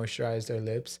like moisturize their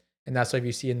lips, and that's why if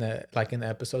you see in the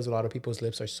episodes, a lot of people's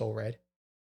lips are so red.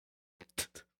 Isn't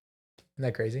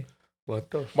that crazy?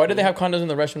 What the? Why did they have condoms in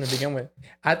the restroom to begin with?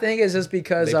 I think it's just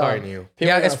because They probably knew.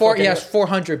 yeah, People it's are gonna fuck it's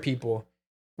 400 people.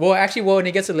 Well, actually, when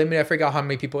it gets eliminated, I forgot how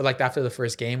many people. Like after the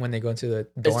first game, when they go into the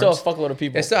dorms, It's still a fuckload of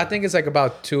people. I think it's like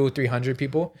about 200-300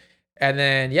 people, and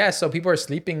then so people are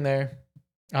sleeping there.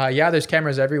 There's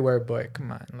cameras everywhere, but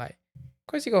come on, like, of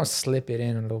course you're gonna slip it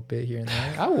in a little bit here and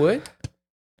there. I would.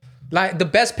 Like the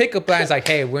best pickup line is like,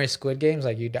 "Hey, we're in Squid Games.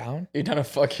 Like, you down?" You done a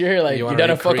fuck here? Like you wanna done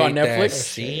a fuck on recreate that Netflix?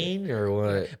 scene or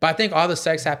what? But I think all the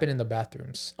sex happened in the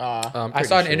bathrooms. I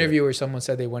saw an interview where someone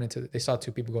said they saw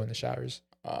two people go in the showers.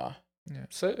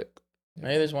 Sick.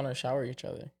 Maybe they just want to shower each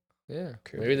other. Yeah,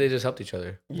 maybe they just helped each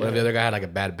other. What if the other guy had like a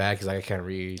bad back? He's like, I can't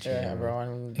reach. Yeah, bro.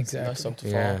 I'm Exactly. up to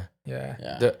fall. Yeah. Yeah.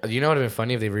 Yeah. You know what would have been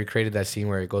funny if they recreated that scene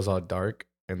where it goes all dark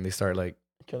and they start like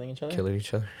Killing each other. killing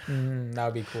each other, That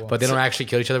would be cool. but they don't actually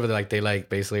kill each other. But they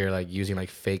basically are like using like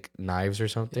fake knives or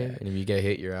something. Yeah. And if you get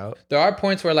hit, you're out. There are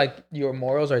points where like your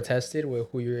morals are tested with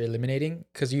who you're eliminating,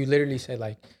 because you literally say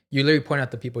like you literally point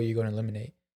out the people you're going to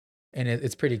eliminate, and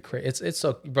it's pretty crazy. It's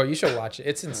so, bro, you should watch it.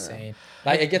 It's insane.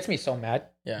 Like it gets me so mad.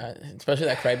 Yeah, especially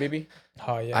that crybaby.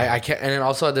 Oh yeah. I can't. And then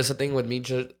also there's a thing with me.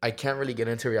 I can't really get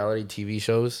into reality TV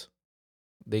shows.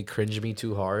 They cringe me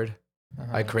too hard.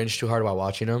 I cringe too hard while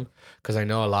watching them because I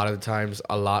know a lot of the times,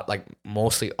 like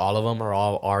mostly all of them are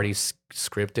all already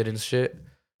scripted and shit.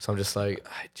 So I'm just like,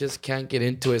 I just can't get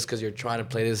into it because you're trying to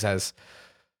play this as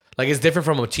like it's different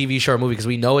from a TV show or movie because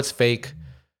we know it's fake,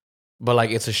 but like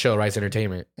it's a show, right? It's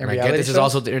entertainment. And I get this is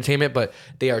also entertainment, but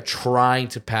they are trying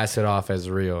to pass it off as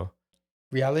real.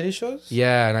 Reality shows?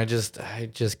 Yeah, and I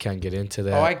just can't get into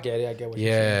that. Oh, I get it. I get what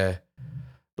you're saying.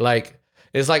 Like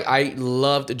it's like I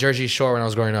loved Jersey Shore when I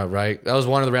was growing up, right? That was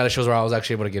one of the reality shows where I was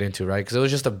actually able to get into, right? Because it was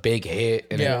just a big hit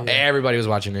and everybody was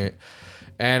watching it.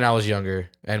 And I was younger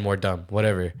and more dumb,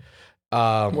 whatever.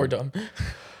 More dumb.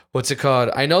 What's it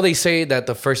called? I know they say that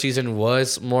the first season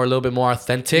was a little bit more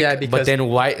authentic, but then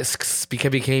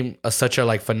became such a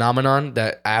like phenomenon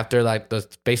that after like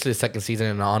basically the second season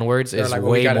and onwards is like,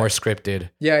 way more scripted.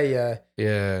 Yeah.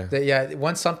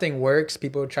 Once something works,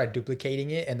 people try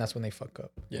duplicating it, and that's when they fuck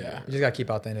up. Yeah. You just gotta keep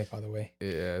authentic all the way.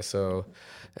 Yeah. So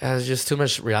there's just too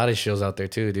much reality shows out there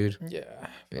too, dude.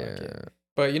 Yeah.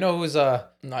 But you know who's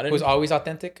always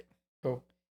authentic? Who?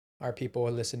 Our people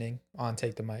are listening on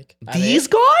Take the Mic. These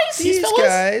guys? These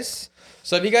guys.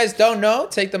 So if you guys don't know,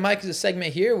 Take the Mic is a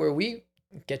segment here where we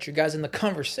get you guys in the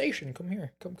conversation. Come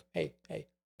here. Hey,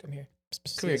 come here.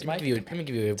 Come here. Let me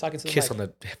give you a Talking to the kiss mic.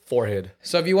 on the forehead.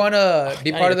 So if you want to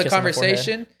be I part need of a the kiss on the forehead.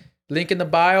 conversation, link in the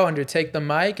bio under Take the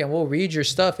Mic, and we'll read your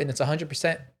stuff, and it's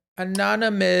 100%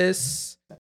 anonymous.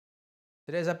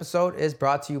 Today's episode is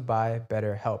brought to you by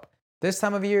BetterHelp. This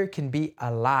time of year can be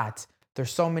a lot.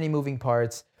 There's so many moving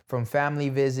parts, from family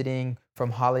visiting,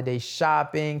 from holiday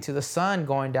shopping, to the sun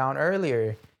going down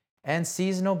earlier. And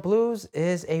seasonal blues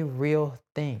is a real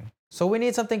thing. So we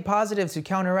need something positive to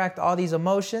counteract all these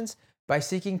emotions by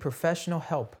seeking professional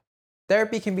help.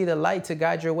 Therapy can be the light to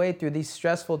guide your way through these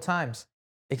stressful times.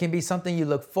 It can be something you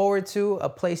look forward to, a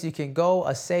place you can go,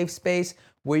 a safe space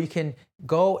where you can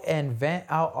go and vent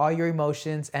out all your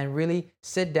emotions and really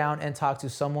sit down and talk to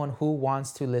someone who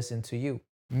wants to listen to you.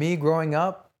 Me growing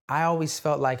up, I always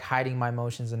felt like hiding my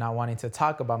emotions and not wanting to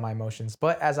talk about my emotions.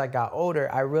 But as I got older,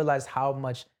 I realized how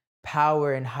much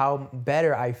power and how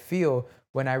better I feel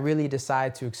when I really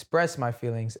decide to express my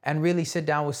feelings and really sit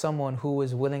down with someone who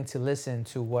is willing to listen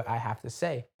to what I have to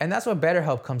say. And that's when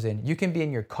BetterHelp comes in. You can be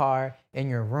in your car, in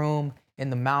your room, in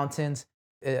the mountains,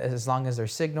 as long as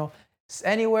there's signal.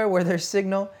 Anywhere where there's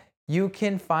signal, you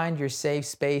can find your safe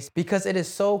space because it is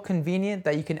so convenient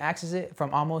that you can access it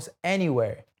from almost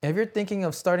anywhere. If you're thinking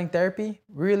of starting therapy,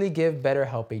 really give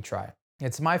BetterHelp a try.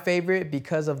 It's my favorite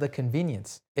because of the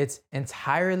convenience. It's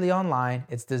entirely online,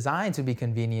 it's designed to be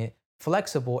convenient,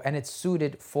 flexible, and it's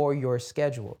suited for your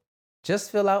schedule.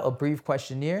 Just fill out a brief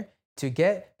questionnaire to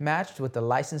get matched with a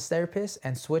licensed therapist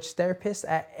and switch therapists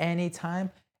at any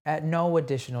time at no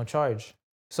additional charge.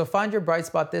 So find your bright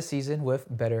spot this season with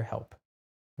BetterHelp.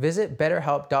 Visit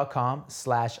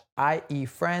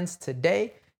betterhelp.com/IEFriends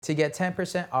today to get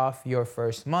 10% off your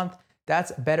first month.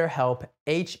 That's BetterHelp,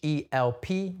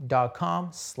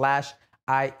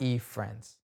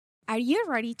 HELP.com/IEFriends. Are you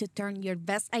ready to turn your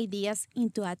best ideas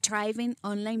into a thriving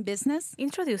online business?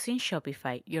 Introducing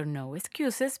Shopify, your no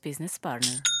excuses business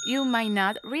partner. You might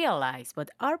not realize, but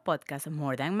our podcast,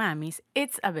 More Than Mammies,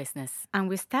 it's a business. And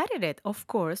we started it, of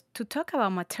course, to talk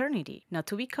about maternity, not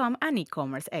to become an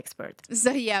e-commerce expert.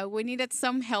 So yeah, we needed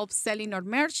some help selling our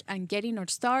merch and getting our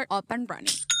store up and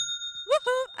running.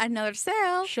 Woohoo! Another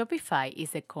sale! Shopify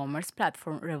is a commerce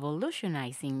platform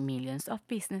revolutionizing millions of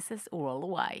businesses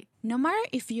worldwide. No matter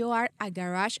if you are a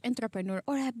garage entrepreneur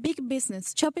or a big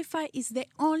business, Shopify is the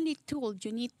only tool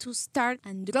you need to start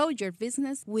and grow your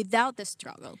business without the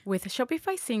struggle. With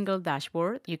Shopify's single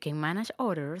dashboard, you can manage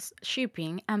orders,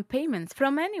 shipping, and payments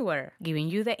from anywhere, giving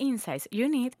you the insights you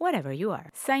need wherever you are.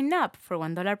 Sign up for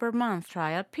 $1 per month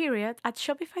trial period at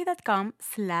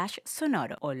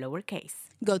shopify.com/sonoro, all lowercase.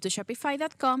 Go to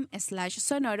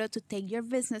shopify.com/sonoro to take your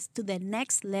business to the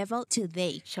next level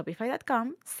today.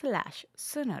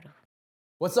 Shopify.com/sonoro.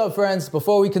 What's up, friends?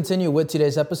 Before we continue with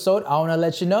today's episode, I want to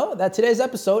let you know that today's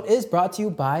episode is brought to you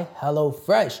by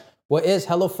HelloFresh. What is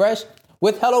HelloFresh?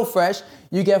 With HelloFresh,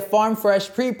 you get farm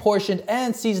fresh, pre-portioned,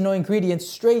 and seasonal ingredients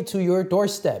straight to your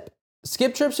doorstep.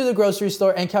 Skip trips to the grocery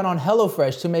store and count on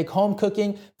HelloFresh to make home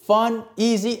cooking fun,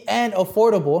 easy, and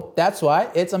affordable. That's why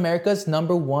it's America's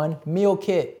 #1 meal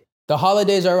kit. The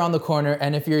holidays are around the corner,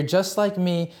 and if you're just like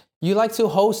me, you like to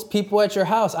host people at your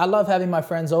house. I love having my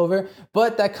friends over,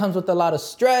 but that comes with a lot of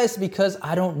stress because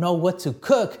I don't know what to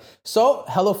cook. So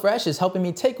HelloFresh is helping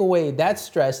me take away that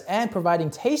stress and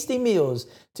providing tasty meals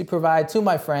to provide to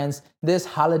my friends this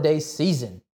holiday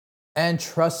season. And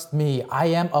trust me, I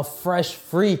am a fresh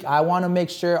freak. I want to make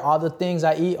sure all the things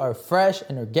I eat are fresh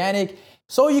and organic.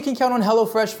 So you can count on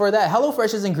HelloFresh for that.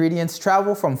 HelloFresh's ingredients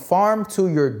travel from farm to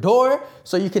your door,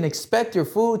 so you can expect your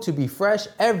food to be fresh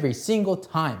every single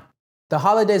time. The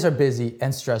holidays are busy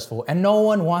and stressful, and no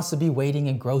one wants to be waiting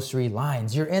in grocery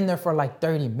lines. You're in there for like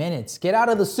 30 minutes. Get out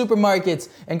of the supermarkets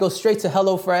and go straight to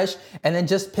HelloFresh, and then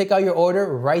just pick out your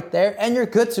order right there, and you're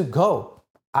good to go.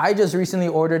 I just recently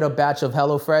ordered a batch of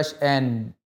HelloFresh,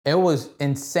 and it was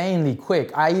insanely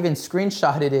quick. I even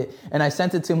screenshotted it, and I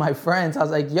sent it to my friends. I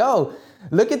was like, yo,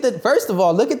 first of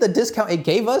all, look at the discount it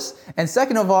gave us. And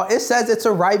second of all, it says it's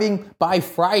arriving by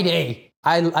Friday.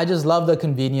 I just love the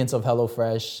convenience of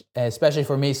HelloFresh, especially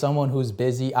for me, someone who's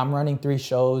busy. I'm running 3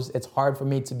 shows. It's hard for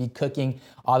me to be cooking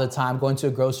all the time, going to a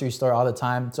grocery store all the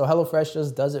time. So HelloFresh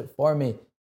just does it for me.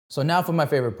 So now for my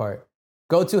favorite part.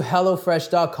 Go to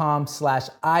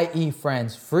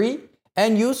HelloFresh.com/IEFriends free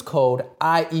and use code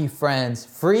IEFriends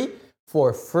free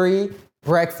for free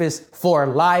breakfast for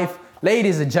life.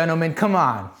 Ladies and gentlemen, come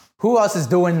on. Who else is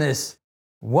doing this?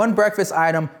 1 breakfast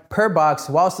item per box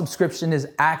while subscription is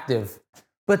active.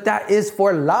 But that is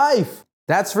for life.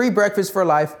 That's free breakfast for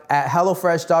life at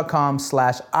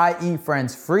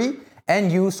HelloFresh.com/IEFriends free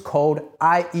and use code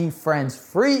IEFriends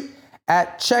free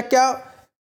at checkout.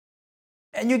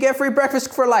 And you get free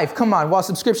breakfast for life. Come on, while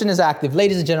subscription is active.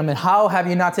 Ladies and gentlemen, how have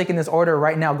you not taken this order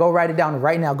right now? Go write it down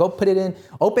right now. Go put it in,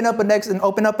 open up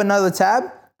another tab,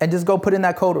 and just go put in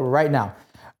that code right now.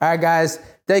 All right, guys,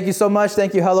 thank you so much.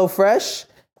 Thank you, HelloFresh.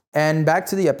 And back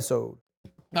to the episode.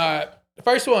 All right,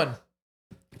 first one.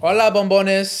 Hola,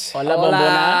 bombones. Hola,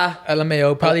 bombona.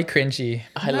 LMAO, probably cringy.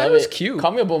 I That love was it. cute.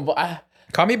 Call me a bonbon.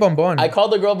 Call me bonbon. I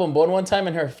called the girl bonbon one time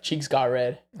and her cheeks got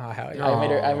red. Oh, hell yeah.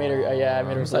 I made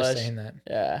her Start blush. saying that.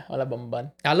 Yeah, hola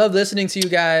bonbon. I love listening to you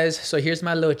guys. So here's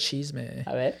my little cheese, man.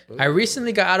 A ver. I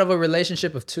recently got out of a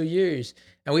relationship of 2 years,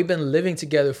 and we've been living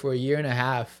together for 1.5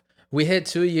 years. We hit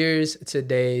 2 years to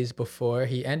days before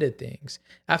he ended things.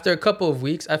 After a couple of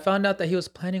weeks, I found out that he was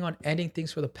planning on ending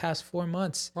things for the past 4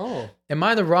 months. Oh. Am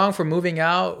I the wrong for moving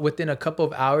out within a couple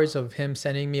of hours of him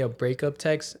sending me a breakup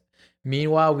text?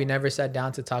 Meanwhile, we never sat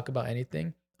down to talk about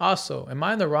anything. Also, am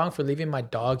I in the wrong for leaving my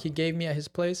dog he gave me at his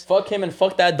place? Fuck him and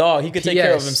fuck that dog. He could take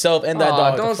care of P.S. himself and that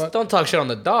dog. Don't talk shit on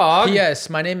the dog. P.S.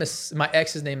 My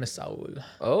ex's name is Saul.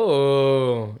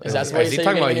 Oh. Is that is why he you're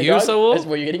talking about getting a you, new dog? Saul?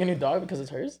 Were you getting a new dog because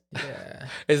it's hers? Yeah.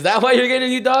 Is that why you're getting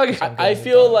a new dog? I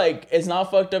feel like it's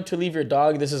not fucked up to leave your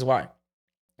dog. This is why.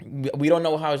 We don't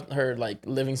know how her like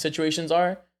living situations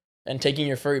are, and taking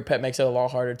your furry pet makes it a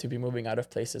lot harder to be moving out of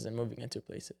places and moving into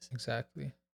places.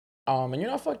 Exactly. And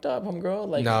you're not fucked up, homegirl.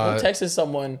 Like, Nah. I texted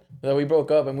someone that we broke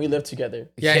up and we lived together.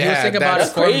 Yeah, he was thinking about it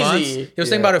that's 4 months. crazy. He was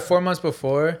thinking about it 4 months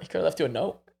before. He could have left you a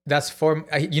note. That's for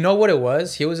you know what it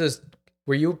was. He was just.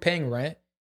 Were you paying rent?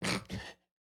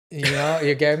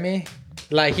 You get me?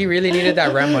 Like he really needed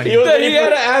that rent money. He was He had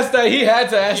to ask that. He had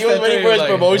to ask He was that waiting thing, for his like,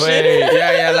 promotion. Wait,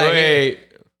 yeah, like wait.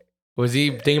 Was he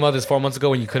thinking about this 4 months ago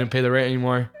when you couldn't pay the rent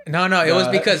anymore? no, it was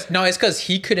because it's because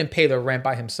he couldn't pay the rent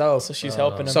by himself. So she's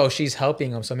helping him. So she's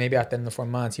helping him. So maybe at the end of the 4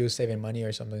 months he was saving money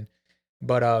or something.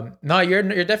 But no, you're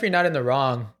definitely not in the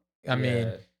wrong. I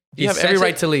mean, You have every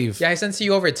right to leave. Yeah, I sent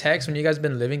you over text when you guys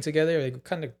been living together. Like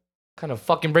kind of What kind of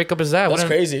fucking breakup is that? That's What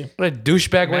crazy. a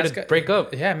douchebag way Man's to got- break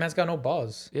up. Yeah, man's got no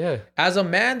balls. Yeah. As a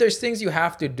man, there's things you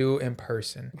have to do in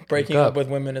person. Breaking up. up with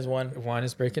women is one. One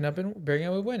is breaking up with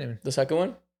women. The second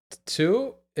one,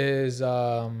 Two is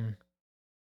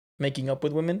making up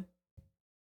with women.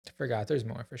 I forgot. There's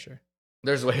more for sure.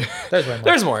 There's way. There's way more.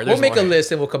 There's more. We'll make more. a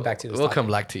list and we'll come back to this. We'll topic.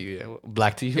 come back to you. Yeah.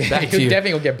 Black to you. You Back to you.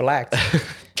 definitely gonna get blacked.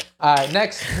 All right,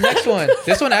 next one.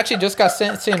 This one actually just got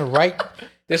sent in right.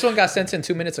 This one got sent in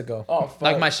 2 minutes ago. Oh, fuck.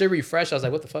 Like my shit refreshed. I was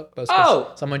like, what the fuck? But it's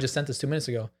 'cause someone just sent this 2 minutes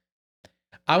ago.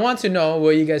 I want to know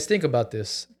what you guys think about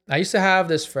this. I used to have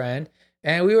this friend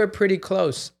and we were pretty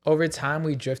close. Over time,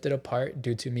 we drifted apart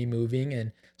due to me moving,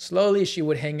 and slowly she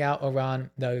would hang out around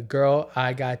the girl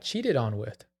I got cheated on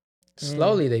with.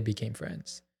 Slowly they became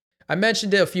friends. I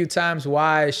mentioned it a few times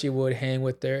why she would hang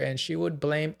with her, and she would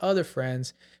blame other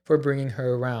friends for bringing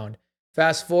her around.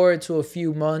 Fast forward to a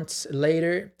few months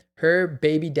later, her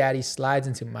baby daddy slides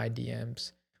into my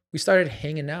DMs. We started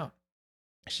hanging out.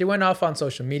 She went off on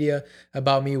social media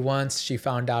about me once she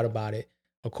found out about it.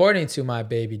 According to my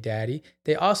baby daddy,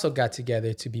 they also got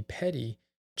together to be petty.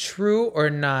 True or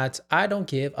not, I don't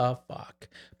give a fuck.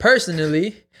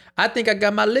 Personally, I think I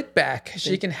got my lick back.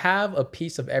 She can have a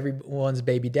piece of everyone's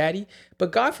baby daddy,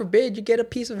 but God forbid you get a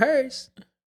piece of hers.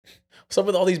 What's up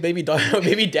with all these baby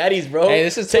daddies, bro? Hey,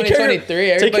 this is Take care of your- 2023.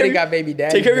 take Everybody care of- got baby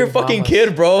daddy. Take care of your fucking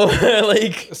kid, bro.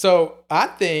 Like So I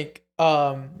think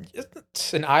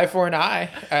it's an eye for an eye,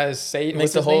 as Satan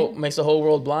makes the whole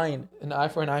world blind. an eye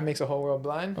for an eye makes a whole world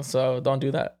blind. So don't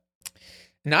do that.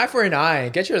 An eye for an eye.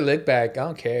 Get your lick back. I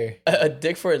don't care. A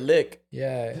dick for a lick.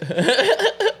 Yeah.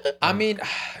 I mean,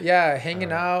 yeah,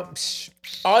 hanging out. psh,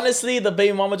 Honestly, the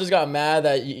baby mama just got mad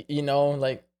that you know,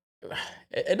 like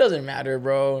it doesn't matter,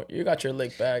 bro. You got your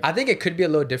lick back. I think it could be a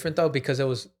little different though, because it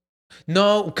was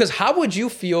because how would you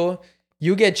feel?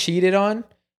 You get cheated on,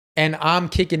 and I'm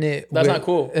kicking it. That's not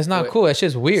cool. It's not cool. It's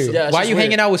just weird. Yeah, it's Why are just you weird.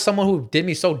 hanging out with someone who did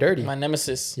me so dirty? My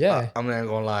nemesis. Yeah. I'm not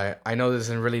gonna lie. I know this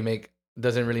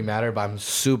doesn't really matter, but I'm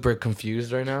super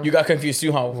confused right now. You got confused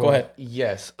too, huh? Go ahead.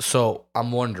 Yes. So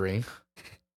I'm wondering.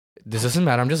 This doesn't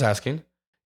matter. I'm just asking.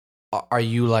 Are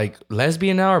you like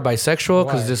lesbian now or bisexual?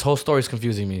 Because Why? this whole story is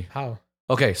confusing me. How?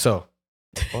 Okay, so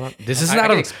hold on. This is I not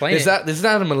can a explain this, it. that, this is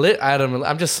not a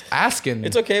I'm just asking.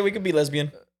 It's okay. We could be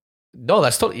lesbian. No,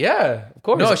 that's totally of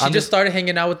course. No, she I'm just started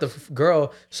hanging out with the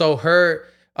girl. So her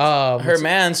Her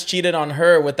man's cheated on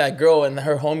her with that girl, and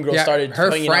her homegirl started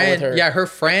her hanging out friend. with her. Yeah, her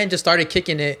friend just started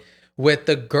kicking it with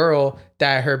the girl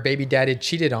that her baby daddy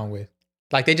cheated on with.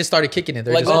 Like they just started kicking it.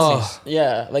 They're Like just let's, homies.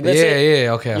 yeah, like let's say,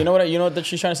 yeah, okay. you know what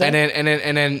she's trying to say.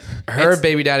 and then her It's-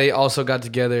 baby daddy also got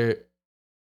together.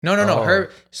 No. Oh. Her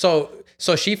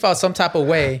so she felt some type of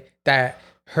way that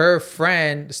her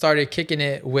friend started kicking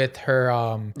it with her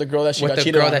the girl that she with got the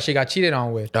cheated girl on. that she got cheated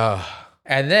on with.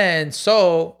 And then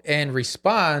so in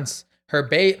response,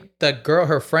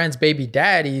 her friend's baby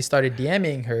daddy started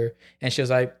DMing her, and she was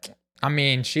like, I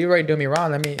mean, she already doing me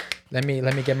wrong. Let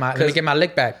me get my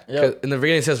lick back. Yep. 'Cause in the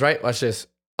beginning it says, right, watch this.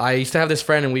 I used to have this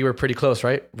friend and we were pretty close,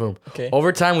 right? Boom. Okay.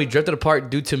 Over time we drifted apart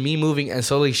due to me moving, and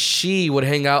slowly she would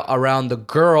hang out around the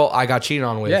girl I got cheated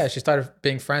on with. Yeah, she started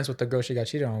being friends with the girl she got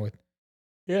cheated on with.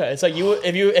 Yeah, it's like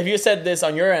if you said this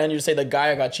on your end, you say the guy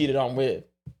I got cheated on with,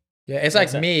 Yeah, it's like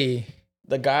sense. me.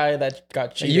 the guy that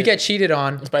got cheated. You get cheated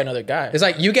on. it's by another guy. It's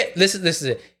like you get this is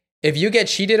it. If you get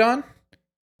cheated on,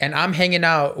 and I'm hanging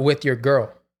out with your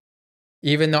girl,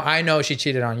 even though I know she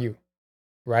cheated on you,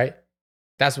 right?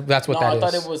 That's what that I is.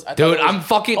 thought it was. Dude, I'm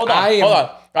fucking. Hold on, I am. hold on.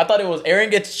 I thought it was Aaron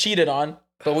gets cheated on,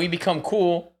 but we become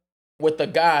cool with the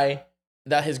guy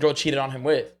that his girl cheated on him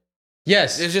with.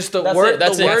 Yes. It's just the That's word. it,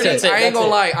 that's the it, wording. that's it, I ain't that's gonna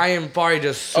it. lie. I am probably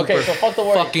just super Okay, so fuck the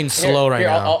word. fucking slow right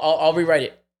now. I'll rewrite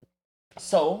it.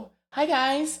 So, hi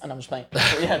guys, and I'm just playing.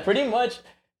 Yeah, pretty much.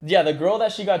 Yeah, the girl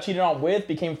that she got cheated on with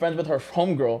became friends with her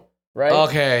homegirl, right?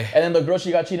 Okay. And then the girl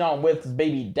she got cheated on with,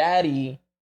 baby daddy,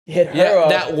 hit her Yeah, up,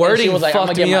 that and wording she was like, "I'm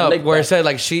fucked gonna get me my up. lick Where it back." said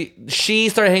like she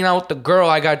started hanging out with the girl.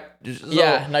 I got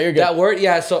Yeah, no, you're good. That word,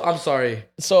 yeah. So I'm sorry.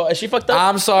 So she fucked up.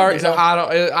 I'm sorry. So- I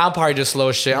don't. I'm probably just slow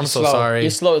as shit. I'm so slow. sorry. You're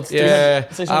slow. It's Yeah.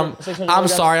 300, 600, 600 I'm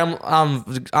milligrams. sorry.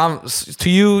 I'm to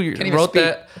you. You even wrote speak.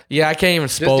 that. Yeah, I can't even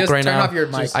spoke just right turn now. off your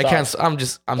mic. I can't. I'm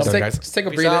done, Take, guys. just take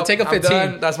a Peace breather. out. Take a I'm 15.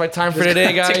 done. That's my time for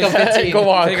today, guys. Take a 15. Go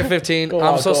on. Take a 15. Go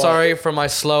I'm on, so go on. sorry for my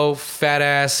slow, fat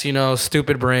ass,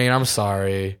 stupid brain. I'm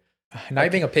sorry. Now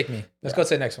you're being a pick me. Let's go to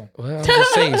the next one. Well, I'm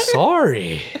just saying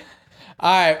sorry.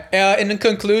 All right. In the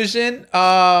conclusion,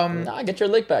 Nah, get your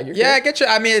lick back. You're yeah, good. get your.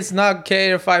 I mean, it's not okay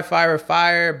to fight fire with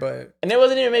fire, but And it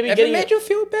wasn't even maybe if it getting made you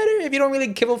feel better, if you don't really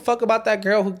give a fuck about that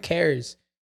girl, who cares?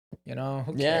 You know,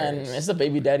 who Yeah, and cares? it's the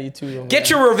baby daddy too. Get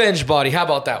your revenge, buddy. How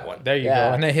about that one? There you Yeah.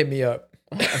 go. And then hit me up.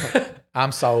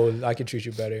 I'm sold. I can treat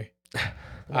you better. All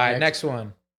right, next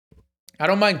one. I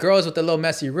don't mind girls with a little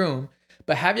messy room,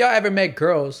 but have y'all ever met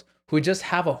girls who just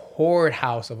have a hoard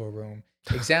house of a room?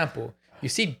 Example, you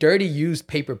see dirty used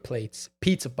paper plates,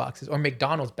 pizza boxes, or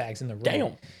McDonald's bags in the room.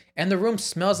 Damn. And the room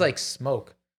smells like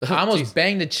smoke. I almost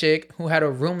banged a chick who had a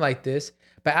room like this,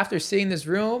 but after seeing this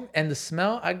room and the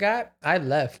smell I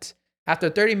left. After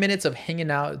 30 minutes of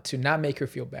hanging out to not make her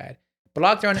feel bad.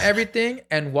 Blocked her on everything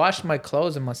and washed my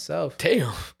clothes and myself.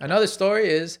 Damn. Another story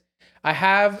is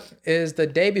the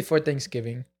day before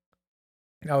Thanksgiving.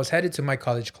 I was headed to my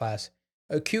college class.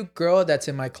 A cute girl that's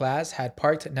in my class had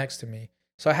parked next to me.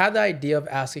 So I had the idea of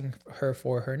asking her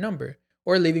for her number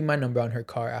or leaving my number on her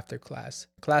car after class.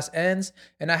 Class ends,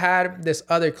 and I had this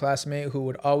other classmate who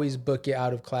would always book it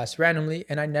out of class randomly,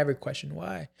 and I never questioned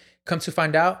why. Come to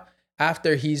find out,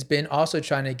 after he's been also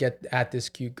trying to get at this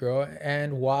cute girl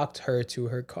and walked her to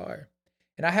her car.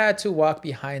 And I had to walk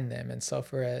behind them and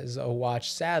suffer as a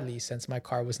watch, sadly, since my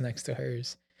car was next to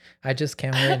hers. I just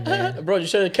can't win, man. Bro, you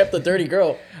should have kept the dirty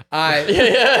girl.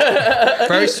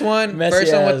 First one Messy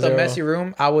with ass, the bro. messy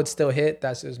room, I would still hit.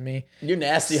 That's just me. You're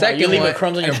nasty. Second You leaving one-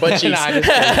 crumbs on your butt cheeks.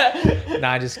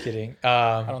 Nah, just kidding.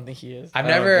 I don't think he is. I've I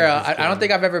don't never. think he's I don't kidding.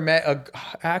 think I've ever met a.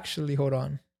 Actually, hold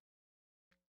on.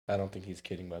 I don't think he's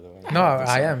kidding, by the way. No,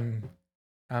 I am.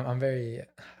 I'm very.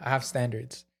 I have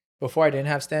standards. Before I didn't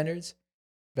have standards,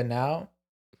 but now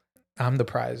I'm the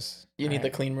prize. You need the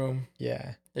clean room.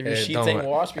 Yeah. If your Eh, sheets don't ain't worry.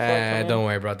 washed before I come in. Don't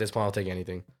worry, bro. At this point, I'll take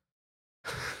anything.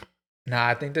 Nah,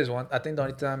 I think there's one. I think the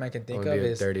only time I can think I'll of be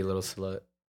a is dirty little slut.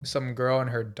 some girl and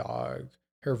her dog.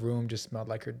 Her room just smelled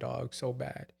like her dog so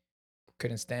bad.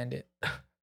 Couldn't stand it.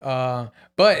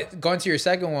 But going to your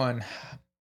second one,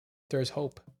 there's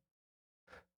hope.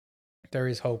 There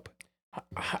is hope.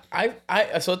 So I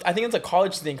think it's a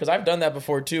college thing because I've done that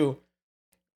before too,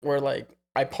 where like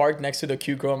I parked next to the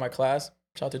cute girl in my class.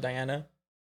 Shout out to Diana,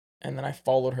 and then I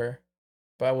followed her,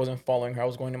 but I wasn't following her. I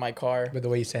was going to my car. But the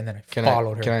way you saying that, I Can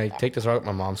followed her. Can I take this route?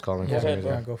 My mom's calling. Go for ahead, me.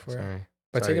 bro. Yeah, go for it. Sorry.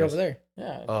 But Sorry, take it guys. over there.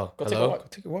 Yeah. Oh, Go take a hello? walk.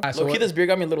 Take it. Walk. Low key, this beer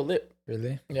got me a little lit.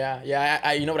 Really?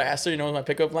 Yeah. You know what I asked her? You know what my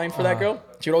pickup line for that girl?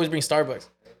 She would always bring Starbucks.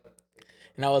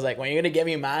 And I was like, when you're gonna get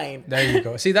me mine? There you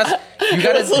go. See, that's you You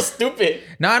gotta. got so stupid.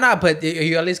 No, but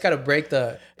you at least gotta break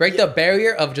the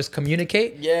barrier of just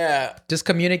communicate. Yeah. Just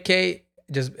communicate.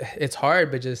 Just it's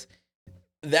hard, but just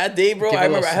That day, bro, Give I a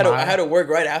remember little I smile. had to work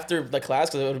right after the class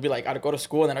because it would be like I'd go to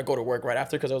school and then I'd go to work right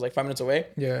after because I was like 5 minutes away.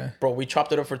 yeah, Bro, we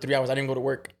chopped it up for 3 hours. I didn't go to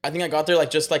work. I think I got there like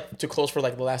just like too close for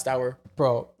like the last hour.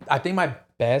 bro. I think my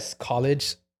best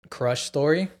college crush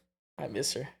story. I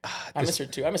miss her. I miss her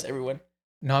too. I miss everyone.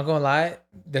 Not gonna lie,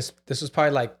 this was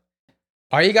probably like,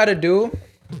 all you gotta do.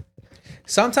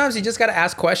 Sometimes you just gotta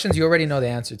ask questions you already know the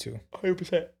answer to.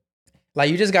 100%. Like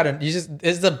you just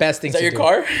this is the best thing. Is that to your do.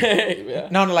 car? Yeah.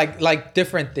 No, like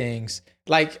different things.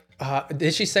 Like,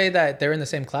 did she say that they're in the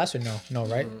same class or no? No,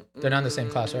 right? They're not in the same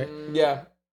class, right? Yeah.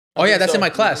 Oh yeah, think that's so. in my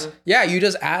class. Yeah, you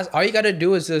just ask. All you gotta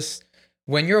do is just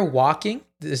when you're walking.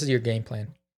 This is your game plan.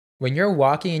 When you're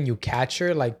walking and you catch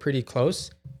her like pretty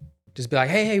close, just be like,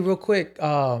 hey, real quick,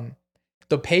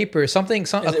 the paper, something,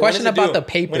 Is a it- when question does it about due? the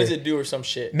paper. When does it due or some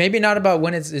shit? Maybe not about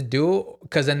when it's due,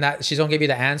 because then that she's gonna give you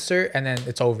the answer and then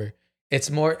it's over. It's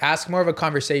more ask more of a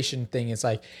conversation thing. It's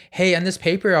like, hey, on this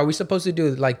paper, are we supposed to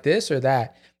do like this or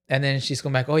that? And then she's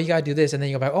going back, oh, you gotta do this. And then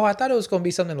you go back, oh, I thought it was gonna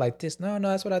be something like this. No,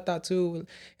 that's what I thought too.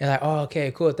 And like, oh,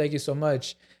 okay, cool. Thank you so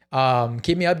much.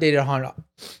 Keep me updated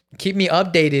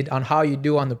on how you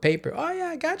do on the paper. Oh yeah,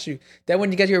 I got you. Then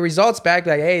when you get your results back,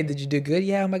 like, hey, did you do good?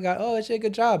 Yeah, oh my god, oh shit,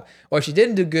 good job. Or if she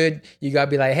didn't do good, you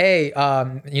gotta be like, hey,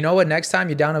 you know what? Next time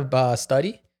you're down to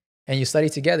study and you study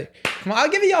together. Come on, I'll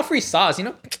give y'all free sauce. You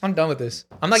know, I'm done with this.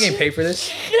 I'm not getting paid for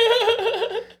this.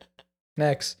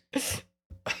 Next.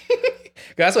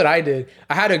 That's what I did.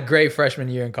 I had a great freshman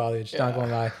year in college. Not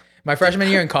gonna lie. My freshman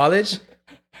year in college,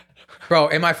 Bro,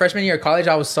 in my freshman year of college,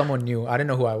 I was someone new. I didn't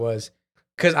know who I was.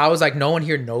 Cause I was like, no one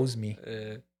here knows me.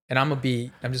 And I'm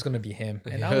just gonna be him.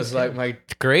 And It I was him. like my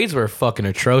grades were fucking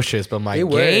atrocious, but my They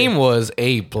were. game was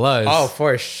A+. Oh,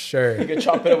 for You sure. can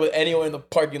chop it up with anyone in the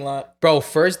parking lot. Bro,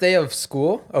 first day of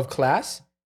school, of class,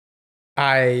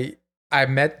 I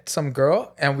met some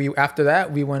girl, and after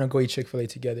that we went to go eat Chick-fil-A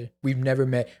together. We've never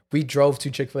met. We drove to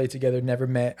Chick-fil-A together, never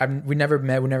met. We never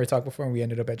met, we never talked before, and we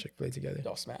ended up at Chick-fil-A together.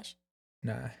 Y'all smash.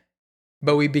 Nah.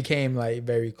 But we became like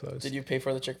very close. Did you pay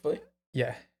for the Chick-fil-A?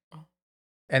 Yeah.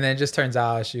 And then it just turns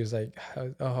out she was like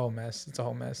a whole mess. It's a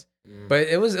whole mess. But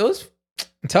it was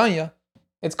I'm telling you,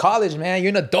 it's college, man. You're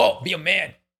an adult. Be a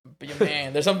man. But yeah,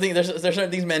 man, there's certain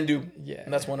things men do. Yeah.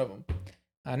 And that's one of them.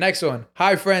 Next one.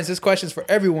 Hi, friends. This question's for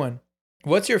everyone.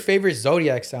 What's your favorite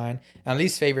zodiac sign and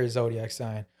least favorite zodiac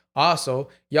sign? Also,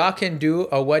 y'all can do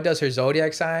a what does her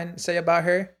zodiac sign say about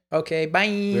her? Okay, bye.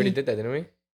 We already did that, didn't we?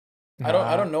 I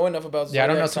don't know enough about Yeah, I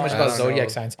don't know so much about I don't zodiac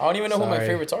know. signs. I don't even know who my Sorry.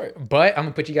 favorites are. But I'm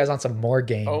gonna put you guys on some more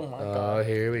game. Oh my god.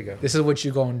 Here we go. This is what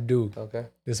you gonna do. Okay.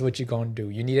 This is what you gonna do.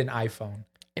 You need an iPhone.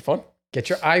 iPhone? Get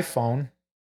your iPhone,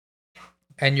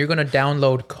 and you're gonna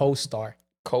download CoStar.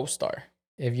 Co-star.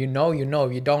 If you know, you know.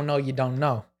 If you don't know, you don't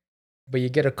know. But you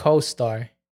get a CoStar,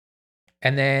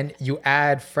 and then you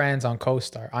add friends on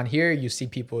CoStar. On here, you see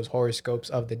people's horoscopes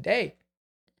of the day.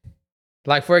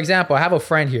 Like, for example, I have a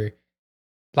friend here.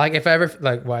 Like, if I ever,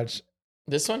 like, watch.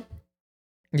 This one?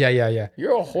 Yeah.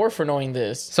 You're a whore for knowing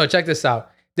this. So check this out.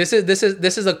 This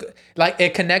is a, like,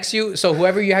 it connects you. So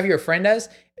whoever you have your friend as,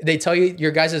 they tell you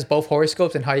your guys' both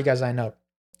horoscopes and how you guys line up.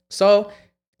 So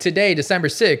today, December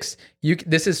 6th,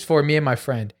 this is for me and my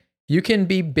friend. You can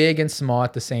be big and small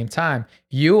at the same time.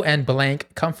 You and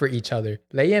blank comfort each other.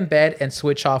 Lay in bed and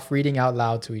switch off reading out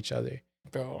loud to each other.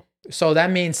 Bro. So that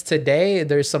means today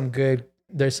there's some good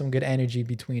energy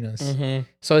between us. Mm-hmm.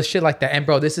 So it's shit like that. And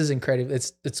bro, this is incredible.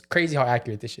 It's crazy how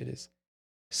accurate this shit is.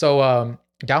 So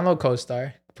download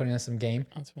CoStar, putting on some game.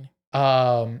 That's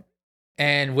funny.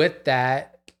 And with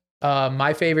that,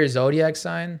 my favorite zodiac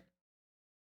sign,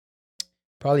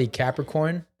 probably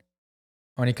Capricorn,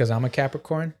 only because I'm a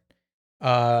Capricorn.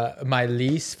 My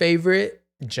least favorite,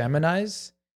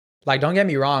 Geminis. Like, don't get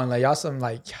me wrong, like y'all some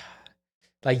like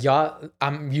y'all,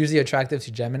 I'm usually attractive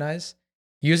to Geminis.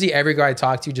 Usually every guy I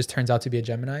talk to just turns out to be a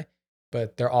Gemini,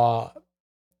 but they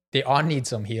all need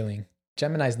some healing.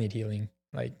 Geminis need healing.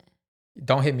 Like,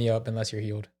 don't hit me up unless you're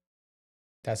healed.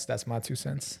 That's my 2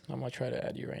 cents. I'm gonna try to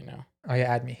add you right now. Oh yeah,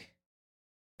 add me.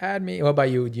 Add me. What about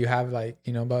you? Do you have like,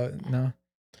 about no?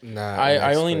 Nah.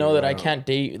 I only know that I can't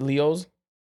date Leos.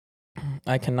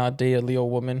 I cannot date a Leo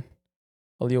woman.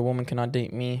 A Leo woman cannot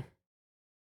date me.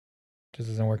 Just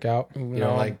doesn't work out. You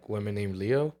don't like women named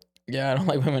Leo? Yeah, I don't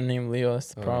like women named Leo.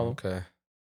 That's the problem. Okay.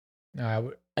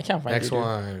 No, I can't find Next you, dude.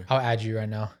 one. I'll add you right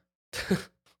now.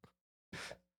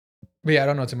 But yeah, I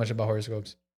don't know too much about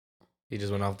horoscopes. He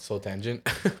just went off this whole tangent.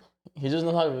 He just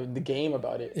knows how the game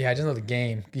about it. Yeah, I just know the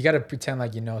game. You gotta pretend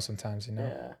like you know sometimes,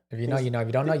 Yeah. If you know, you know. If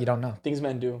you don't know, you don't know. Things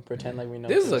men do. Pretend like we know.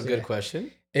 This is a things. good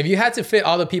question. If you had to fit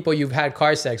all the people you've had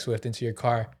car sex with into your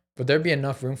car, would there be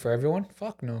enough room for everyone?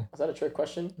 Fuck no. Is that a trick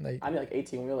question? Like, I need like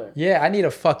 18 wheeler. yeah, I need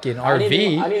a fucking I RV.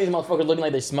 need these motherfuckers looking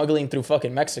like they're smuggling through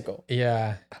fucking Mexico.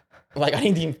 Yeah. Like, I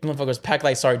need these motherfuckers packed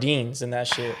like sardines and that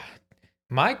shit.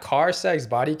 My car sex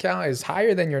body count is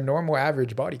higher than your normal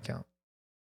average body count.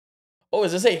 Oh,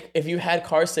 is this if you had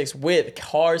car sex with?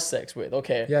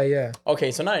 Okay. Yeah.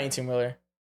 Okay, so not an 18 wheeler.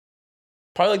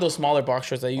 Probably like those smaller box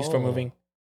shorts that I use for Oh. moving.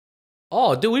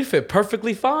 Oh, dude, we fit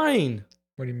perfectly fine.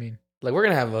 What do you mean? Like, we're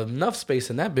gonna have enough space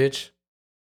in that bitch.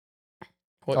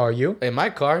 What? Oh, are you? In my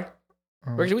car,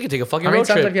 Oh. we can take a fucking How many road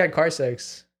times trip. have you had car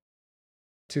sex?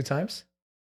 2 times?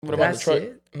 What about That's the truck?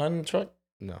 it? Not in the truck?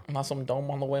 No. Not some dome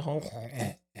on the way home?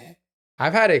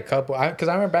 I've had a couple. Because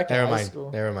I remember back in Never high mind.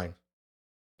 school. Never mind.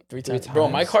 Three Three times. Bro,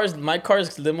 my times.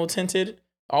 car's limo tinted.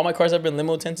 All my cars have been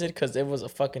limo tinted because there was a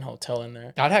fucking hotel in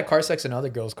there. I'd had car sex in other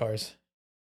girls' cars.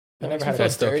 I That never makes me had feel a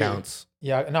That still dirty. counts.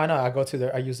 Yeah, no, I go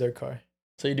to I use their car.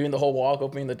 So you're doing the whole walk,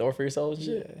 opening the door for yourself and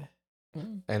shit? Yeah.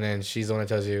 And then she's the one that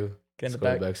tells you, Get in let's the go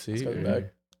to back. the back seat. Let's go to the or-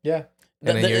 back. Yeah.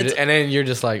 And then you're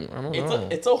just like, I don't know.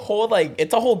 It's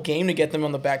a whole game to get them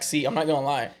on the back seat. I'm not gonna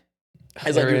lie.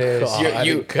 It's There like it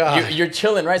is. God. you're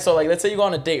chilling, right? So like, let's say you go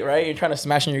on a date, right? You're trying to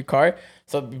smash in your car.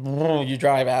 So you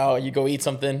drive out, you go eat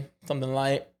something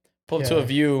light, pull up to a Yeah.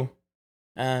 view,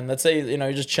 and let's say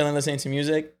you're just chilling, listening to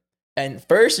music. And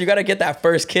first, you gotta get that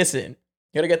first kiss in.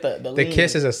 You gotta get the The lean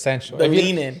kiss in. is essential. the If you-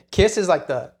 lean in. Kiss is like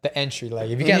the entry. Like,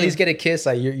 if you can at Mhm. least get a kiss,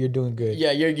 like you're doing good.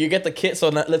 Yeah, you get the kiss. So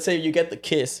let's say you get the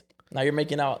kiss. Now you're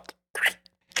making out,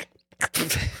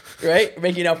 right?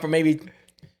 Making out for maybe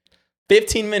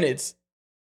 15 minutes.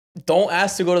 don't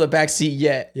ask to go to the back seat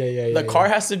yet. Yeah. The car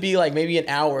has to be like maybe an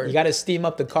hour. You gotta steam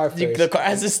up the car first. The car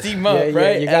has to steam up,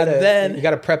 right? You gotta, and then you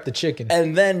gotta prep the chicken.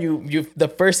 and then you the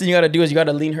first thing you gotta do is you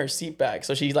gotta lean her seat back,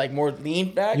 so she's like more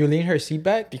lean back. You lean her seat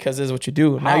back. Because this is what you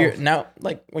do. How? Now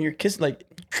like when you're kissing, like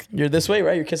you're this way,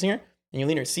 right? You're kissing her and you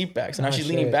lean her seat back. So now Oh, she's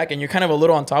leaning shit. back and you're kind of a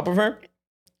little on top of her,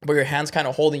 but your hand's kind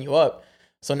of holding you up.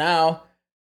 So now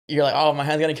you're like, oh, my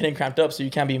hand's getting cramped up, so you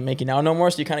can't be making out no more.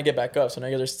 So you kind of get back up. So now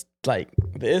you're just like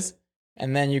this,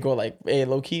 and then you go like, hey,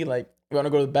 low key, like we want to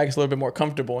go to the back. It's a little bit more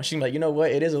comfortable. And she's like, you know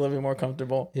what? It is a little bit more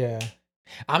comfortable. Yeah.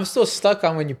 I'm still stuck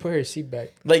on when you put her seat back.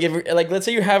 Like if like let's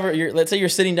say you have her, let's say you're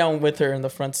sitting down with her in the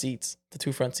front seats, the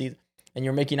two front seats, and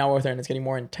you're making out with her, and it's getting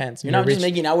more intense. You're not just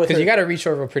making out with her because you gotta reach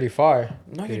over pretty far.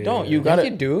 No, you don't. You Yeah, gotta. you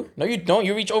do. No, you don't.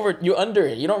 You reach over. You under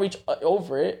it. You don't reach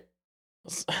over it.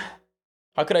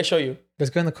 How could I show you? Let's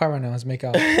go in the car right now. Let's make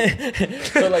out. So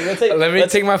like, let's say. Let me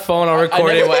take my phone. I'll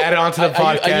record it. We'll add it onto the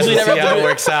podcast. I usually and never see have to how do it it.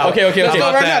 works out. Okay. Let's do it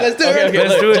right now. Let's do it. Okay, right now. okay,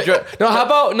 Let's look, do it. No, how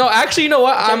about no? Actually, you know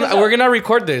what? this out. We're gonna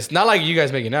record this. Not like you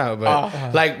guys making out,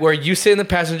 but like where you sit in the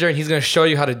passenger and he's gonna show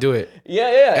you how to do it,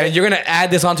 Yeah. and you're gonna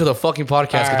add this onto the fucking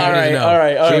podcast. 'cause you All don't need to right, know. all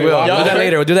right. We will. Y'all We'll do that heard-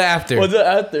 later. We'll do that after. What's it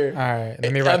out there? All right.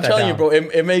 Let me write I'm that telling down. you, bro.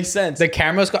 It makes sense. The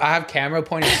camera's. I have camera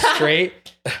pointing straight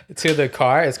to the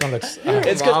car. It's gonna look.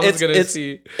 It's Mom's because gonna it's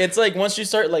see. it's like once you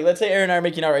start, like, let's say Aaron and I are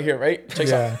making out right here, right? Check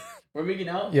this Yeah. out. We're making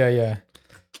out. Yeah.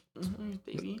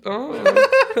 Baby.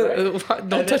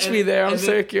 Don't touch me there. I'm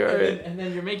secure. And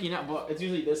then you're making out, but it's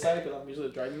usually this side because I'm usually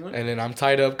the driving one. And then I'm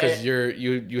tied up because And-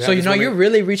 you. So you know you're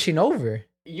really reaching over.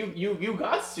 You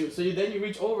got to. So then you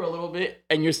reach over a little bit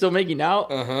and you're still making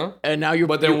out. Uh-huh. And now you're.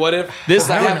 But then what if This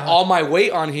I I don't have all my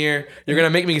weight on here? You're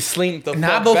gonna make me slink the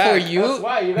Not fuck before back. you. That's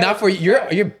why you gotta Not for keep you're.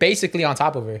 that. You're basically on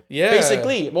top of her. Yeah.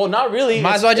 Basically, well, not really.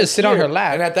 Might as well just sit on her And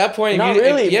lap. at that point, Not you,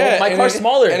 really, yeah, but my and car's then-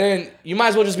 smaller. And then you might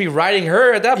as well just be riding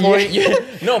her at that point.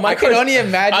 No, my I can car's- only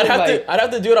imagine. I'd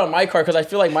have to do it on my car because I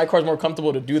feel like my car's more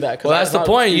comfortable to do that. 'cause Well, that's it's the not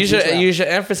point. too You deep should down. you should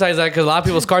emphasize that because a lot of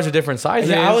people's cars are different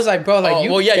sizes. Yeah, I was like, bro, like Oh,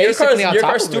 you. well, yeah, your basically on top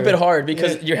car's of her. stupid hard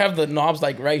because you have the knobs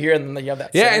like right here, and then you have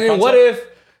that. yeah, center and then console. what if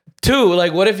two?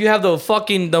 Like, what if you have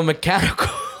the mechanical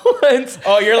ones?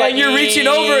 Oh, you're like, and you're reaching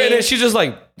over, and then she's just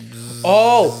like,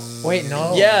 Oh wait,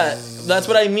 no. Yeah, that's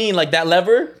what I mean. Like that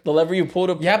lever, the lever you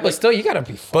pulled up. Yeah, but still, you gotta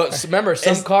be. but remember,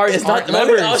 some cars it's aren't not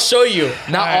levers. I'll levers. show you.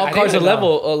 Not Alright, all I cars need are to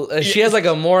level. She has like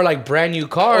a more like brand new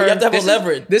car. Oh, you have to have This a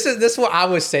lever. This is what I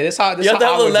would say. This how. This You have to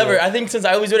how have I a would lever. do it. I think since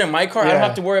I always do it in my car, I don't Yeah.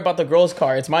 have to worry about the girl's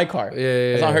car. It's my car. Yeah,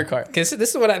 It's not her car. This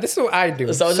is what I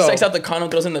do. So it just takes out the condom,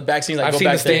 throws in the back seat. Like, I've go seen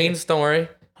back the stains. Don't worry.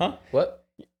 Huh? What?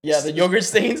 Yeah, the yogurt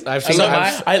stains. I've seen. So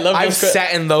I love I've those.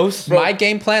 sat in those. My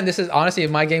game plan. This is honestly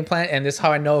my game plan, and this is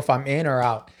how I know if I'm in or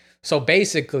out. So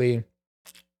basically,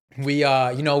 we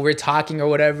we're talking or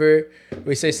whatever.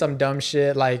 We say some dumb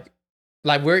shit like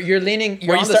you're leaning. You're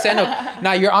Where on you the start- center.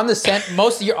 Now you're on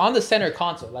the you're on the center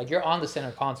console. Like you're on the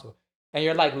center console, and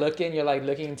you're like looking. You're like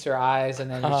looking into her eyes, and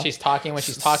then she's talking. When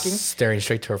she's talking, Staring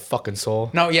straight to her fucking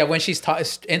soul. no, yeah, when she's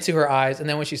into her eyes, and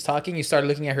then when she's talking, you start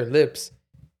looking at her lips.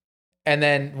 And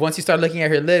then once you start looking at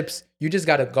her lips, you just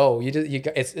gotta go.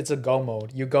 It's a go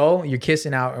mode. You go, you're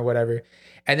kissing out or whatever.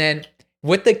 And then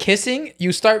with the kissing,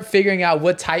 you start figuring out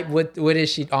what is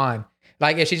she on.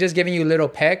 Like if she's just giving you little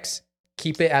pecks,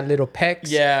 keep it at little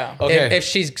pecks. Yeah. Okay. If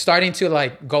she's starting to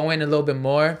like go in a little bit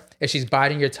more, if she's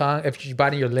biting your tongue, if she's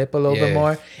biting your lip a little bit Yeah.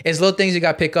 more, it's little things you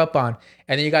got to pick up on.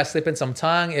 And then you got to slip in some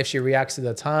tongue if she reacts to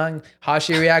the tongue, how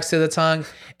she reacts to the tongue.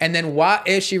 And then what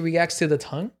if she reacts to the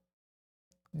tongue?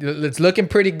 It's looking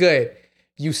pretty good.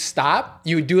 You stop,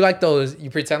 you do like those, you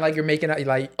pretend like you're making out,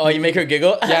 like, Oh, you make her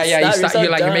giggle. yeah, you stop, you're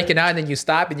done. making out and then you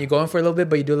stop and you go in for a little bit,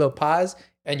 but you do a little pause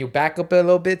and you back up a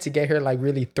little bit to get her like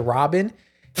really throbbing.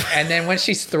 And then when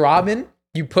she's throbbing,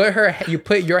 you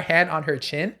put your hand on her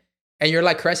chin and you're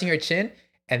like caressing her chin.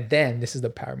 And then this is the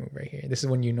power move right here. This is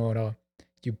when you know it all.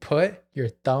 You put your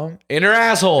thumb In her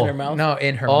asshole. In her mouth. no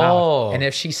in her Oh. mouth. And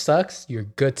if she sucks, you're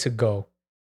good to go.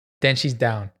 Then she's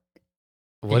down.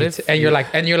 What if and you're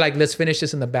like, let's finish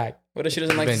this in the back. What if she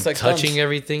doesn't like been to suck touching thumbs?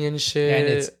 everything and shit? And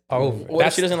it's over. What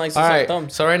if she doesn't like to All suck right.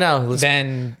 thumbs? So right now, let's,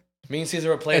 Then me and Caesar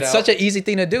will play it it's out. such an easy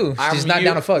thing to do. I'm She's not you.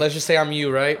 down to fuck. Let's just say I'm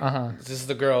you, right? Uh-huh. This is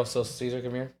the girl. So Caesar,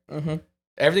 come here. Mm-hmm.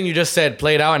 Everything you just said,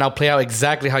 play it out, and I'll play out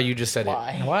exactly how you just said it.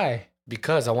 Why? Why?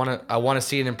 Because I wanna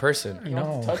see it in person. You don't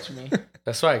have to No. touch me.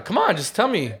 That's right. Come on, just tell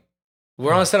me.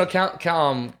 We're on the Senate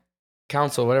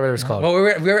council, whatever it's called. Well,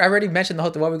 we already mentioned the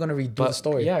whole thing. Why we're gonna redo the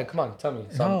story? Yeah, come on, tell me.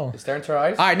 No. Stare into her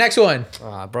eyes. All right, next one.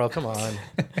 Ah, bro, come on.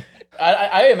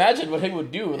 I imagine what he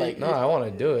would do. Like, No, I want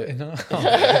to do it.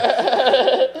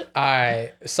 All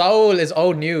right, Saul is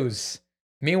old news.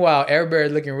 Meanwhile,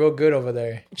 Airbear looking real good over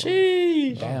there.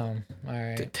 Jeez. Damn. All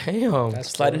right. Damn. That's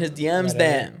Sliding cool. his DMs Right,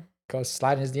 then. Go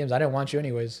slide in his DMs. I didn't want you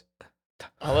anyways.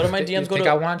 A lot of my You DMs go think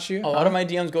to I want you? a lot of my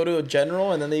DMs go to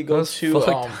general, and then they go That's to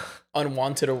fucked.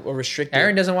 unwanted or restricted.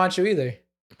 Aaron doesn't want you either.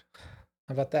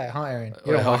 How about that, huh, Aaron?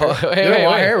 You don't Wait, want her. wait, You don't wait,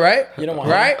 want wait. her, right? You don't want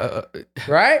Right?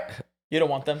 Right? You don't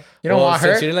want them. You don't want her?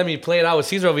 Since you didn't let me play it out with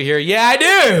Caesar over here. Yeah, I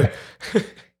do.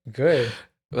 Good.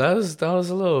 That was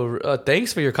a little.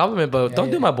 Thanks for your compliment, but don't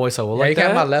yeah. do my boy so well Yeah, like you can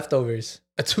have my that. leftovers.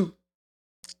 A two.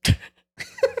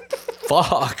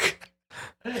 Fuck.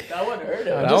 That one hurt I'm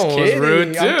That just one was kidding.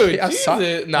 rude I'm too. ki- I'm so-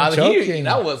 Jesus. I'm Nah, joking.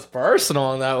 that was personal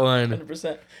on that one.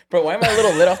 100%. Bro, why am I a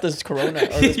little lit off this Corona? Or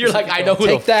this You're like, Pacifico? I know who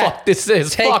Take the that. fuck this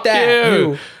is. Take Fuck that.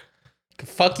 you.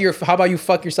 Fuck your. How about you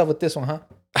fuck yourself with this one, huh?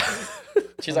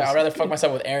 She's like, I'd rather fuck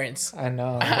myself with Aaron's. I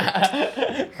know.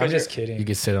 I'm just You kidding.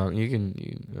 can sit on. I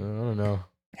don't know.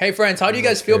 Hey friends, how do you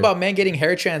guys feel Okay. about men getting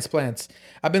hair transplants?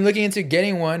 I've been looking into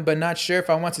getting one, but not sure if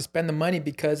I want to spend the money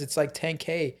because it's like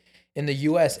 10K in the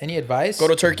US. Any advice? Go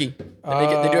to Turkey.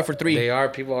 They do it for 3.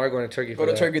 People are going to Turkey. Go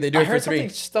to Turkey. They do I it for heard 3. something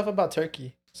stuff about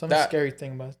Turkey. Some That- scary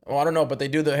thing about. Well, I don't know, but they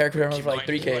do the hair transplants for like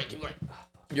 3K.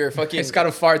 You're fucking. It's got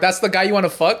a fart. That's the guy you want to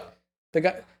fuck. The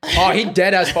guy. Oh, he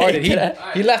dead ass farted.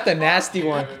 He left a nasty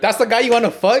one. That's the guy you want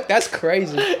to fuck. That's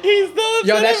crazy. He's still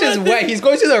Yo, that shit's wet. He's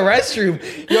going to the restroom.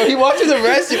 Yo, he walked to the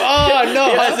restroom. Oh He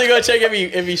no. has to go check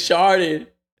if he sharded.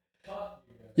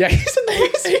 Yeah, he's in the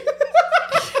restroom.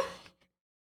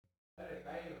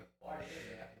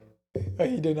 Oh,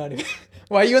 he did not even.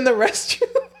 Why are you in the restroom?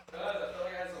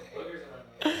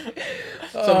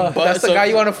 That's the guy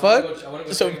you want to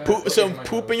fuck? Some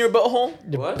poop in your butthole.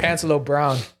 Your pants a little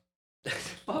brown.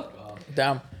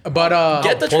 Damn. But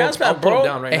Get the transplant, bro.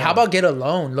 Down right hey, now. how about get a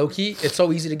loan? Low key, it's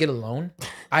so easy to get a loan.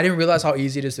 I didn't realize how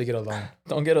easy it is to get a loan.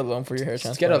 Don't get a loan for your hair Just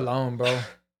transplant. get a loan, bro.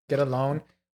 Get a loan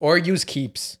or use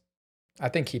Keeps. I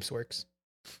think Keeps works.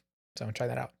 So try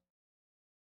that out.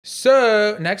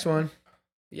 So next one.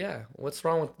 Yeah. What's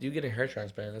wrong with you getting hair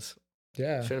transplants?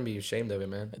 Yeah. Shouldn't be ashamed of it,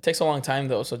 man. It takes a long time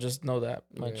though, so just know that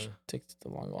much. Yeah. It takes a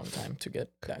long time to get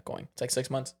that going. It's like 6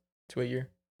 months to a year.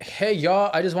 Hey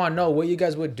y'all, I just want to know what you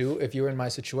guys would do if you were in my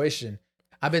situation.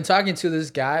 I've been talking to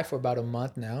this guy for about a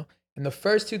month now. And the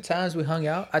first 2 times we hung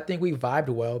out, I think we vibed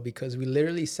well because we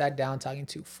literally sat down talking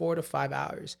to 4 to 5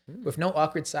 hours with no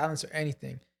awkward silence or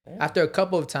anything. After a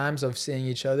couple of times of seeing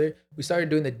each other, we started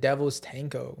doing the devil's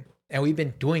tango. And we've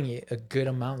been doing it a good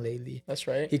amount lately. That's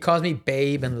right. He calls me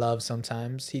babe and love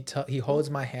sometimes. He holds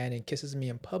my hand and kisses me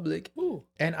in public.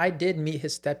 And I did meet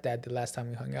his stepdad the last time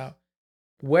we hung out.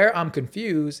 Where I'm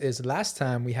confused is last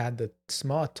time we had the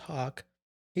small talk,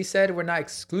 he said we're not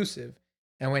exclusive.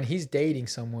 And when he's dating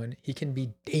someone, he can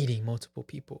be dating multiple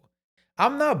people.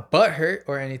 I'm not butthurt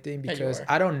or anything Yeah, you because are.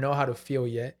 I don't know how to feel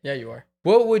yet. Yeah, you are.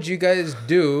 What would you guys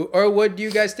do or what do you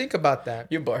guys think about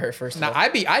that? You butt her first. Now, Of all.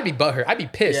 I'd be butthurt. I'd be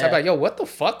pissed. I'd be Yeah. like, yo, what the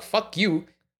fuck? Fuck you,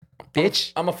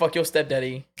 bitch. I'm gonna fuck your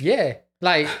stepdaddy. Yeah.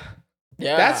 Like,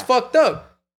 Yeah. that's fucked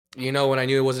up. You know when I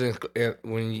knew it wasn't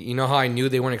when you know how I knew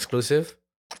they weren't exclusive?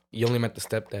 You only met the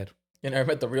stepdad. You never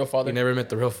met the real father. You never met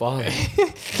the real father.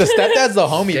 The stepdad's the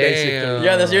homie, basically. Damn.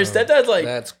 Yeah, that's your stepdad's like.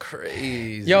 That's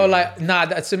crazy. Yo, like, nah,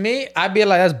 to me, I'd be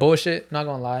like, that's bullshit. Not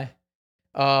gonna lie.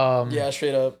 Yeah,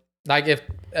 straight up. Like,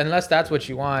 unless that's what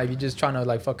you want, if you're just trying to,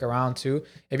 like, fuck around too.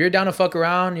 If you're down to fuck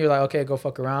around, you're like, okay, go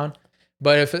fuck around.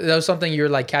 But if there was something you're,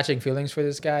 like, catching feelings for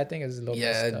this guy, I think it's a little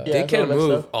yeah, messed up. Yeah, they it's can all that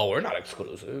move. stuff. Oh, we're not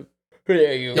exclusive.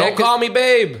 There you go. Don't call me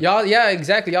babe. Y'all, yeah,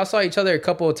 exactly. Y'all saw each other a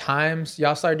couple of times.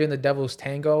 Y'all started doing the devil's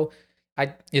tango.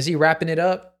 Is he wrapping it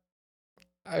up?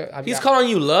 He's calling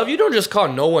you love. You don't just call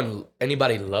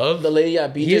anybody love. The lady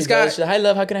at BJ. He's got- She's like, hi,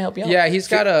 love. How can I help you out? Yeah, he's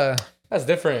got a. That's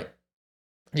different.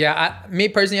 Yeah, me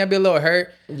personally, I'd be a little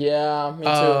hurt. Yeah, me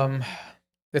too.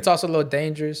 It's also a little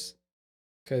dangerous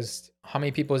because how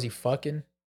many people is he fucking?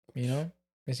 You know,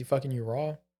 is he fucking you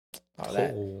raw? All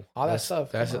that, Oh, all that that's-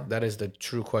 stuff. come on. That is the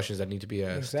true questions that need to be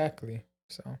asked. Exactly.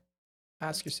 So,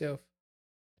 ask yourself.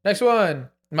 Next one.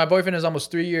 My boyfriend is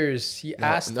almost 3 years. He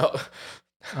asked. No.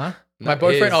 Huh? My Not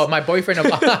boyfriend. his. Oh, my boyfriend of.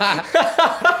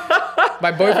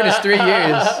 My boyfriend is 3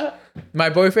 years. My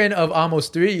boyfriend of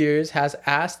almost 3 years has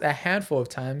asked a handful of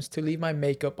times to leave my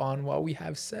makeup on while we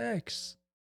have sex.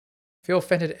 Feel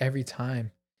offended every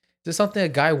time. Is this something a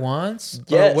guy wants? Or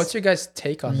Yes. what's your guys'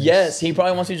 take on this? Yes, he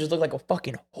probably wants you to just look like a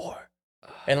fucking whore.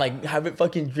 And like have it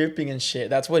fucking dripping and shit.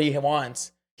 That's what he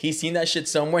wants. He's seen that shit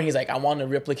somewhere and he's like, I want to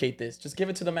replicate this. Just give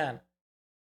it to the man.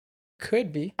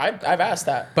 Could be. I've asked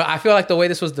that. But I feel like the way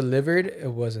this was delivered, it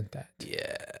wasn't that.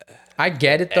 Yeah. I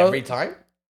get it though. Every time.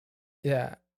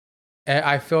 Yeah.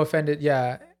 I feel offended.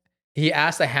 Yeah. He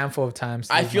asked a handful of times.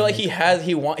 to I use feel my like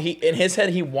makeup. he in his head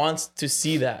he wants to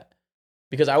see that,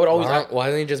 because I would always Why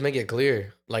didn't you just make it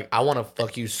clear? Like, I want to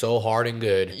fuck you so hard and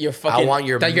good. You're I fucking- want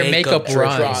your That your makeup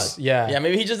runs. Yeah. yeah,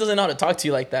 maybe he just doesn't know how to talk to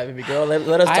you like that, baby girl.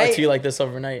 Let us talk to you like this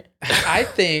overnight. I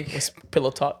think It's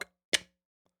pillow talk.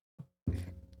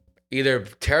 Either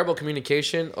terrible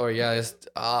communication or it's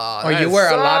or you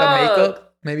wear a lot of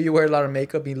makeup. Maybe you wear a lot of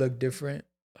makeup. You look different.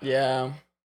 Yeah.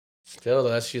 Still,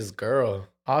 that's his girl.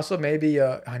 Also, maybe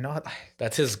I know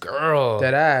That's his girl.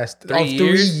 that ass. 3 3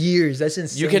 years? years. That's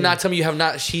insane. You cannot tell me you have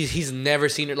not. He's never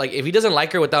seen her. Like, if he doesn't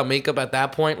like her without makeup at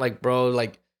that point, like, bro,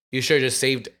 like, you should have just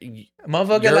saved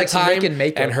Motherfucker your likes time making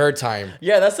makeup. and her time.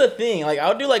 Yeah, that's the thing. Like, I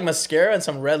would do like mascara and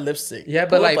some red lipstick. Yeah,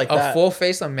 Pull but up like a that. full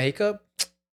face of makeup.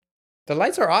 The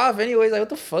lights are off anyways. Like, what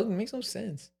the fuck? It makes no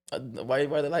sense. Why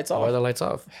are the lights Why are off? the lights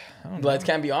off? I don't The lights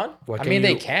can't be on? Why I can't mean,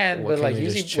 they you- can, why but can't like you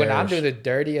usually just when I'm cherish? doing the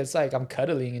dirty, it's like I'm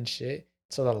cuddling and shit.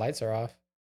 So the lights are off.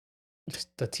 Just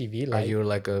the TV Are light. you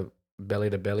like a belly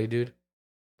to belly dude?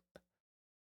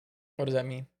 What does that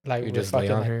mean? like You we're just lay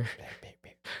fucking on like, her?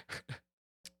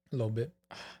 a little bit.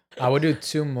 I would do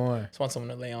 2 more. Just want someone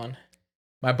to lay on.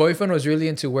 My boyfriend was really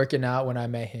into working out when I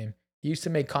met him. He used to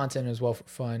make content as well for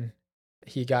fun.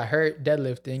 He got hurt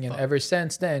deadlifting, and ever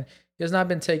since then, he has not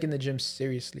been taking the gym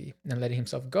seriously and letting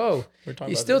himself go. We're talking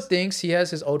He about still this. thinks he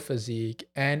has his old physique,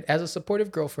 and as a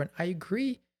supportive girlfriend, I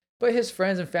agree. But his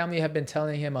friends and family have been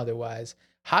telling him otherwise.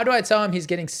 How do I tell him he's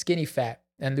getting skinny fat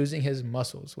and losing his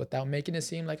muscles without making it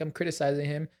seem like I'm criticizing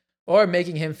him or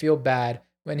making him feel bad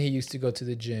when he used to go to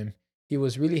the gym? He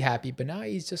was really happy, but now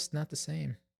he's just not the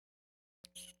same.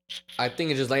 I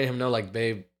think it's just letting him know, like,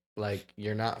 babe, like,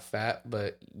 you're not fat,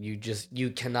 but you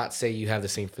cannot say you have the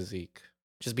same physique.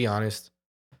 Just be honest.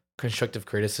 Constructive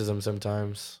criticism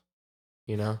sometimes,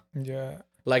 you know? Yeah.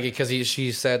 Like, because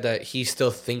she said that he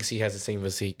still thinks he has the same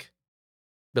physique.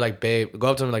 Be like, babe, go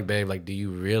up to him like, babe, like, do you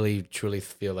really truly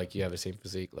feel like you have the same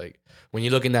physique? Like, when you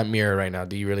look in that mirror right now,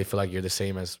 do you really feel like you're the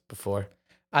same as before?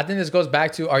 I think this goes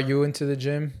back to, are you into the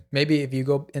gym? Maybe if you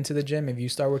go into the gym, if you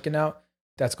start working out,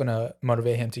 that's going to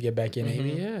motivate him to get back in it.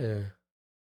 Maybe, yeah.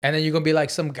 And then you're going to be like,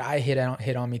 some guy hit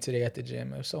on me today at the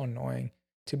gym. It was so annoying.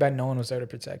 Too bad no one was there to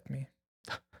protect me.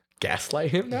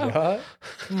 Gaslight him now? Yeah.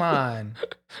 Come on.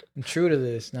 I'm true to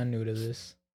this, not new to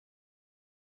this.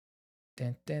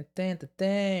 Dun, dun, dun, dun,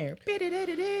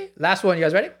 dun. Last one. You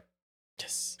guys ready?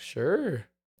 Yes. Sure.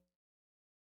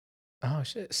 Oh,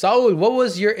 shit. Saul, what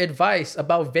was your advice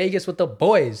about Vegas with the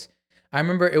boys? I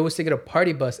remember it was to get a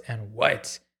party bus, and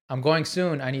what? I'm going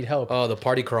soon. I need help. Oh, the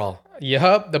party crawl.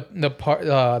 Yup,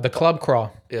 the club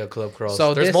crawl. Yeah, club crawl.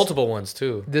 So There's this- multiple ones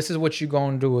too. This is what you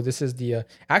gonna do. This is the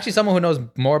actually someone who knows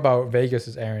more about Vegas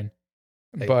is Aaron.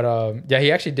 Hey. But yeah,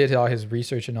 he actually did all his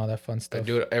research and all that fun stuff.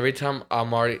 Dude, every time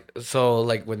I'm already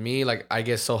like with me, like I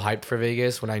get so hyped for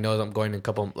Vegas when I know I'm going in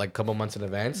couple months in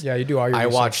advance. Yeah, you do all your I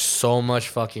research. watch so much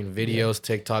fucking videos,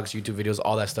 TikToks, YouTube videos,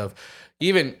 all that stuff.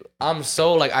 Even I'm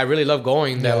so like I really love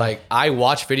going that Yeah. like I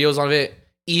watch videos on it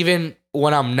even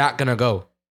when I'm not gonna go.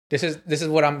 This is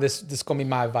what I'm this is gonna be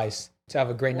my advice to have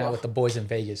a great night with the boys in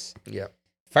Vegas. Yeah.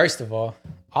 First of all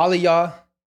of y'all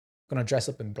gonna dress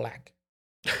up in black.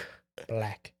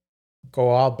 Black. Go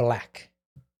all black.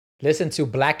 Listen to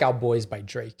Blackout Boys by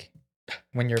Drake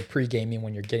when you're pre-gaming,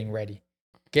 when you're getting ready.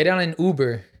 Get on an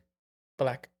Uber,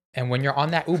 Black. and when you're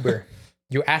on that Uber,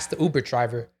 you ask the Uber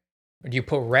driver, do you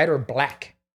put red or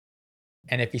black?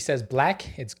 And if he says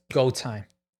black, it's go time.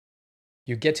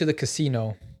 You get to the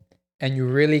casino, and you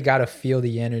really gotta feel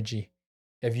the energy.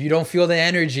 If you don't feel the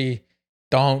energy,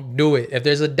 don't do it. If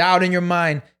there's a doubt in your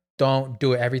mind, don't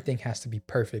do it. Everything has to be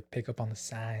perfect. Pick up on the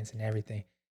signs and everything.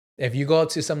 If you go up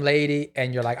to some lady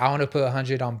and you're like, I want to put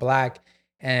 100 on black,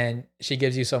 and she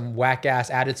gives you some whack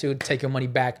ass attitude, take your money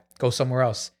back, go somewhere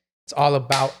else. It's all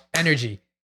about energy.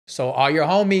 So all your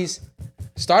homies,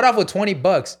 start off with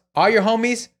 $20. All your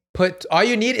homies, all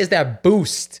you need is that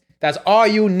boost. That's all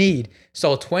you need.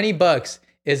 So $20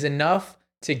 is enough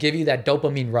to give you that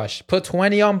dopamine rush. Put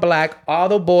 20 on black, all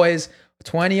the boys,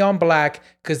 20 on black,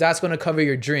 because that's going to cover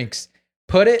your drinks.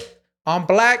 Put it on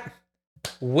black,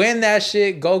 win that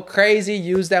shit, go crazy,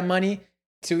 use that money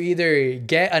to either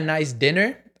get a nice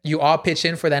dinner. You all pitch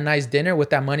in for that nice dinner with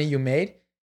that money you made.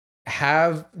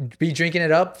 Be drinking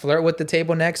it up, flirt with the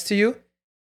table next to you.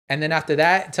 And then after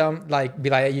that, tell them, be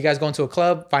like, you guys going to a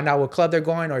club, find out what club they're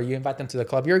going, or you invite them to the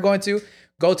club you're going to.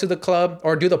 Go to the club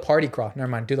or do the party crawl. Never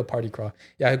mind, do the party crawl.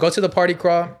 Yeah, go to the party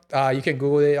crawl. You can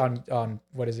Google it on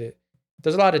what is it?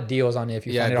 There's a lot of deals on it if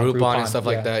you find it on Groupon Groupon and stuff Yeah.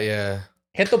 like that. Yeah.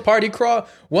 Hit the party crawl.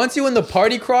 Once you in the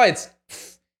party crawl, it's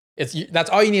That's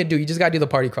all you need to do. You just gotta do the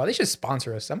party crawl. They should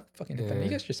sponsor us. I'm fucking hit them. You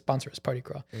guys should sponsor us, party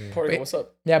crawl. Portugal, what's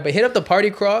up? Yeah, but hit up the party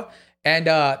crawl and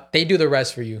they do the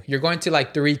rest for you. You're going to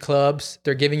like 3 clubs.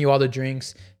 They're giving you all the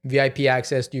drinks, VIP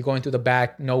access. You're going through the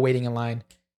back, no waiting in line,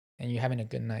 and you're having a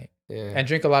good night. Yeah. And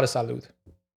drink a lot of salud.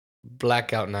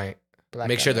 Blackout night. Make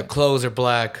Blackout sure the night. clothes are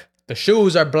black. The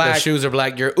shoes are black. The shoes are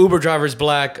black. Your Uber driver's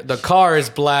black. The car is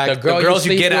black. The The, girl you girls you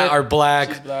sleep get at with, are black.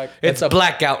 She's black. It's It's a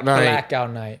blackout night.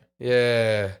 Blackout night.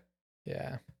 Yeah.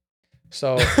 Yeah.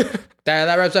 So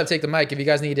that wraps up Take the Mic. If you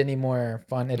guys need any more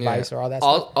fun advice or all that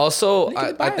stuff. Also, Link in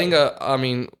the I bio. think, I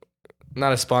mean,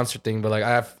 not a sponsored thing, but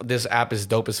like this app is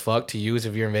dope as fuck to use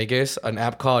if you're in Vegas. An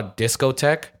app called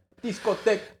Discotech.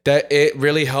 That it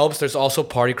really helps. There's also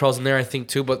party crawls in there, I think,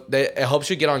 too. But it helps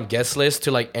you get on guest lists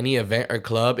to like any event or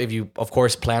club if you, of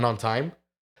course, plan on time.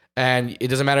 And it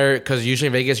doesn't matter because usually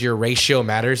in Vegas, your ratio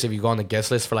matters. If you go on the guest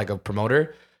list for like a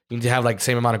promoter, you need to have like the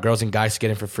same amount of girls and guys to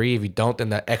get in for free. If you don't, then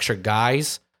the extra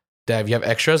guys that if you have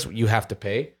extras, you have to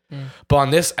pay. But on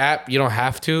this app, you don't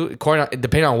have to.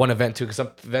 Depending on one event too, because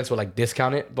some events will like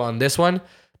discount it. But on this one,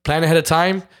 plan ahead of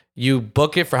time. You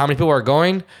book it for how many people are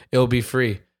going. It will be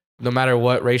free, no matter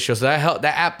what ratio. So that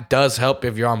app does help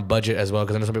if you're on budget as well,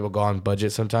 because I know some people go on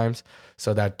budget sometimes.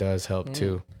 So that does help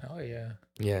too. Oh yeah.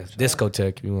 Yeah,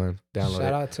 Discotech if you want to download Shout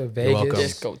it. out to welcome.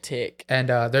 Vegas. Discotheque. And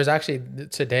there's actually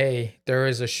today there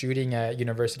is a shooting at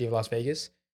University of Las Vegas.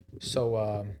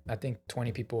 So I think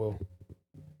 20 people,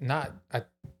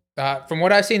 from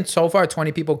what I've seen so far,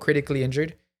 20 people critically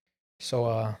injured.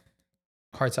 So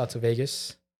hearts out to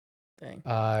Vegas. Dang.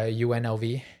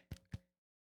 UNLV.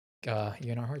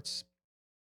 You in our hearts.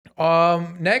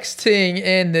 Next thing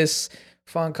in this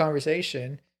fun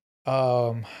conversation,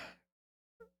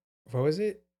 what was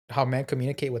it? How men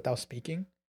communicate without speaking.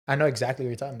 I know exactly what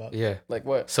you're talking about. Yeah. Like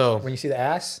what? So When you see the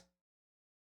ass.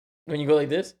 When you go like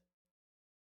this?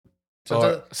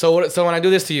 so when I do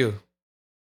this to you,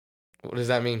 what does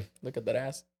that mean? Look at that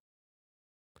ass.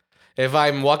 If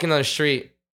I'm walking on the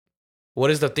street, what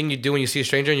is the thing you do when you see a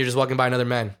stranger and you're just walking by another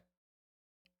man?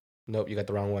 Nope, you got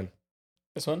the wrong one.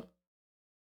 This one?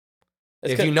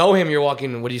 If you know him, you're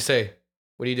walking. What do you say?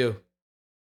 What do you do?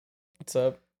 What's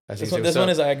up? That's This easy, one, what's this one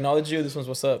up? is I acknowledge you. This one's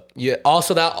what's up. Yeah.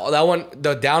 Also, that one,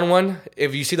 the down one.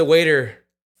 If you see the waiter,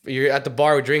 you're at the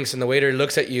bar with drinks, and the waiter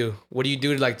looks at you. What do you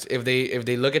do? Like if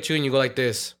they look at you and you go like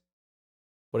this,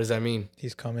 what does that mean?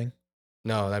 He's coming.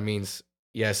 No, that means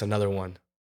yes, another one.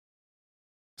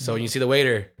 So when you see the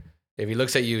waiter, if he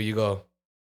looks at you, you go,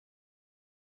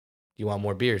 you want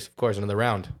more beers? Of course, another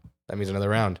round. That means another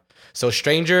round. So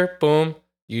stranger, boom,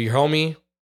 you homie,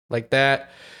 like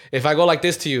that. If I go like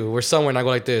this to you, we're somewhere and I go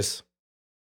like this,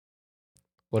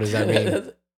 what does that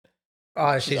mean?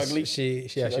 Oh, She's ugly. She's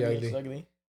She's ugly. ugly.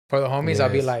 For the homies, I'll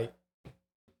be Yes. like.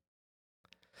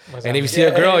 what's And that if you mean? see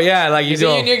a girl, yeah, like you You see,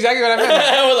 go. you knew exactly what I meant.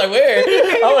 I was like,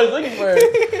 where? I was looking for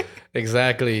it.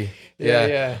 Exactly. Yeah, Yeah.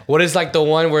 yeah. What is like the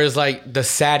one where it's like the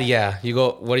sad yeah? You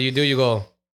go, what do? You go,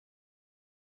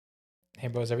 Hey,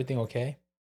 bro, is everything okay?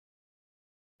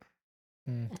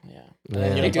 Yeah. yeah.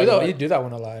 You You don't do talk that. about You do that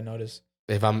one a lot. I notice.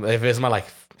 if it's my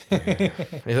life.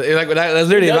 It's like that's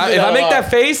literally He does do if that I a make lot.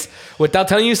 that face without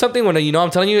telling you something when you know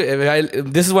I'm telling you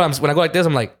this is what I'm when I go like this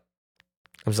I'm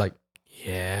just like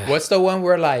yeah. What's the one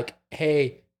where like,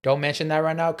 hey, don't mention that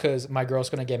right now because my girl's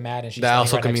gonna get mad and she's That standing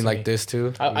also right can next mean to like me. this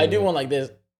too. I do one like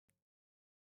this,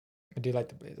 I do like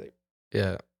the blaze. Like,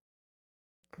 Yeah.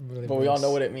 really but we all brings-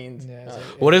 know what it means. Yeah, it's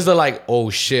like- What is the like? Oh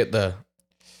shit!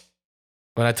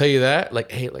 When I tell you that, like,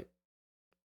 hey, like,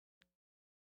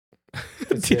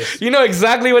 It's this. you know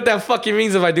exactly what that fucking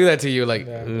means if I do that to you. Like,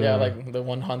 Yeah. Yeah, like the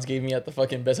one Hans gave me at the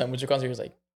fucking Best Mucho concert. He was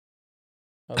like,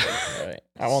 I was like, all right,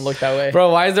 I won't look that way. bro,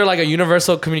 why is there like a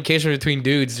universal communication between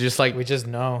dudes? Just like We just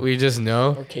know. we just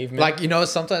know. Or caveman. Like, you know,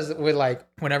 sometimes with like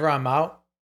whenever I'm out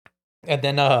and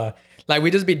then like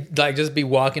we just be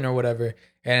walking or whatever.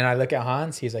 And I look at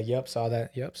Hans, he's like, yep, saw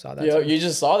that. Yep, saw that. Yo, too." you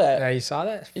just saw that. Yeah, you saw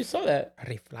that? You saw that.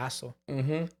 Riflazo.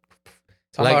 Mm-hmm.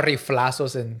 Talking Like- about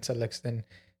riflazos and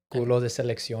culos de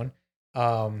selección.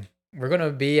 We're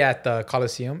gonna be at the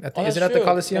Coliseum. I think is it at the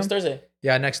Coliseum? Next Thursday.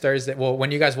 Yeah, next Thursday. Well,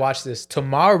 when you guys watch this,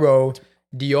 tomorrow,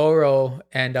 Dioro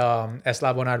and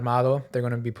Eslabon Armado, they're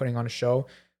gonna be putting on a show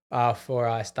for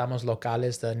Estamos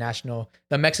Locales,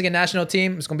 the Mexican national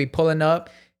team. It's gonna be pulling up,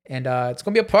 and it's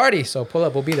gonna be a party. So pull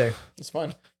up, we'll be there. It's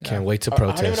fun. Can't wait to I don't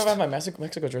even know protest. if I have my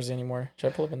Mexico jersey anymore.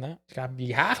 Should I pull up in that?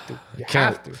 You have to. You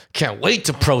Can't- have to. Can't wait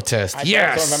to protest. I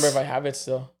Yes. don't remember if I have it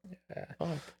still. Fuck.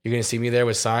 You're gonna see me there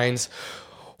with signs.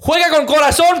 Juega con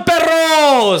corazón,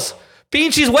 perros.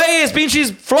 Pinches güeyes,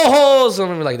 pinches flojos. I'm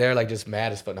gonna be like they're like just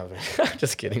mad as fuck. No,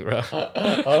 just kidding, bro.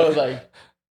 I was like,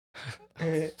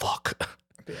 Fuck.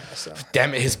 Yeah, so.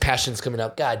 Damn it, his passion's coming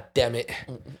out. God damn it.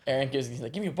 Aaron he's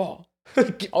like, give me a ball. I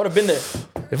would have been there.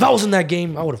 If I was in that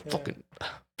game, I would have fucking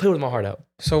played with my heart out.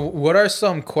 So, what are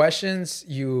some questions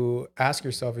you ask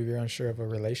yourself if you're unsure of a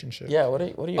relationship? Yeah, what are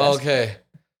you asking? Okay.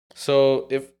 So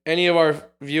if any of our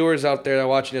viewers out there that are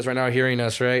watching this right now are hearing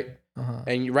us, right?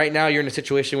 And right now you're in a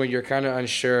situation where you're kind of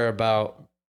unsure about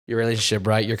your relationship,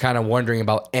 right? You're kind of wondering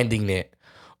about ending it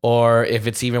or if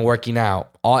it's even working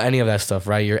out, any of that stuff,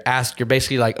 right? You're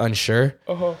basically like unsure.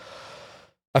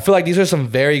 I feel like these are some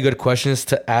very good questions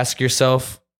to ask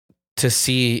yourself to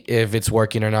see if it's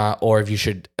working or not, or if you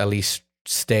should at least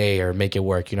stay or make it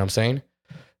work. You know what I'm saying?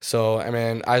 So, I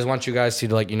mean, I just want you guys to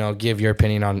like, give your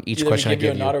opinion on each question I give you.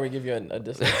 We give you a nod or we give you a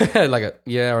dislike. Like a,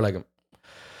 yeah, or like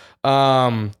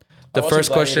a, the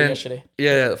first question,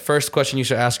 the first question you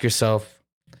should ask yourself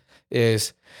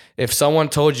is, if someone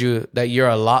told you that you're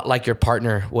a lot like your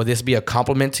partner, will this be a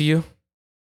compliment to you?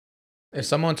 If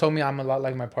someone told me I'm a lot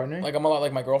like my partner, Like I'm a lot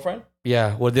like my girlfriend?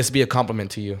 Yeah, would this be a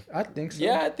compliment to you? I think so.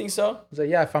 Yeah, I think so. I was like,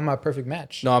 yeah, if I'm a perfect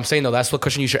match. No, I'm saying though, that's what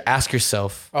question you should ask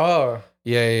yourself. Oh.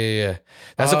 Yeah.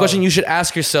 That's the question you should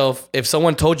ask yourself if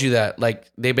someone told you that. Like,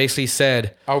 they basically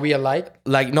said, Are we alike?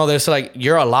 like, no, they're like,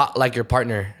 you're a lot like your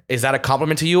partner. Is that a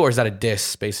compliment to you or is that a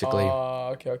diss, basically?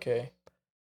 Okay.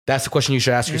 That's the question you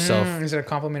should ask yourself. Is it a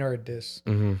compliment or a diss?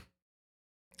 Mm-hmm.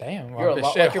 Damn. You're a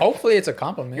lot like your- Hopefully it's a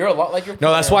compliment. You're a lot like your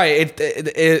No, that's why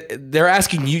they're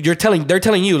asking you. They're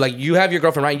telling you, like, you have your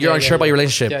girlfriend, right? You're unsure about your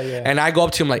relationship, Yeah. and I go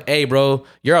up to him like, "Hey, bro,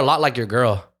 you're a lot like your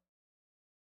girl."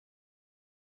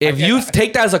 If you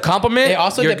take that as a compliment, It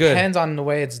also you're depends on the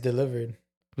way it's delivered.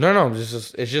 good. No, it's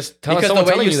just telling Because someone the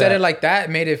way telling you said that. it like that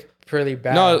made it pretty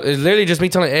bad. No, it's literally just me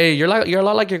telling, "Hey, you're a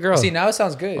lot like your girl." See, now it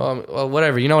sounds good. Well,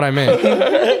 whatever. You know what I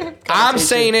meant. I'm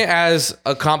saying it as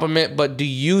a compliment, but do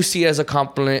you see it as a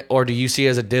compliment or do you see it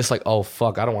as a diss? Like, oh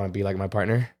fuck, I don't want to be like my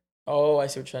partner. Oh, I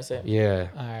see what you're trying to say. Yeah.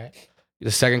 All right.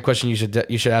 The second question you should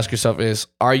ask yourself is: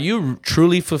 are you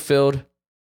truly fulfilled,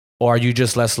 or are you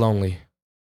just less lonely?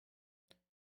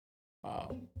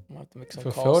 Wow. I'll have to make some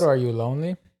Fulfilled calls. or are you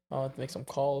lonely? I'll have to make some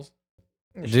calls.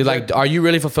 Dude, like, are you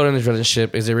really fulfilled in this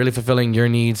relationship? Is it really fulfilling your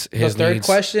needs, his The third needs?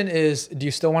 question is, do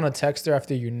you still want to text her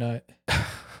after you nut?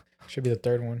 Should be the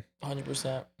third one.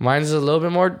 100%. Mine's a little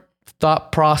bit more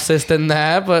thought process than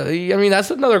that, but I mean, that's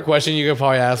another question you could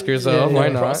probably ask yourself. Yeah, Why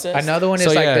yeah. not? Process. Another one is So,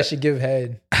 like, yeah. does she give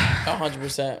head?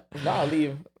 100%. Nah, I'll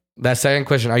leave. That second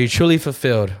question: are you truly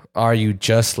fulfilled? Are you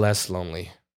just less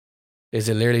lonely? Is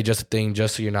it literally just a thing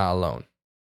just so you're not alone?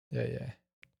 Yeah.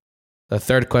 The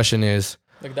third question is: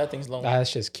 Like that thing's lonely.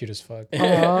 That's just cute as fuck. oh,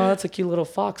 that's a cute little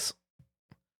fox.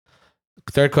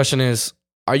 Third question is: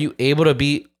 are you able to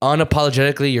be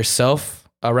unapologetically yourself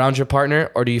around your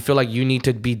partner, or do you feel like you need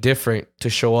to be different to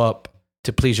show up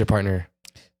to please your partner?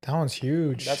 That one's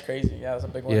huge. That's crazy. Yeah, that's a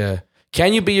big one. Yeah.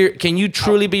 Can you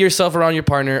truly be yourself around your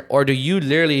partner, or do you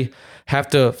literally have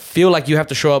to feel like you have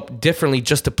to show up differently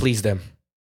just to please them?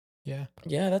 Yeah.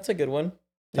 Yeah, that's a good one.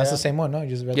 That's Yeah. the same one. No, you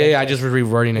just read Yeah, that I just was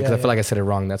rewording it because Yeah, I feel yeah. like I said it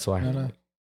wrong. That's why. No.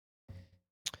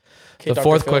 Okay, The Dr.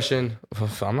 fourth Phil. question,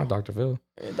 I'm not Dr. Phil.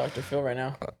 Dr. Phil right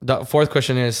now. The fourth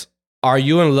question is: are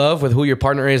you in love with who your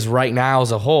partner is right now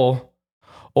as a whole,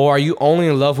 or are you only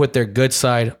in love with their good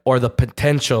side or the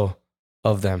potential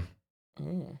of them?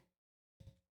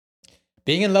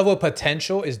 Being in love with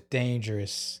potential is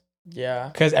dangerous Yeah.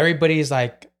 because everybody's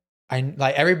like,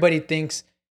 everybody thinks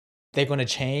they're gonna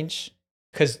change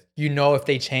because if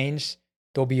they change,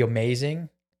 they'll be amazing.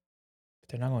 But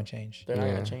they're not gonna change. They're not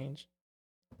Yeah. going to change.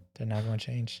 They're not gonna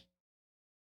change.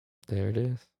 There it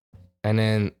is. And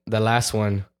then the last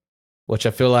one, which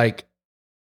I feel like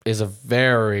is a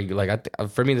very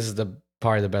for me this is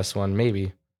probably the best one.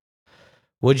 Maybe.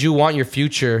 Would you want your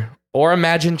future or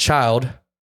imagined child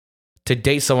to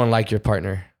date someone like your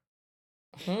partner?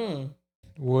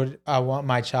 Would I want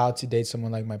my child to date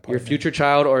someone like my partner? Your future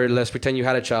child, or let's pretend you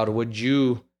had a child, would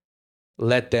you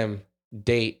let them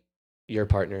date your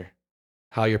partner?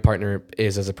 How your partner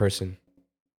is as a person?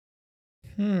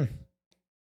 You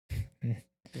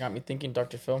got me thinking,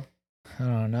 Dr. Phil. I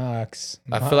don't know.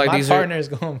 I feel like my these are- partner is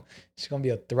she's gonna be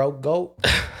a throat goat.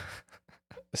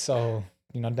 So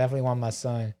definitely want my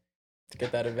son To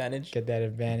get that advantage. get that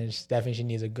advantage. Definitely she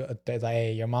needs a good. It's like,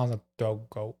 hey, your mom's a throat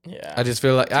goat. Yeah. I just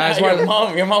feel like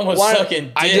your mom was Why-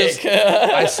 sucking dick.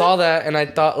 I saw that and I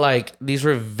thought like these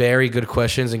were very good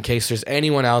questions in case there's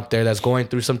anyone out there that's going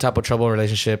through some type of trouble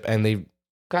relationship and they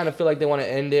kind of feel like they want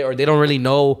to end it or they don't really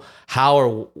know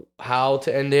how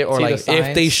to end it or See the like if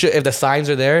they signs. should, if the signs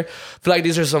are there. I feel like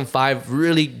these are some 5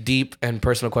 really deep and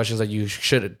personal questions that you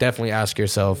should definitely ask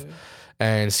yourself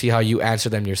and see how you answer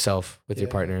them yourself with your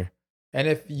partner. And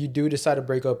if you do decide to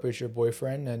break up with your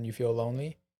boyfriend and you feel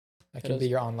lonely, I Hit can us. be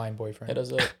your online boyfriend. Hit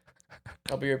us up.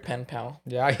 I'll be your pen pal.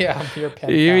 Yeah, I'm your pen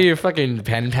You're pal. your fucking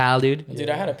pen pal, dude. Dude,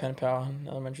 I had a pen pal in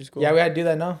elementary school. Yeah, we had to do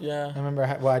that now. Yeah. I remember.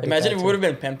 Well, I did Imagine that if we too. would have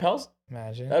been pen pals.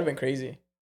 Imagine. That would have been crazy.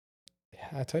 Yeah,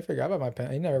 I totally forgot about my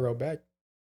pen. He never wrote back.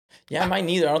 Yeah, mine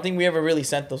neither. I don't think we ever really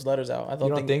sent those letters out. I You don't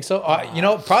don't think so? You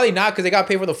know, probably not because they got to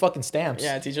pay for the fucking stamps.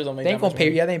 Yeah, teachers don't make They that ain't gonna much pay.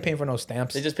 money. Yeah, they ain't paying for no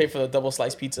stamps. They just pay for the double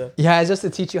sliced pizza. Yeah, it's just to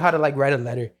teach you how to like write a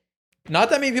letter. Not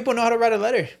that many people know how to write a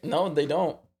letter. No, they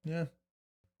don't. Yeah,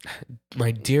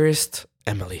 My dearest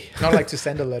Emily. not like to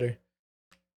send a letter.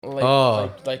 Like,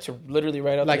 Oh. like to literally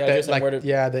write out Like the address the and where like to.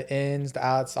 yeah, the ins, the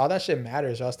outs, all that shit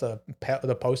matters. Or else the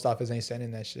post office ain't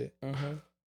sending that shit. Mhm.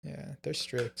 Yeah, they're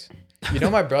strict. You know,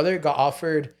 my brother got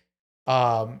offered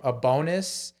a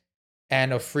bonus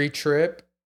and a free trip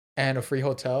and a free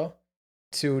hotel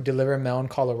to deliver mail in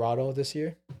Colorado this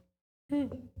year So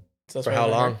that's For why how I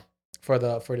long?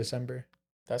 for December.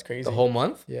 That's crazy. The whole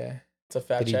month? Yeah. It's a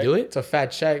fat Did he check. do it? It's a fat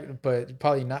check, but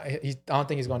probably not. I don't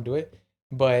think he's gonna do it.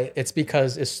 But it's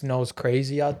because it snows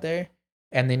crazy out there,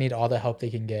 and they need all the help they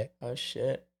can get. Oh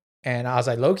shit. And I was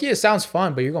like, Loki, it sounds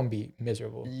fun, but you're gonna be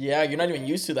miserable. Yeah, you're not even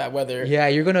used to that weather. Yeah,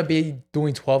 you're gonna be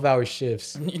doing 12-hour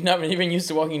shifts. You're not even used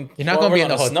to walking. You're not gonna be in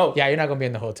the hotel. hotel. Yeah, you're not gonna be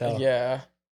in the hotel. Yeah.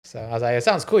 So I was like, it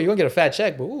sounds cool. You're gonna get a fat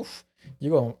check, but oof,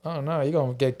 you're gonna, I don't know, you're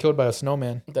gonna get killed by a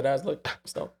snowman. That ass look.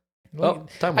 Stop. Look,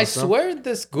 talking I about snow. swear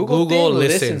this Google Google thing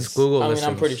listens. Google I mean, listens.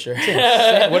 I'm pretty sure.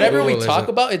 Whatever we Google talk listens.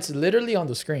 about, it's literally on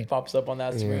the screen. Pops up on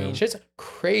that screen. Shit's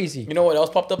crazy. You know what else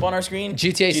popped up on our screen?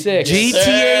 GTA 6.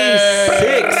 GTA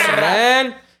 6,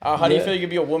 man. How do you Yeah. feel you could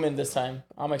be a woman this time?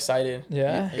 I'm excited.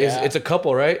 Yeah. It's a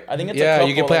couple, right? I think it's yeah, a couple.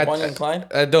 you can play like Bonnie and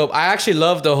Clyde. dope. I actually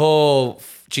love the whole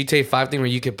GTA 5 thing where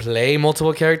you could play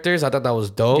multiple characters. I thought that was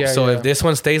dope. Yeah, So yeah. if this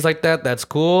one stays like that, that's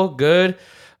cool. Good.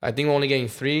 I think we're only getting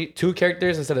two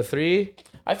characters instead of 3.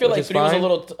 I feel Which like is 3 was a fine.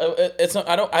 little. It's not.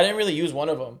 I didn't really use one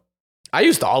of them. I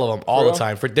used all of them all For the real?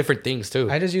 time for different things too.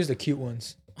 I just use the cute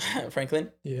ones.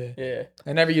 Franklin. Yeah. Yeah.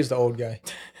 I never used the old guy.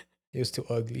 He was too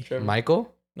ugly. Trevor.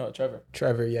 Michael? No, Trevor.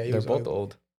 Trevor, yeah, he They're was both ugly.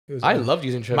 old. He was I ugly. loved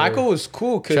using Trevor. Michael was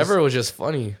cool because Trevor was just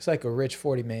funny. it's like a rich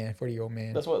 40-year-old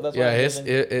man. That's what. That's Yeah, what. his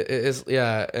is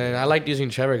yeah, and I liked using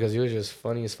Trevor because he was just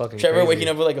funny as fucking. Trevor crazy. waking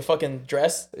up with like a fucking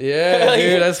dress. Yeah, Like,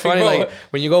 dude, that's funny. bro. Like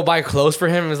when you go buy clothes for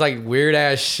him, it's like weird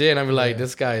ass shit, and I'm like,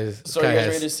 this guy is. This So guy you guys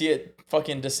has- ready to see it?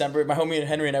 Fucking December. My homie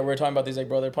Henry and I were talking about these. Like,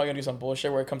 bro, they're probably gonna do some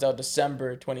bullshit where it comes out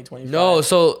December 2025. No,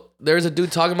 so there's a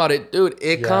dude talking about it, dude.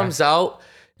 It Yeah. comes out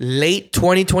late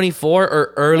 2024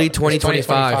 or early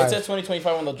 2025. It says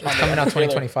 2025 on the Coming out trailer.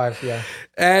 2025, yeah.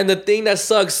 And the thing that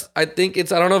sucks, I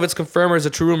don't know if it's confirmed or it's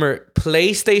a true rumor.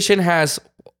 PlayStation has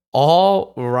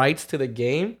all rights to the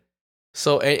game.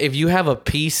 So if you have a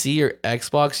PC or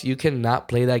Xbox, you cannot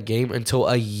play that game until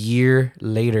a year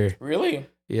later. Really?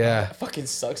 Yeah. That fucking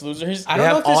sucks, losers. I They don't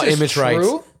know have if this all is image true.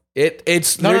 rights.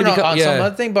 It's No, literally become- Some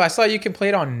other thing, but I saw you can play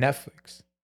it on Netflix.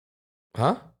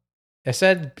 Huh? It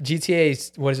said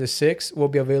GTA, what is it, 6 will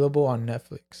be available on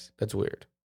Netflix. That's weird.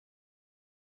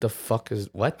 The fuck is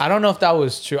what? I don't know if that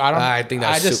was true. I think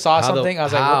that's I just su- saw how the- something. I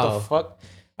was like, what how? the fuck?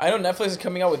 I know Netflix is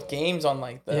coming out with games on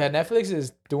like that. Yeah, Netflix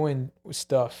is doing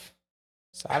stuff.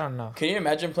 So I don't know. Can you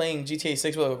imagine playing GTA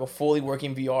 6 with like a fully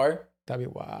working VR? That'd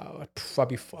be wow. I'd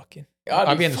be fucking. I'd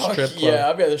I'd be in the strip club. Yeah,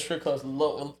 I'd be at the strip club.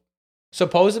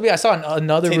 Supposedly, I saw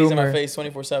another Titties in my rumor. face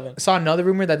 24/7. Saw another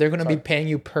rumor that they're gonna be Sorry. paying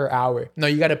you per hour. No,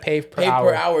 you gotta pay per Pay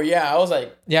hour. per hour. Yeah, I was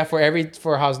like, Yeah,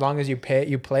 for how long as you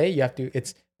play, you have to.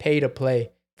 It's pay to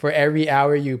play. For every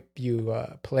hour you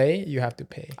play, you have to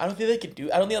pay. I don't think they could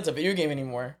do. I don't think that's a video game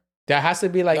anymore. That has to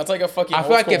be like. That's like a fucking. I feel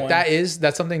old like school if one.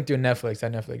 that's something through Netflix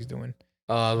that Netflix doing.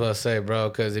 Oh, I was about to say, bro,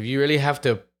 because if you really have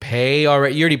to pay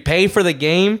already, you already pay for the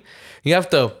game. You have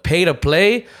to pay to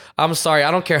play. I'm sorry,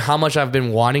 I don't care how much I've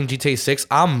been wanting GTA 6.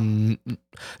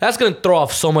 That's gonna throw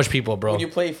off so much people, bro. Would you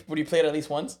play it at least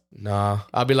once? Nah,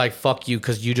 I'll be like, fuck you,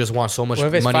 because you just want so much What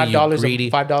if it's money. $5? You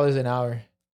greedy. $5 an hour.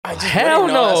 I just Hell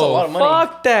wouldn't know. That's a lot no, of money.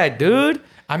 fuck that, dude.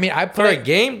 I mean, I For a play.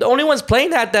 game, the only ones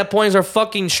playing that at that point are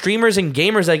fucking streamers and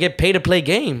gamers that get paid to play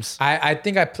games. I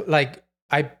think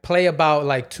I play about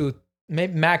like 2,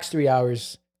 maybe max 3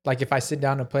 hours. Like if I sit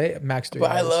down to play, max 3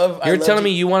 But hours. You're telling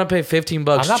me you want to pay $15 I'm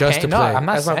not just paying. to play? No, I'm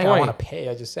not That's my saying I point. want to pay.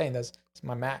 I'm just saying that's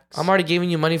my max. I'm already giving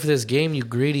you money for this game, you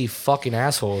greedy fucking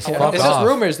assholes. Yeah, Fuck it's off. just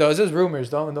rumors though. It's just rumors.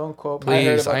 Don't quote me. I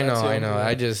heard Please, about I know, that too. I know.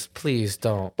 I just, please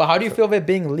don't. But how do you feel of it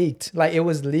being leaked? Like it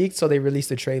was leaked, so they released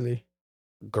the trailer.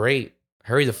 Great.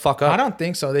 Hurry the fuck up. I don't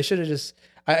think so. They should have just.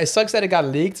 It sucks that it got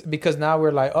leaked because now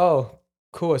we're like, oh,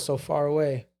 cool, it's so far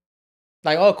away.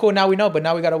 Like, oh, cool, now we know, but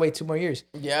now we gotta wait 2 more years.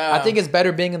 Yeah. I think it's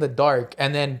better being in the dark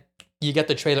and then you get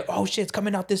the trailer. Oh shit, it's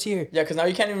coming out this year. Yeah, because now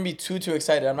you can't even be too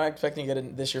excited. I'm not expecting to get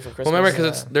it this year for Christmas. Well, remember,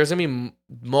 because there's gonna be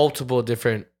multiple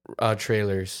different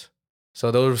trailers,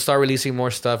 so they'll start releasing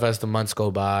more stuff as the months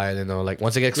go by. And then they'll like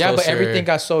once it gets Yeah, closer. but everything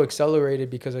got so accelerated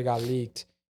because it got leaked.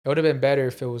 It would have been better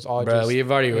if it was all Bro, just.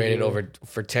 we've already a waited year. over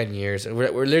for 10 years. We're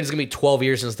literally it's gonna be 12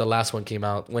 years since the last one came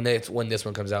out. When this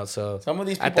one comes out, so Some of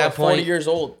these at people are that 40 point- years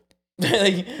old.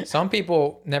 Like, Some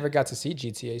people never got to see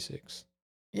GTA 6.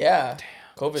 yeah.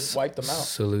 COVID wiped them out.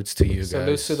 salutes to you guys.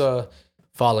 Salutes to the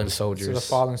fallen soldiers, to the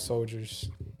fallen soldiers.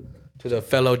 to the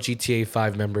fellow GTA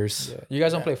 5 members. Yeah. You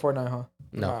guys don't play Fortnite, huh?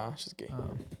 No, Nah, she's gay.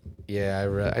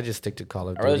 yeah, I just stick to Call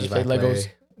of I'd rather Duty. just play if I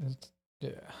Legos. Yeah.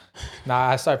 Nah,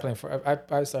 I started playing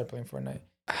I started playing Fortnite.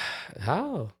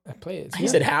 How? I play it. He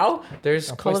said how?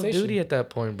 There's On Call of PlayStation. Duty at that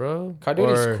point, bro. Call of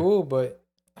Duty's Or cool, but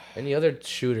Any other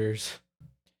shooters?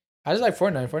 I just like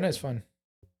Fortnite. Fortnite's fun.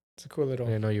 It's a cool I little.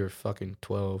 didn't know you were fucking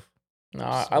 12.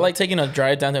 Nah, I like taking a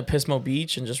drive down to Pismo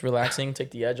Beach and just relaxing,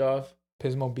 take the edge off.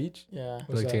 Pismo Beach. Yeah. I What's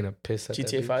like that? taking a piss at that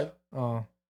GTA beach. 5. Oh.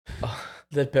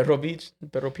 The Perro Beach,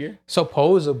 Perro Pier.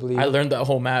 Supposedly, I learned that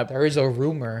whole map. there is a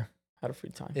rumor Had a free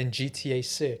time. in GTA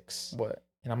 6, What?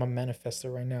 and I'm gonna manifest it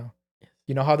right now.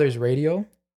 You know how there's radio?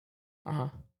 Uh-huh.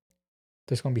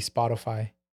 There's gonna be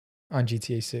Spotify on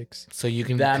GTA 6, So you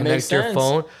can That makes connect your sense.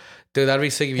 phone. Dude, that'd be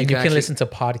sick if you and can you can actually- listen to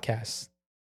podcasts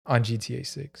on GTA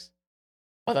 6.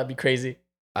 Oh, that'd be crazy.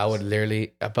 I would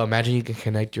literally, but imagine you can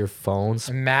connect your phones.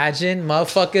 Imagine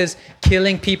motherfuckers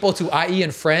killing people to IE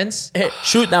and friends. Hey,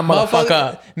 shoot that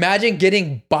motherfucker. Imagine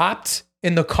getting bopped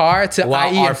in the car to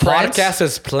While IE our and friends. podcast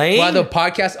is playing. While the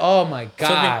podcast, oh my So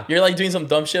god, you're like doing some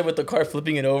dumb shit with the car,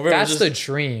 flipping it over. that's Just- the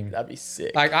dream. That'd be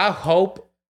sick. Like I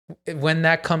hope when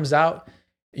that comes out,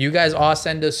 you guys all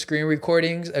send us screen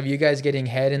recordings of you guys getting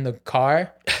head in the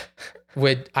car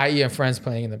with IE and friends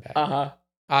playing in the back. Uh-huh.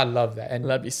 I love that, and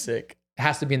That'd be sick. it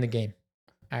has to be in the game.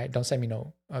 All right, don't send me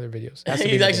no other videos. It has to be in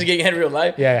He's the actually game. getting hit in real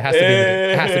life. Yeah, it has to be in the game.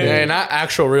 It has to be in the Yeah, game. not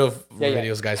actual real Yeah.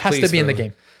 videos, guys. It has Please, to be in the though.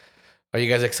 game. Are you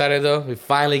guys excited though? We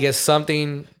finally get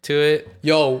something to it.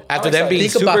 Yo, After them being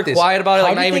think about super this. quiet about it, How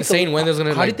like do not you even think saying when there's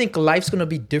gonna. How do you like, think life's gonna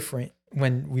be different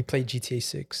when we play GTA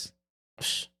 6?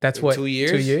 That's what 2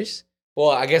 years? 2 years. Well,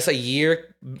 I guess a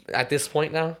year at this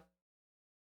point now.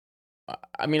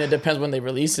 I mean, it depends when they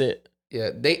release it.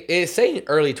 Yeah, it's saying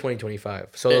early 2025.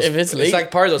 So If it's late-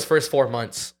 like part of those first 4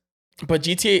 months. But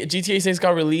GTA 6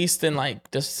 got released in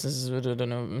like this is I don't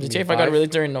know. GTA 5 got 5?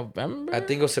 released during November. I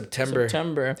think it was September.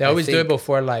 September. They always do think- it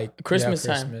before like Christmas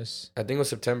time. Christmas. I think it was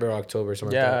September, or October,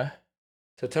 something like that. Yeah.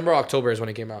 September, October is when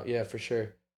it came out. Yeah, for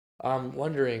sure. I'm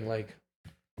wondering, like,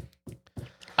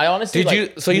 I honestly Did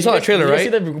you- so you saw the trailer, did you right? see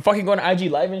them fucking going to IG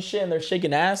live and shit and they're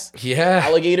shaking ass? yeah,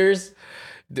 Alligators.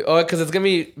 oh, because it's gonna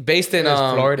be based in It's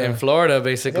Florida. in Florida,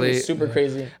 It's gonna be basically. super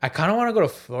crazy. I kind of want to go to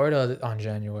Florida on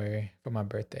January for my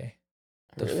birthday.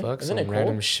 The Really? fuck, Isn't some it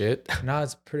random cold? shit. Now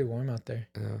it's pretty warm out there.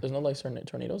 Yeah. There's no like certain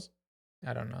tornadoes.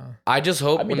 I don't know. I just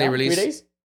hope I'd be when they down. release. 3 days.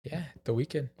 Yeah, the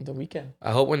weekend. The weekend.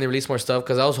 I hope when they release more stuff,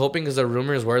 because I was hoping, because the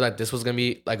rumors were that this was gonna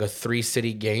be like a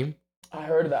 3-city game. I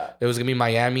heard that. It was gonna be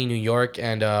Miami, New York,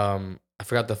 and I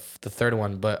forgot the third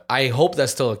one, but I hope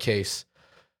that's still the case.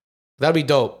 That'd be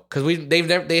dope, because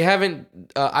they haven't.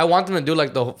 I want them to do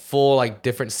like the full like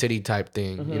different city type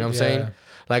thing. You know what I'm saying? Yeah.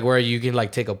 Like where you can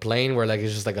like take a plane where like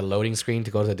it's just like a loading screen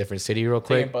to go to a different city real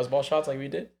Taking quick. buzzball shots like we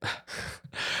did.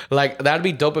 Like that'd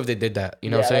be dope if they did that. You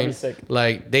know what I'm that'd saying? be sick.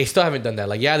 Like they still haven't done that.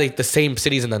 Like yeah, the same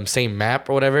cities in the same map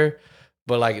or whatever.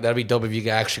 But like that'd be dope if you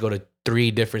could actually go to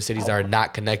 3 different cities that are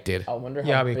not connected. I wonder how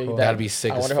Yeah, that'd be big cool. That'd be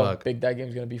sick I as wonder how fuck. big that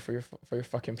game's gonna be for your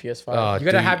fucking PS5. Oh, You gotta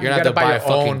dude, have- you're you gonna have to gotta buy buy a your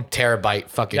fucking own- terabyte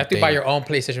fucking You have to thing. buy your own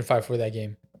PlayStation 5 for that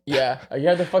game. Yeah, you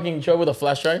have to fucking show with a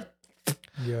flash drive.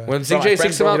 Yeah. When Bro, my CJ6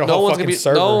 friend come broke out, the no whole one's gonna be fucking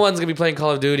server. no one's gonna be playing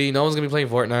Call of Duty. No one's gonna be playing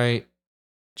Fortnite.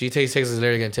 GTA 6 is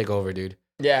literally gonna take over, dude.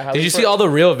 Yeah. Did you see all the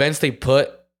real events they put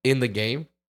in the game?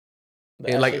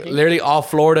 Like literally all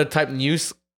Florida type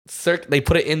news. They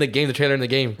put it in the game. The trailer in the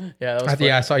game. Yeah, that was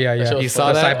Yeah, I funny. saw. Yeah, That yeah. shit was You fun. saw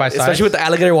The that, side by side. especially with the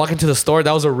alligator walking to the store.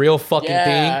 That was a real fucking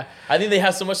Yeah, thing. I think they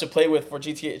have so much to play with for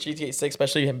GTA 6,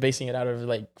 especially him basing it out of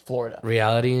like Florida.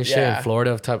 Reality and shit. Yeah. In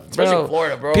Florida type. Especially Bro,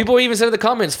 Florida, bro. people even said in the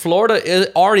comments,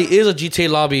 Florida already is a GTA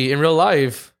lobby in real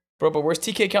life. Bro, but where's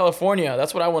TK California?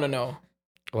 That's what I want to know.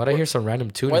 Why'd I hear some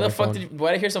random tune? Why on the my fuck phone?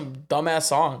 why did I hear some dumbass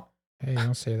song? Hey,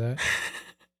 don't say that.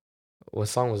 What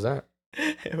song was that?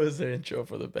 It was their intro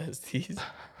for the besties.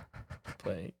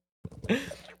 Playing.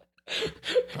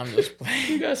 I'm just You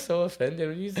playing. got so offended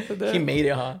when you said that. He made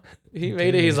it, huh? He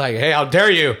made it. He's like, hey, how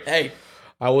dare you? Hey,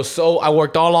 I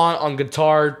worked all on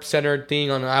Guitar Center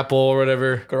thing on Apple or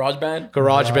whatever. GarageBand.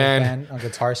 GarageBand. on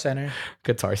Guitar Center.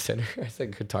 Guitar Center. I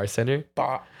said Guitar Center.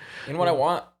 Bah. You know what I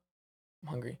want? I'm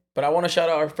hungry. But I want to shout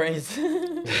out our friends.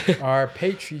 Our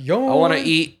Patreon. I want to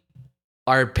eat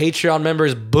our Patreon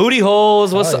members' booty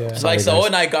holes. What's Oh, up? yeah. Sorry, Like so, guys.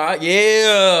 and I got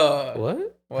yeah. What?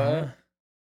 What? What are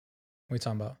you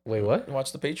talking about? Wait, what?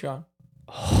 Watch the Patreon.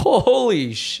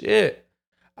 Holy shit.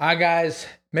 All right, guys,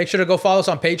 make sure to go follow us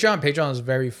on Patreon. Patreon is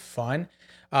very fun.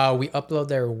 We upload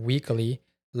there weekly.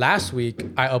 Last week,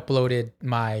 I uploaded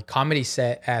my comedy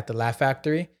set at the Laugh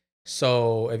Factory.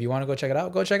 So if you want to go check it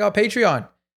out, go check out Patreon.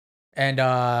 And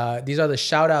these are the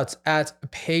shout outs at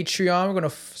Patreon. We're going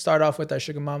to start off with our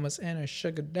sugar mamas and our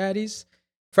sugar daddies.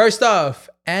 First off,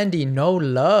 Andy No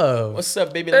Love. What's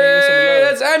up, baby? Let me give you some Hey,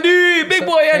 love. that's Andy. Big up,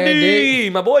 boy Andy. Andy?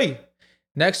 My boy.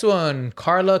 Next one,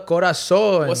 Carla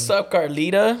Corazon. What's up,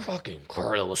 Carlita? Fucking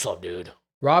Carla, what's up, dude?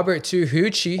 Robert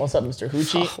Tuhuchi. What's up, Mr.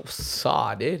 Hoochie? Oh,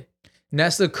 saw, dude.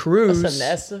 Nessa Cruz. What's up,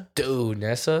 Nessa? Dude,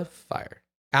 Nessa, fire.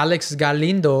 Alex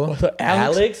Galindo. What's up,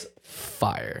 Alex?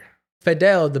 Fire.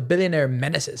 Fidel, the billionaire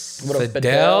menaces. What up, Fidel,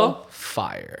 Fidel?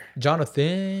 fire.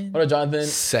 Jonathan. What up, Jonathan?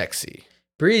 Sexy.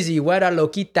 Breezy, Huera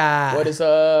Loquita. What is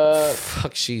up?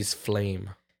 Fuck, she's flame.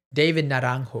 David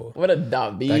Naranjo. What up,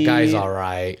 David? That guy's all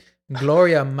right.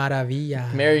 Gloria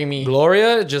Maravilla. Marry me.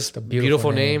 Gloria, just beautiful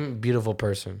beautiful name. name, beautiful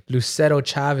person. Lucero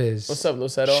Chavez. What's up,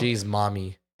 Lucero? She's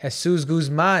mommy. Jesus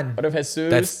Guzman. What up, Jesus?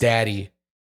 That's daddy.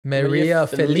 Maria Maria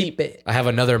Felipe. I have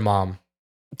another mom.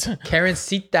 Karen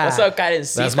Sita. What's up, Karen?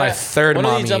 That's my third One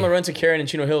of mommy. these, I'm gonna run to Karen in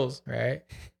Chino Hills. Right.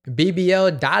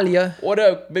 BBL Dahlia. What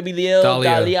up, baby Leo? Dahlia.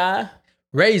 Dahlia?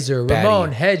 Razor. Batty.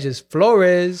 Ramon Hedges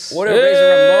Flores. What up, Razor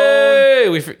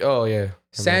Ramon? Hey, oh yeah.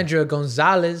 Sandra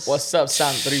Gonzalez. What's up,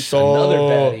 Sandrito? Another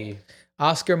daddy.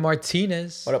 Oscar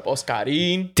Martinez. What up,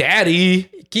 Oscarin? Daddy.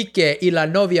 Kike y la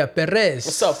novia Perez.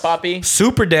 What's up, Poppy?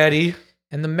 Super daddy.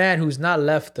 And the man who's not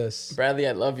left us. Bradley,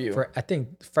 I love you. For, I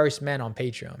think, first man on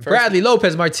Patreon. Bradley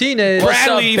Lopez Martinez. What's up,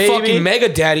 Bradley, baby? fucking mega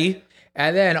daddy.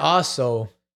 And then also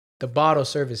the bottle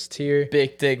service tier.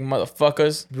 Big dick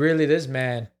motherfuckers. Really, this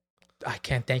man, I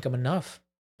can't thank him enough.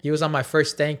 He was on my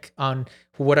first thank on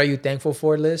What Are You Thankful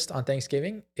For list on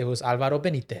Thanksgiving. It was Alvaro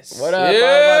Benitez. What up, Yeah.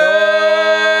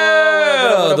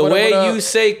 Alvaro? The What up, way what up? you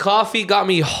say coffee got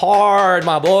me hard,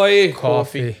 my boy.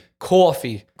 Coffee.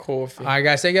 Coffee. Coffee. All right,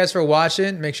 guys. Thank you guys for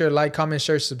watching. Make sure to like, comment,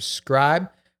 share, subscribe.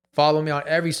 Follow me on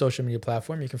every social media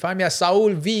platform. You can find me at Saul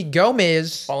V.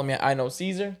 Gomez. Follow me at I Know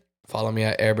Caesar. Follow me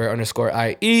at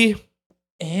airbear_IE.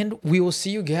 And we will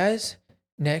see you guys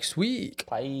next week.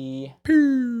 Bye.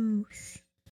 Peace.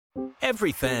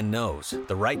 Every fan knows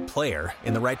the right player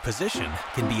in the right position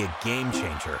can be a game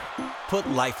changer. Put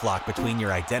LifeLock between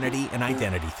your identity and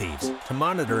identity thieves to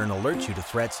monitor and alert you to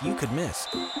threats you could miss.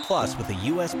 Plus, with a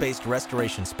U.S.-based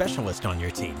restoration specialist on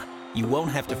your team, you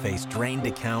won't have to face drained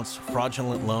accounts,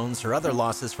 fraudulent loans, or other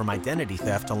losses from identity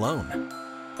theft alone.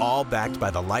 All backed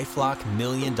by the LifeLock $1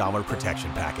 Million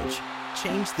Protection Package.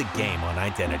 Change the game on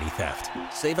identity theft.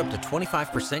 Save up to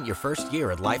 25% your first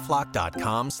year at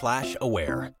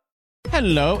LifeLock.com/aware.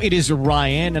 Hello, it is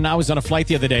Ryan, and I was on a flight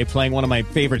the other day playing one of my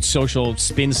favorite social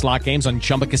spin slot games on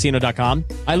ChumbaCasino.com.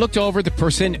 I looked over at the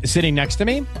person sitting next to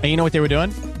me, and you know what they were doing?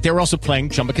 They were also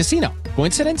playing Chumba Casino.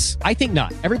 Coincidence? I think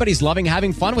not. Everybody's loving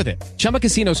having fun with it. Chumba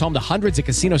Casino is home to hundreds of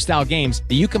casino-style games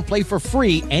that you can play for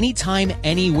free anytime,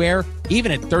 anywhere,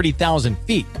 even at 30,000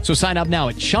 feet. So sign up now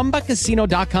at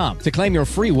ChumbaCasino.com to claim your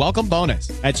free welcome bonus.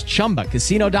 That's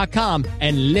ChumbaCasino.com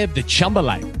and live the Chumba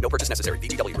life. No purchase necessary.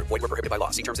 VGW Group. Void where prohibited by law.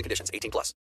 See terms and conditions. 18+.